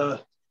and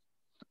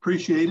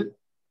appreciate it.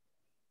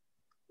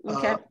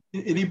 Okay.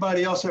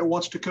 Anybody else that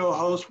wants to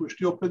co-host, we're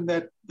still putting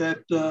that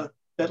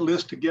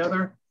list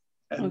together,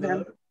 and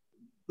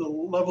the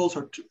levels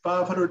are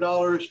 $500,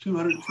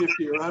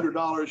 $250, or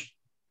 $100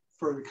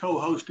 for the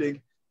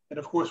co-hosting. And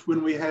of course,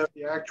 when we have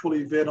the actual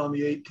event on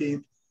the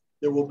 18th,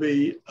 there will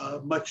be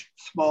much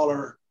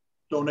smaller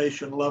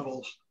donation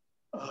levels.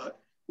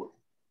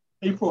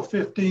 April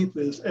 15th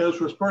is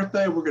Ezra's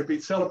birthday. We're going to be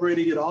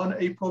celebrating it on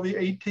April the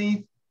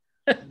 18th.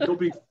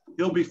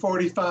 He'll be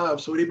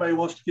 45. So anybody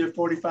wants to give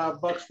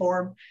 $45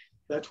 for him,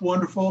 that's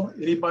wonderful.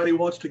 Anybody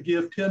wants to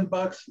give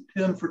 $10,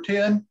 10 for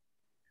 10,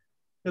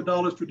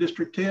 $10 for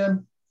District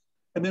 10.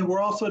 And then we're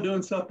also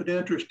doing something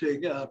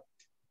interesting. There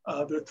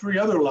are 3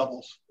 other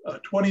levels.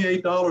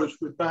 $28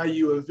 would buy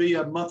you a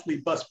VIA monthly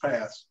bus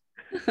pass.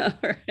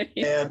 Right.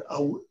 And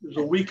there's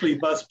a weekly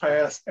bus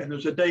pass, and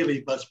there's a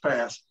daily bus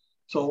pass.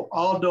 So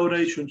all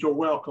donations are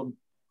welcome,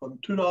 from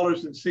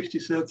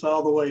 $2.60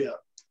 all the way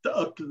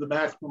up to the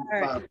maximum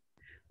of $5.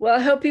 Well,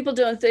 I hope people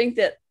don't think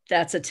that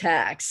that's a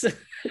tax.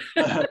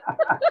 I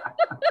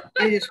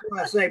just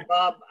want to say,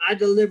 Bob, I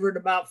delivered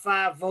about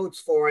 5 votes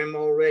for him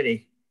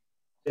already.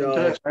 So,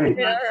 yeah,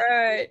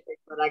 right.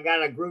 But I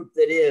got a group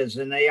that is,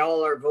 and they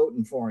all are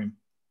voting for him.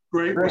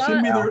 Great. Well,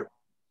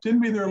 send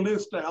me their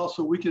list, Al,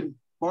 so we can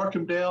mark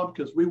them down,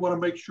 because we want to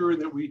make sure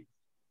that we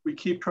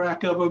keep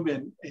track of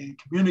them and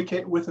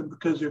communicate with them,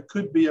 because there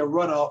could be a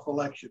runoff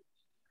election.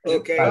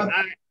 Okay,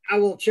 I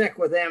will check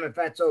with them if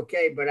that's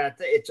okay, but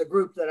it's a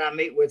group that I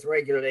meet with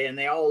regularly, and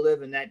they all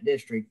live in that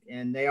district,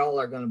 and they all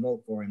are going to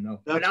vote for him,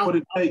 though. That's what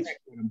it takes.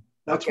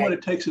 That's what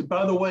it takes. And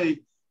by the way,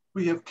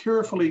 we have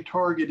carefully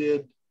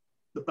targeted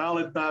the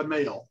ballot by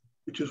mail,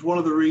 which is one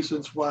of the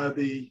reasons why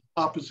the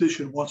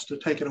opposition wants to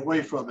take it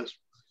away from us.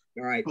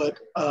 All right. But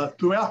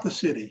throughout the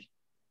city,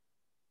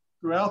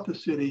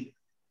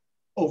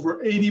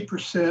 over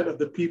 80% of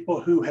the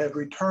people who have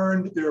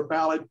returned their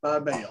ballot by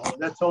mail,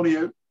 and that's only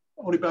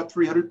about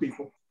 300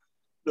 people,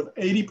 but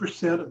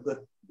 80% of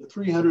the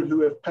 300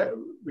 who have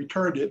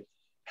returned it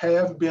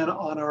have been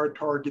on our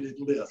targeted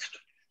list.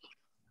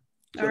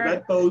 So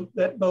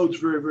that bodes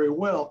very, very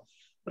well.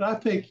 But I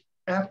think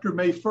after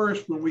May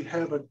 1st, when we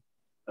have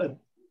a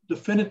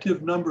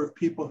definitive number of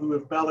people who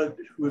have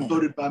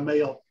voted by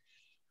mail,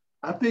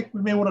 I think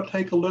we may want to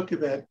take a look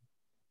at that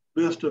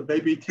list of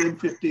maybe 10,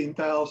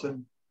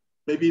 15,000,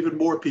 maybe even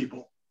more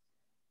people,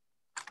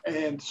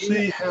 and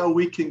see how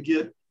we can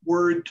get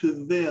word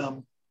to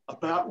them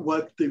about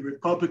what the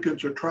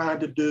Republicans are trying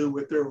to do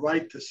with their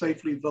right to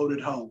safely vote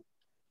at home.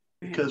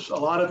 Because a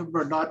lot of them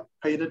are not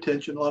paying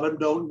attention. A lot of them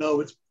don't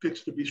know it's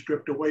fixed to be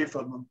stripped away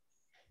from them.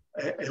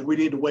 And we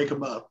need to wake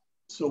them up.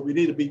 So we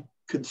need to be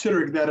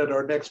considering that at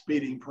our next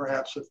meeting,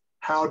 perhaps, of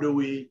how do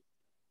we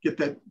get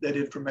that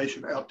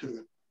information out to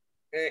them.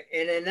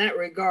 And in that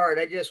regard,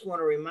 I just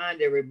want to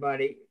remind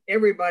everybody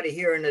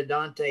here in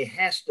Adante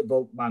has to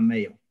vote by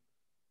mail.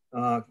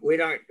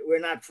 We're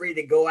not free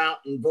to go out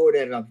and vote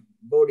at a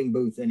voting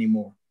booth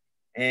anymore.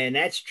 And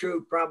that's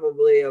true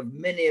probably of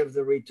many of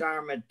the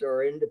retirement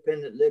or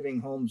independent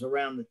living homes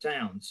around the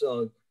town.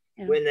 So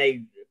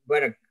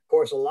but of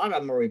course, a lot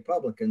of them are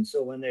Republicans.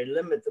 So when they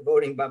limit the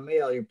voting by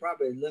mail, you're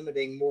probably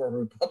limiting more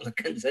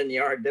Republicans than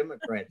you are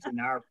Democrats in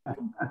our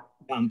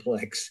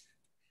complex.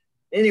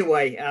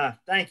 Anyway,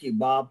 thank you,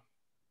 Bob.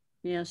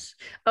 Yes.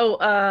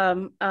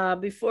 Oh,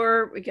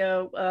 before we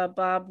go,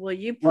 Bob, will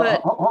you put?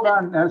 Well, hold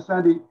on,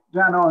 Sandy.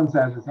 John Owens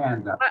has his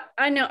hand up.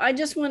 I know. I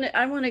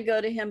want to go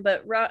to him,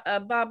 but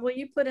Bob, will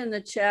you put in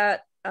the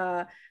chat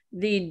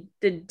the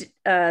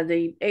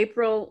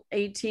April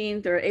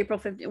 18th or April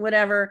 15th,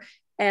 whatever,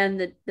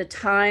 and the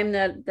time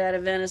that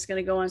event is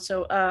going to go on?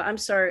 So I'm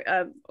sorry,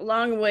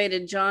 long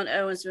awaited. John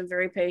Owens has been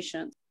very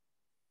patient.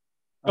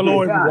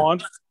 Hello,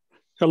 everyone.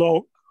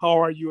 Hello. How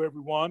are you,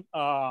 everyone?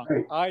 I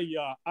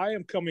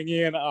am coming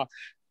in.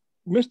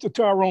 Mr.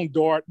 Tyrone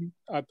Dorton,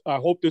 I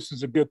hope this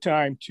is a good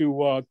time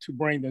to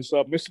bring this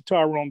up. Mr.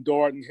 Tyrone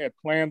Dorton had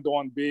planned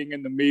on being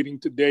in the meeting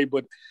today,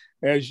 but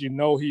as you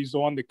know, he's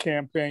on the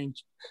campaign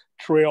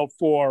trail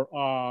for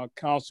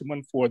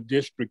councilman for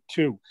District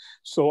 2.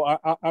 So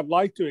I'd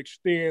like to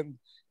extend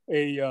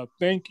a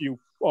thank you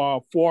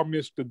for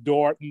Mr.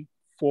 Dorton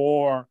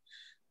for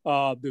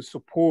the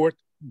support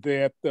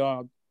that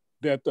the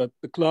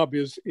club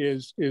is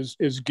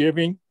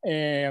giving,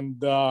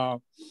 and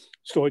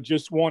so I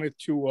just wanted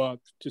to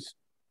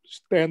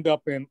stand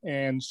up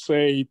and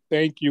say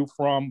thank you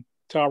from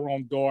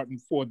Tyrone Dorton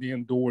for the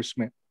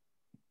endorsement.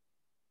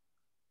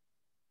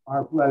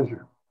 Our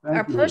pleasure.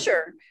 Our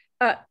pleasure.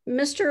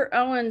 Mr.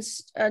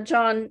 Owens,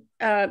 John,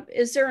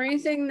 is there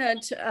anything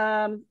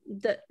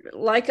that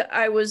like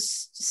I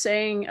was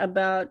saying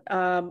about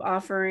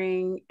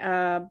offering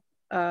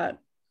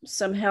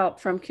some help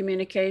from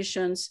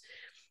communications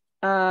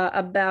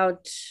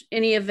about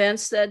any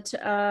events that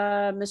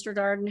Mr.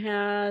 Darden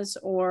has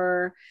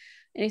or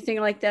anything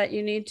like that,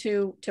 you need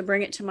to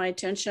bring it to my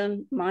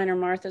attention, mine or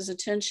Martha's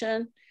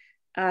attention,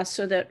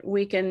 so that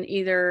we can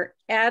either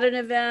add an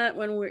event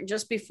when we're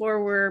just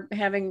before we're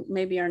having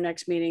maybe our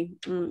next meeting,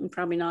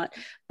 probably not,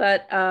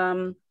 but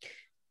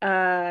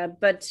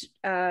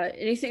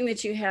anything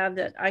that you have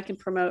that I can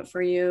promote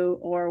for you,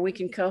 or we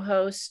can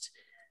co-host.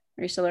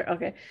 Are you still there?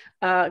 Okay.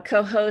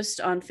 Co-host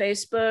on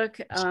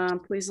Facebook.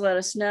 Please let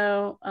us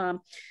know.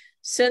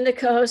 Send the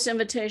co-host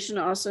invitation.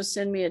 Also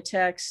send me a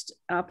text.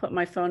 I'll put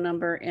my phone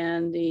number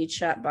in the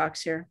chat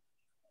box here.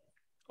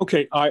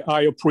 Okay,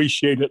 I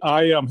appreciate it.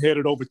 I am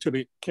headed over to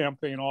the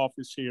campaign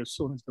office here as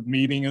soon as the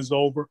meeting is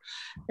over,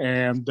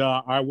 and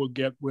I will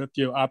get with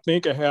you. I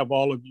think I have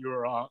all of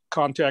your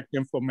contact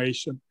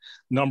information,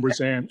 numbers,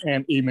 and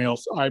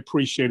emails. I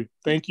appreciate it.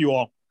 Thank you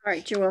all. All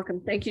right, you're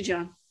welcome. Thank you,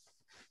 John.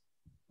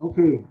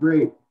 Okay,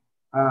 great.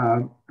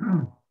 The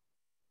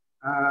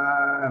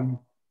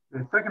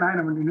second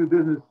item under new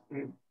business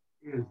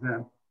is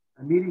a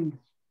meeting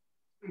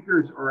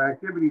speakers or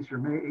activities for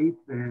May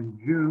 8th and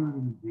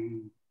June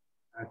the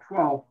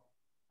 12th.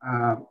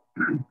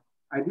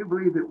 I do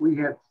believe that we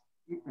had,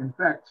 in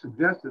fact,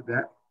 suggested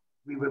that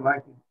we would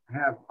like to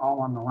have all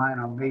on the line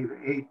on May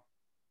the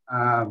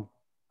 8th.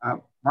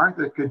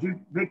 Martha, could you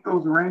make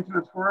those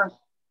arrangements for us?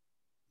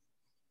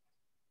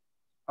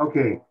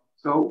 Okay.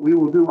 So we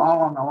will do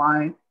all on the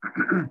line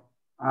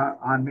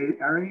on May.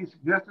 Are any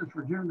suggestions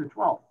for June the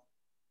 12th?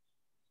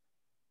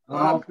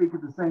 I'll speak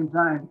at the same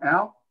time.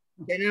 Al?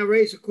 Can I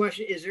raise a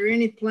question? Is there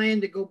any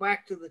plan to go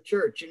back to the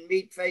church and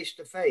meet face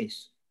to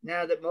face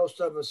now that most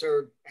of us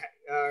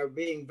are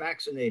being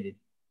vaccinated?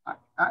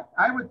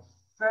 I would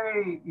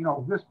say, you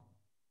know, just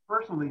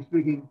personally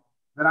speaking,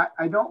 that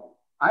I don't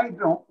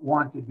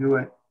want to do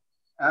it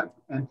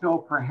until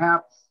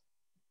perhaps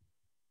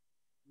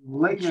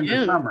late in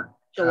the summer.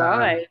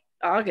 July.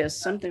 August,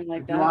 something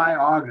like that. July,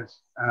 August.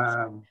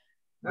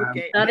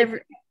 Okay. Not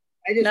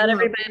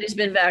everybody's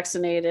been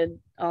vaccinated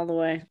all the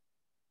way.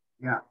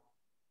 Yeah.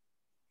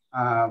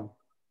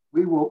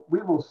 We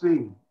will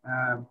see.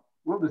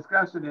 We'll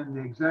discuss it in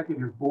the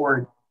executive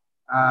board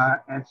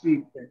and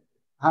see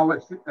how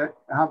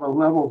the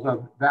levels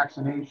of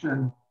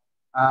vaccination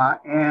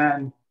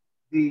and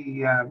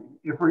the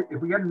if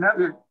we get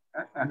another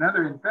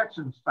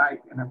infection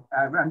spike, and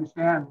I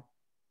understand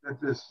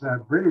that this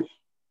British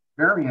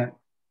variant,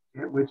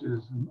 which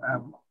is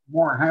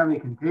more highly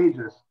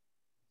contagious,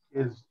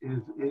 is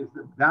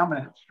the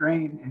dominant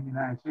strain in the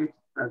United States at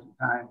the present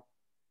time.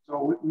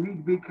 So we need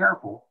to be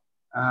careful.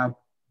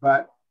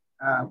 but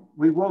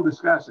we will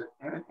discuss it.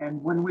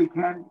 And when we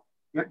can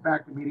get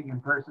back to meeting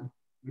in person,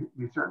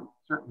 we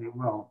certainly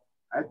will.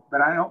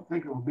 But I don't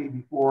think it will be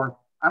before,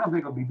 I don't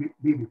think it'll be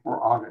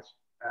before August,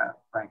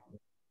 frankly.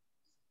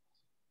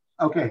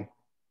 Okay.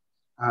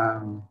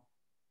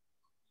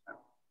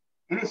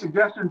 Any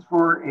suggestions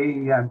for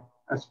a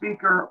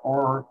speaker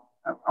or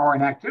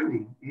an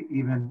activity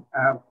even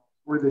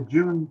for the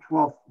June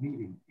 12th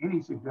meeting?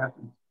 Any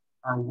suggestions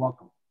are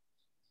welcome.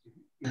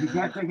 If you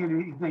can't think of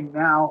anything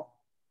now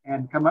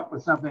and come up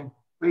with something,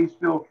 please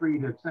feel free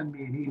to send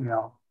me an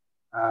email,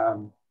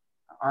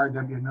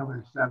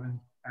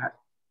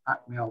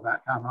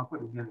 rwmiller7@hotmail.com. I'll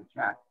put it in the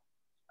chat.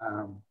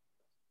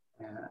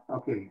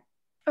 Okay.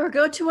 Or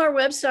go to our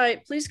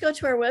website. Please go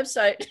to our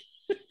website.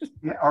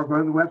 Yeah, or go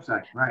to the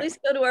website, right. Please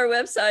go to our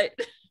website.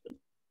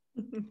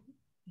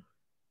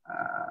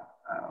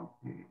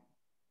 Okay.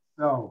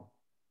 So,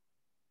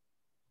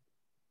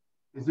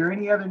 is there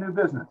any other new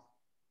business?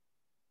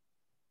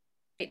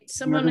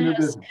 Someone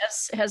has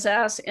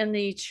asked in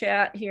the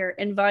chat here,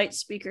 invite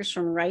speakers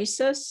from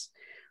RAICES,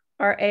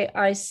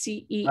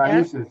 RAICES.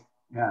 Yeah.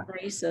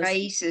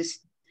 RAICES.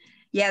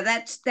 Yeah,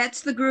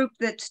 that's the group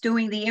that's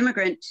doing the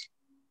immigrant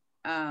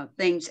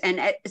things. And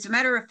as a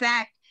matter of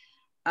fact,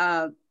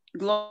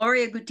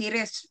 Gloria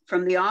Gutierrez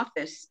from the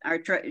office, our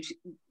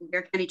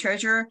Bear County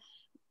Treasurer,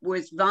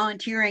 was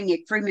volunteering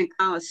at Freeman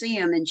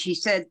Coliseum, and she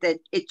said that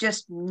it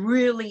just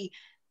really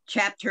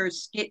chapped her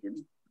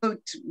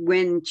boots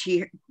when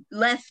she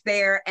left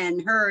there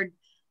and heard,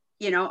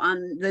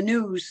 on the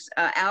news,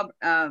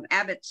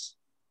 Abbott's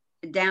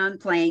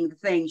downplaying the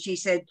thing. She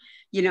said,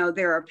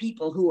 there are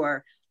people who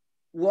are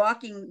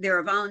walking, there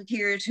are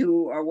volunteers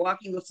who are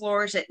walking the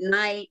floors at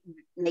night,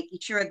 making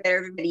sure that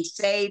everybody's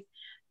safe.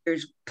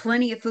 There's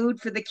plenty of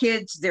food for the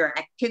kids. There are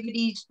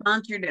activities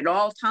sponsored at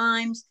all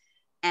times.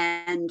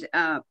 And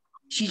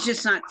she's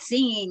just not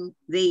seeing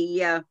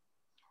the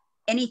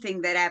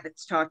anything that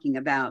Abbott's talking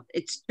about.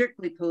 It's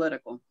strictly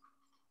political.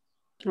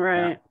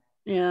 Right.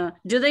 Yeah.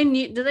 Do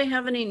they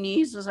have any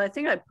needs? I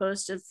think I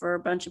posted for a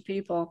bunch of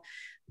people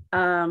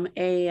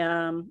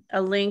a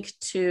link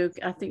to,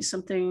 I think,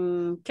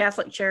 something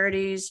Catholic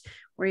Charities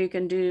where you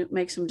can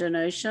make some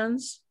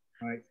donations.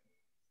 Right.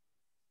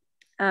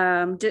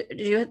 Do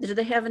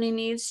they have any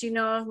needs,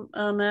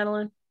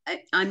 Madeline?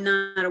 I'm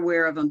not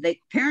aware of them.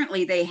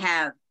 Apparently they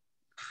have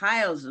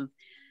piles of,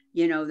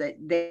 that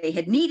they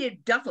had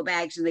needed duffel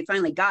bags and they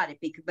finally got it,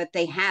 but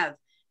they have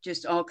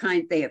just all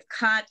kinds. They have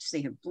cots,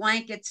 they have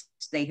blankets,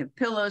 they have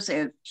pillows, they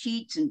have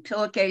sheets and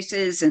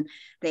pillowcases, and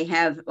they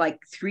have like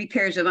 3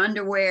 pairs of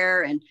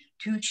underwear and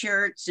 2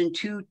 shirts and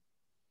two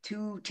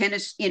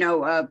tennis,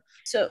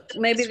 so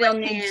maybe they'll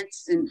need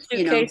and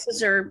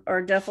suitcases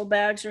or duffel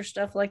bags or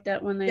stuff like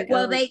that when they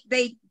well go.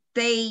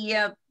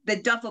 The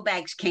duffel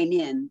bags came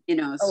in,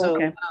 so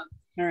okay.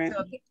 All right.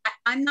 So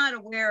I'm not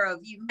aware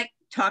of, you might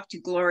talk to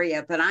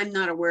Gloria, but I'm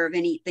not aware of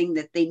anything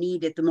that they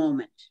need at the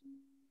moment.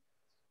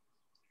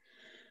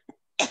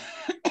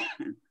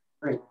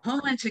 Right.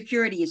 Homeland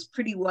Security is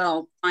pretty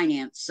well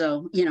financed,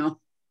 so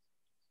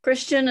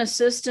Christian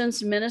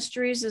Assistance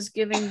Ministries is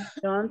giving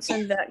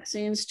Johnson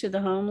vaccines to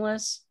the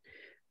homeless.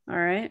 All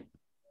right.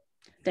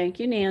 Thank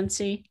you,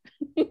 Nancy.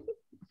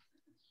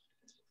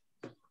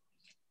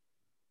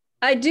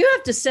 I do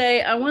have to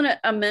say, I want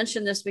to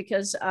mention this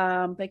because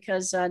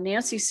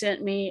Nancy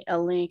sent me a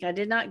link. I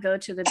did not go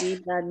to the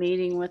BBAD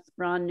meeting with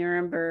Ron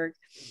Nuremberg,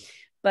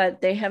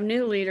 but they have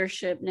new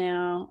leadership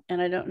now,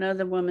 and I don't know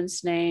the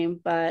woman's name,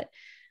 but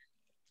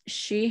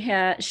she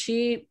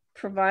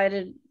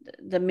provided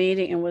the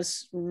meeting and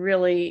was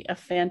really a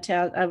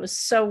fantastic. I was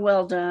so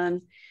well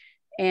done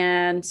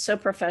and so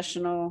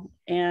professional,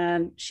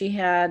 and she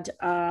had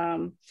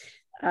a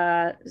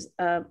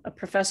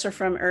professor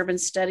from urban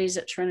studies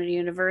at Trinity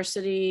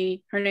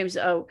University. Her name's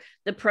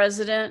the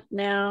president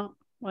now.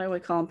 Why do we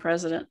call him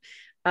president?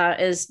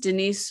 Is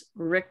Denise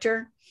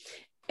Richter.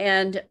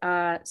 And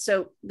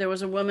so there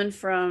was a woman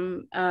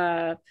from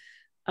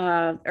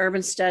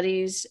urban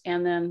studies,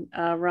 and then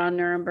Ron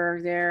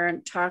Nuremberg there,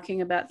 and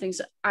talking about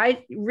things.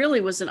 I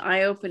really was an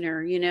eye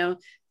opener,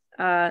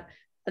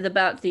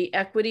 about the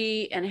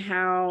equity and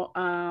how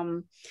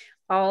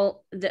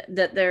all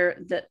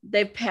that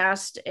they've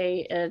passed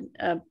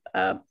an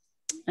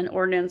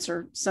ordinance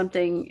or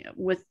something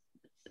with.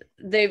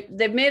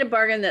 They've made a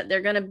bargain that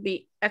they're going to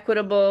be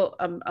equitable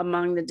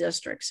among the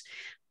districts,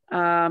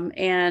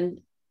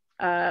 and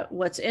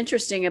what's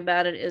interesting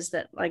about it is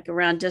that, like,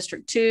 around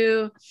District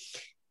 2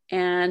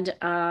 and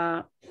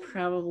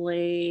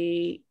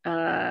probably 2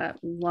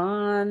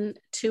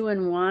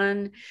 and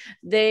 1,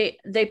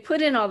 they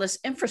put in all this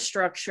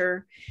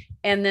infrastructure,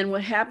 and then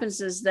what happens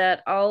is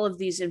that all of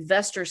these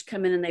investors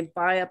come in and they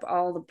buy up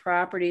all the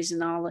properties,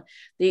 and all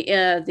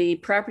the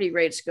property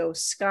rates go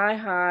sky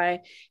high,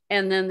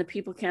 and then the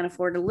people can't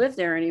afford to live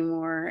there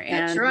anymore.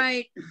 That's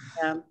right.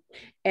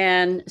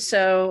 And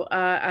so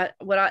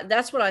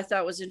that's what I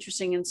thought was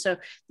interesting. And so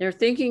they're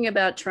thinking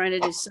about trying to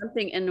do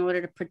something in order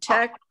to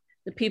protect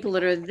the people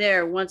that are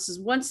there. Once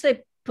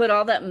they put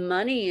all that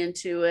money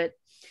into it,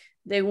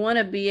 they want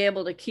to be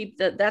able to keep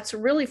that. That's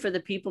really for the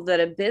people that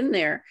have been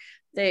there.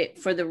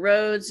 For the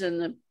roads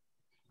and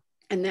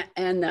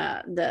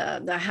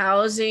the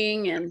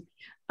housing and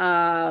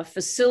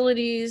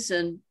facilities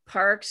and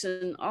parks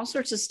and all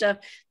sorts of stuff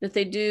that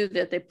they do,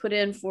 that they put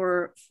in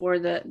for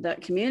the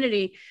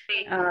community.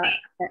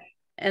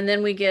 And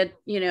then we get,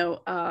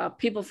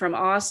 people from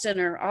Austin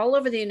or all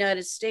over the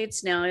United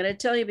States now. And I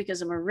tell you,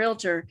 because I'm a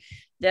realtor,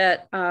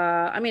 that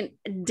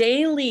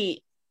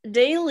daily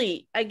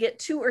I get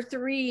 2 or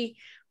 3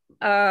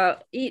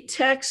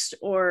 text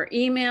or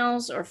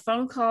emails or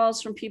phone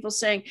calls from people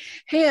saying,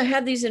 hey, I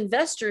have these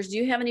investors, do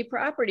you have any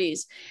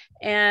properties?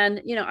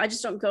 And I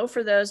just don't go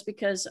for those,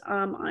 because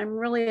I'm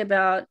really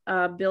about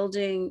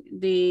building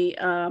the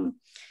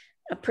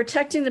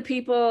protecting the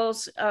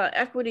people's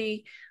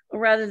equity,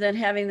 rather than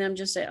having them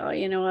just say, oh,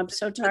 I'm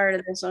so tired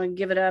of this, I'll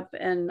give it up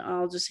and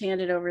I'll just hand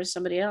it over to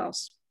somebody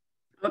else.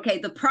 Okay,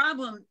 the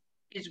problem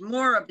is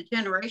more of a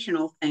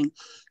generational thing.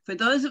 For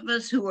those of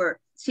us who are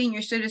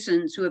senior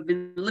citizens who have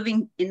been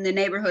living in the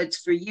neighborhoods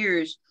for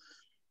years,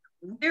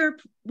 we're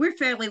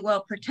fairly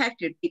well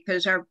protected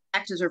because our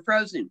taxes are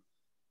frozen.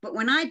 But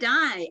when I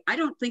die, I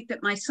don't think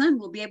that my son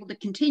will be able to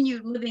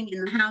continue living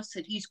in the house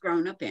that he's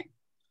grown up in.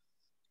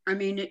 I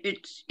mean,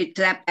 it's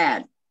that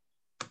bad.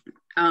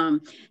 Right.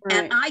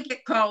 And I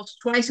get calls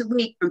twice a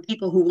week from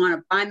people who want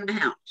to buy my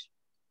house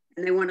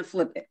and they want to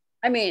flip it.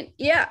 I mean,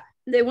 yeah,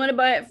 they want to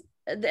buy it.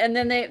 And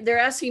then they're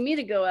asking me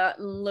to go out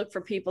and look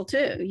for people too,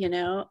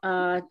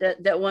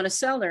 that want to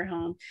sell their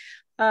home.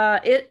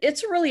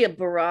 It's really a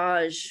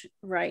barrage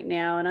right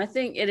now. And I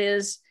think it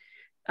is,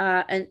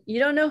 and you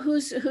don't know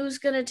who's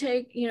going to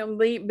take,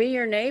 be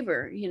your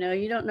neighbor,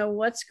 you don't know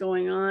what's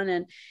going on.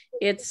 And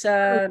it's,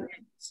 go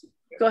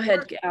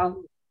ahead,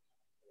 Gal.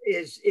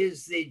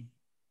 Is the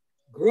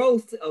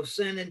growth of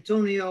San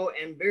Antonio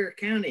and Bexar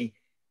County.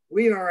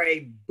 We are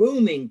a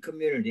booming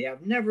community.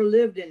 I've never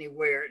lived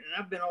anywhere, and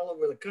I've been all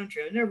over the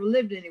country. I've never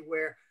lived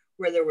anywhere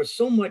where there was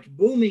so much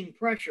booming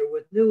pressure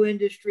with new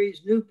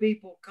industries, new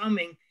people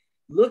coming,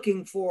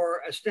 looking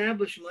for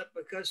establishment,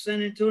 because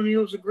San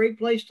Antonio is a great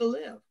place to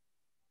live.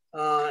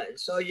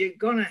 So you're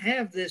going to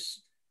have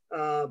this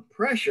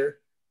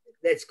pressure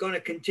that's going to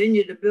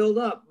continue to build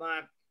up.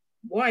 My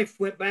wife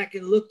went back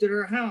and looked at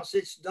her house.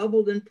 It's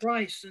doubled in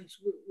price since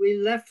we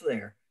left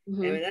there.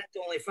 Mm-hmm. I mean, that's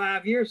only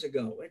 5 years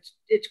ago.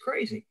 It's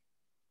crazy.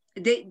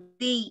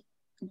 The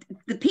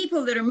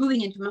people that are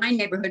moving into my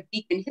neighborhood,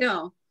 Beacon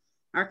Hill,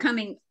 are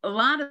coming. A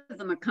lot of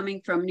them are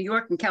coming from New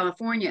York and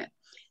California,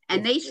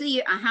 and they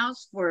see a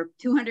house for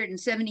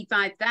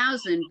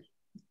 $275,000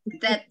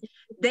 that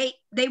they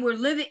were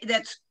living.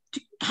 That's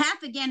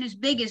half again as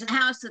big as a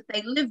house that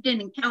they lived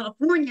in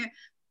California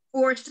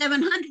for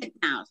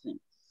 $700,000.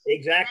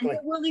 Exactly. And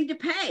they're willing to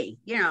pay.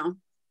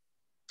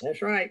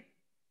 That's right.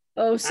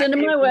 Oh, send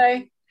them my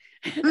way.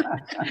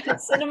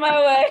 Send them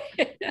my way.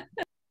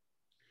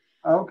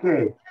 Okay.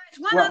 There's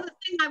one other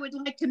thing I would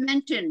like to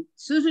mention.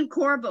 Susan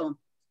Corbel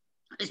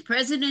is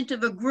president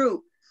of a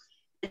group,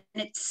 and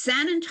it's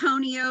San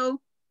Antonio.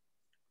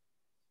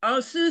 Oh,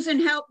 Susan,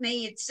 help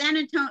me. It's San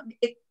Antonio.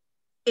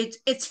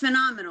 It's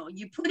phenomenal.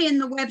 You put in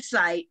the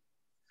website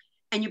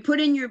and you put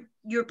in your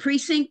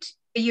precinct,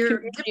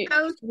 your zip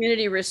code.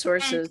 Community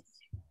resources.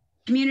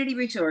 Community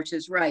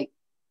resources, right.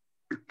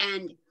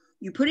 And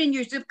you put in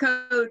your zip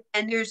code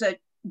and there's a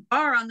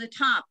bar on the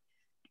top.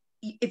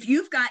 If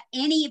you've got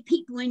any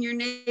people in your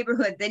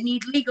neighborhood that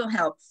need legal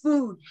help,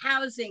 food,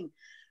 housing,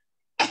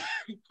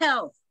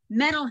 health,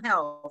 mental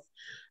health,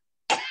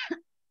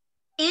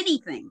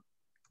 anything,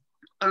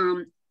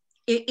 when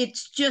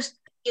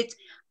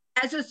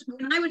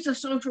I was a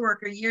social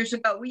worker years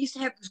ago, we used to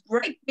have this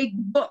great big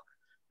book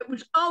that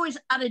was always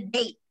out of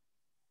date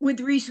with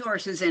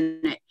resources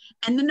in it,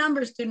 and the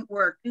numbers didn't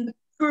work, and the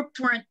groups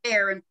weren't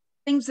there, and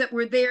things that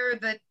were there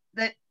that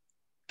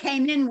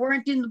came in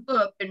weren't in the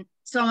book, and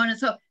so on and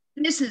so.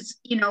 This is,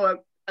 a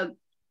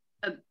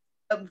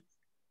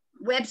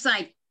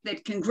website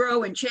that can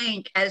grow and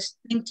change as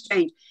things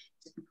change.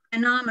 It's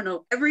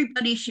phenomenal.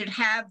 Everybody should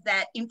have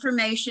that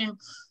information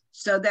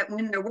so that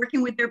when they're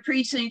working with their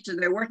precincts or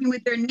they're working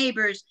with their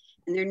neighbors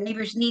and their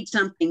neighbors need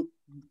something,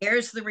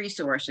 there's the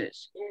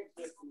resources.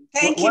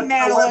 Thank you,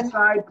 Madeline.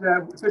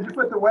 Could you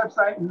put the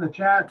website in the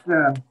chat?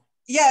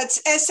 Yeah,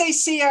 it's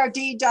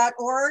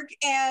sacrd.org.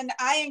 And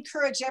I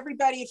encourage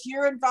everybody, if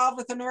you're involved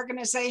with an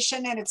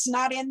organization and it's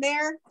not in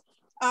there,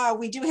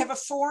 we do have a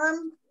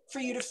form for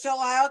you to fill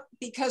out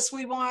because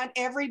we want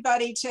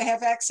everybody to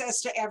have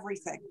access to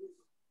everything.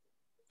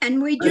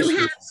 And we do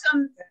have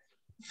some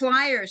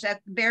flyers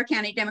at the Bexar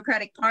County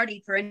Democratic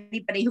Party for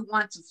anybody who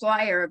wants a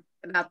flyer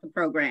about the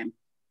program.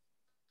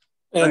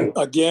 And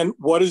again,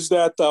 what is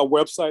that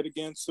website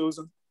again,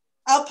 Susan?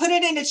 I'll put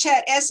it in the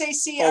chat,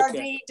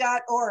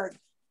 sacrd.org.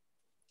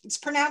 It's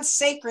pronounced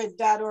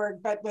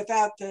sacred.org, but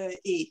without the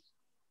E.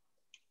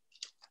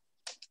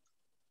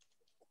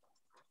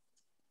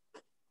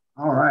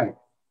 All right.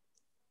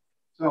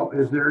 So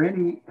is there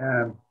any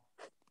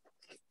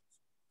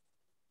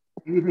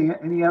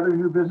other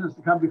new business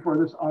to come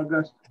before this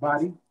august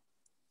body?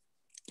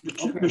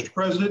 Okay. Mr.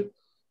 President?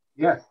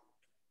 Yes.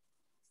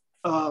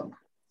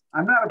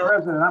 I'm not a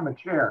president, I'm a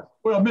chair.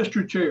 Well,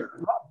 Mr. Chair.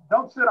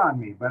 Don't sit on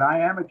me, but I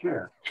am a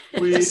chair. A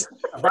vice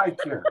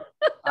chair.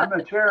 I'm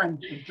a chair in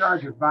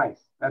charge of vice.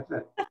 That's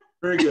it.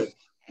 Very good.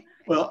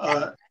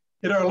 Well,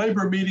 in our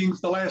labor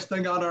meetings, the last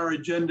thing on our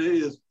agenda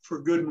is for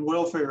good and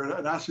welfare.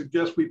 And I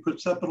suggest we put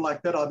something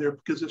like that on there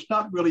because it's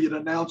not really an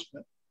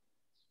announcement,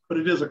 but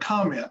it is a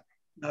comment.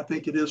 And I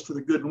think it is for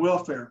the good and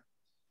welfare.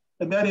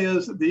 And that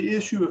is the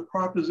issue of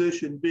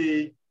Proposition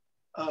B.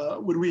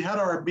 When we had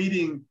our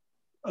meeting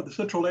of the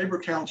Central Labor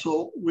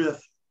Council with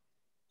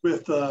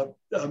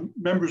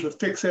members of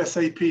Fix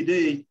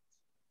SAPD,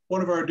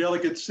 one of our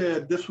delegates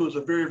said this was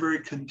a very, very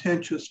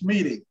contentious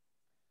meeting.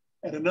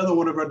 And another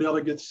one of our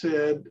delegates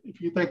said,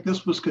 if you think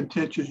this was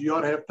contentious, you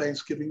ought to have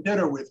Thanksgiving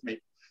dinner with me.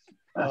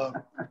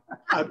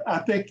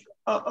 I think,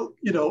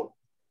 you know,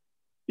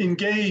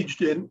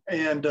 engaged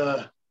and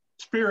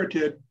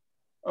spirited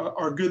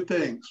are good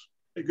things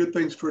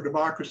for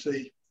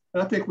democracy.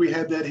 And I think we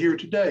had that here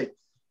today.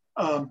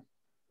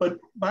 But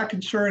my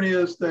concern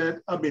is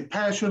that, I mean,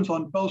 passions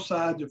on both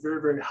sides are very,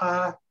 very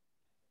high.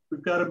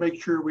 We've got to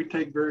make sure we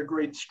take very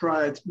great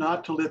strides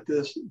not to let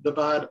this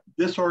divide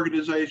this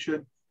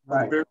organization,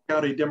 right, the Bexar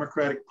County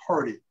Democratic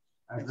Party.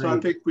 So I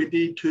think we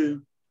need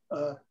to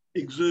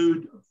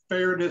exude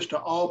fairness to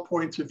all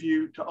points of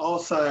view, to all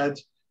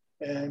sides.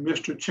 And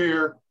Mr.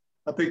 Chair,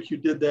 I think you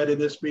did that in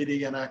this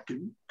meeting, and I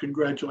can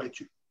congratulate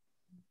you.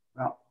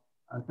 Well,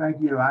 thank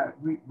you.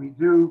 We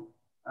do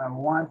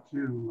want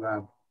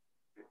to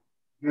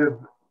give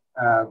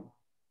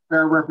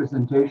fair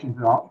representation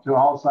to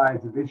all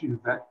sides of issues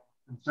that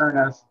concern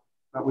us,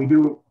 but we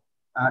do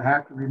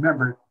have to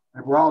remember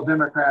that we're all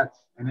Democrats,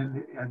 and in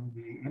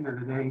the end of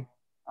the day,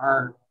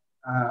 our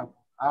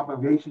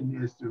obligation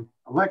is to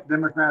elect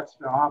Democrats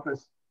to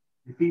office,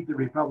 defeat the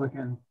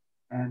Republicans,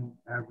 and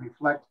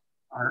reflect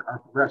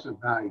our progressive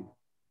values.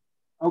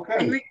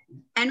 Okay.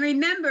 And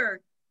remember,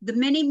 the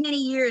many, many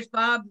years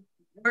Bob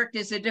worked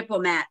as a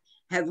diplomat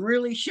have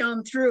really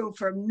shown through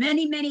for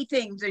many, many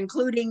things,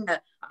 including a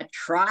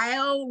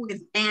trial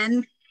with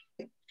Ben,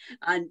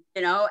 you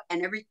know,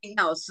 and everything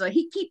else. So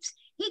he keeps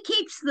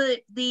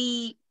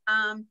the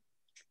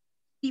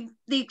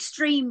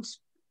extremes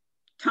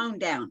toned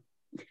down,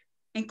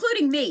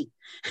 including me.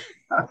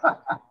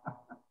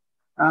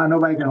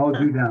 Nobody can hold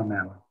you down,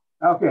 that one.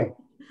 Okay.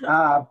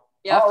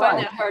 Yeah, I find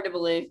that hard to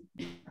believe.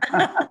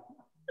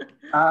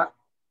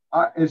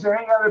 Is there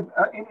any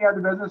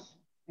other business?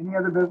 Any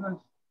other business?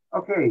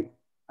 Okay.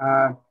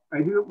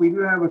 We do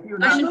have a few.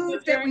 I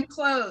move that we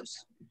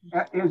close.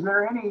 Is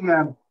there any?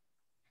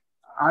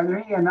 Are there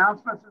any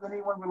announcements that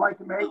anyone would like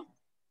to make?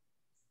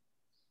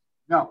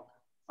 No.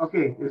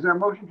 Okay. Is there a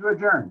motion to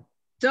adjourn?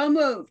 So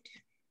moved.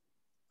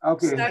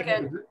 Okay.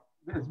 Second.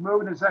 It's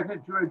moved and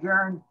seconded to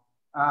adjourn.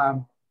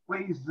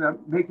 Please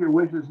make your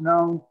wishes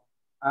known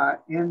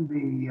in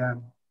the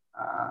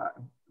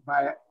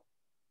by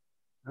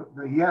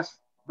the yes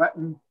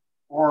button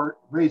or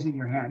raising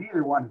your hand.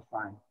 Either one is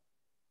fine.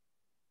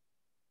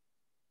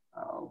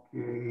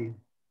 Okay.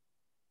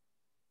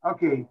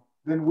 Okay,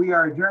 then we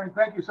are adjourned.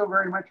 Thank you so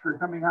very much for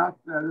coming out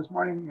this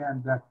morning,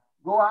 and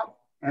go out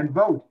and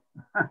vote.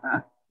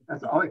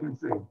 That's all I can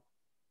say.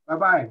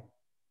 Bye-bye.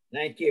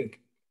 Thank you.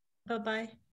 Bye-bye.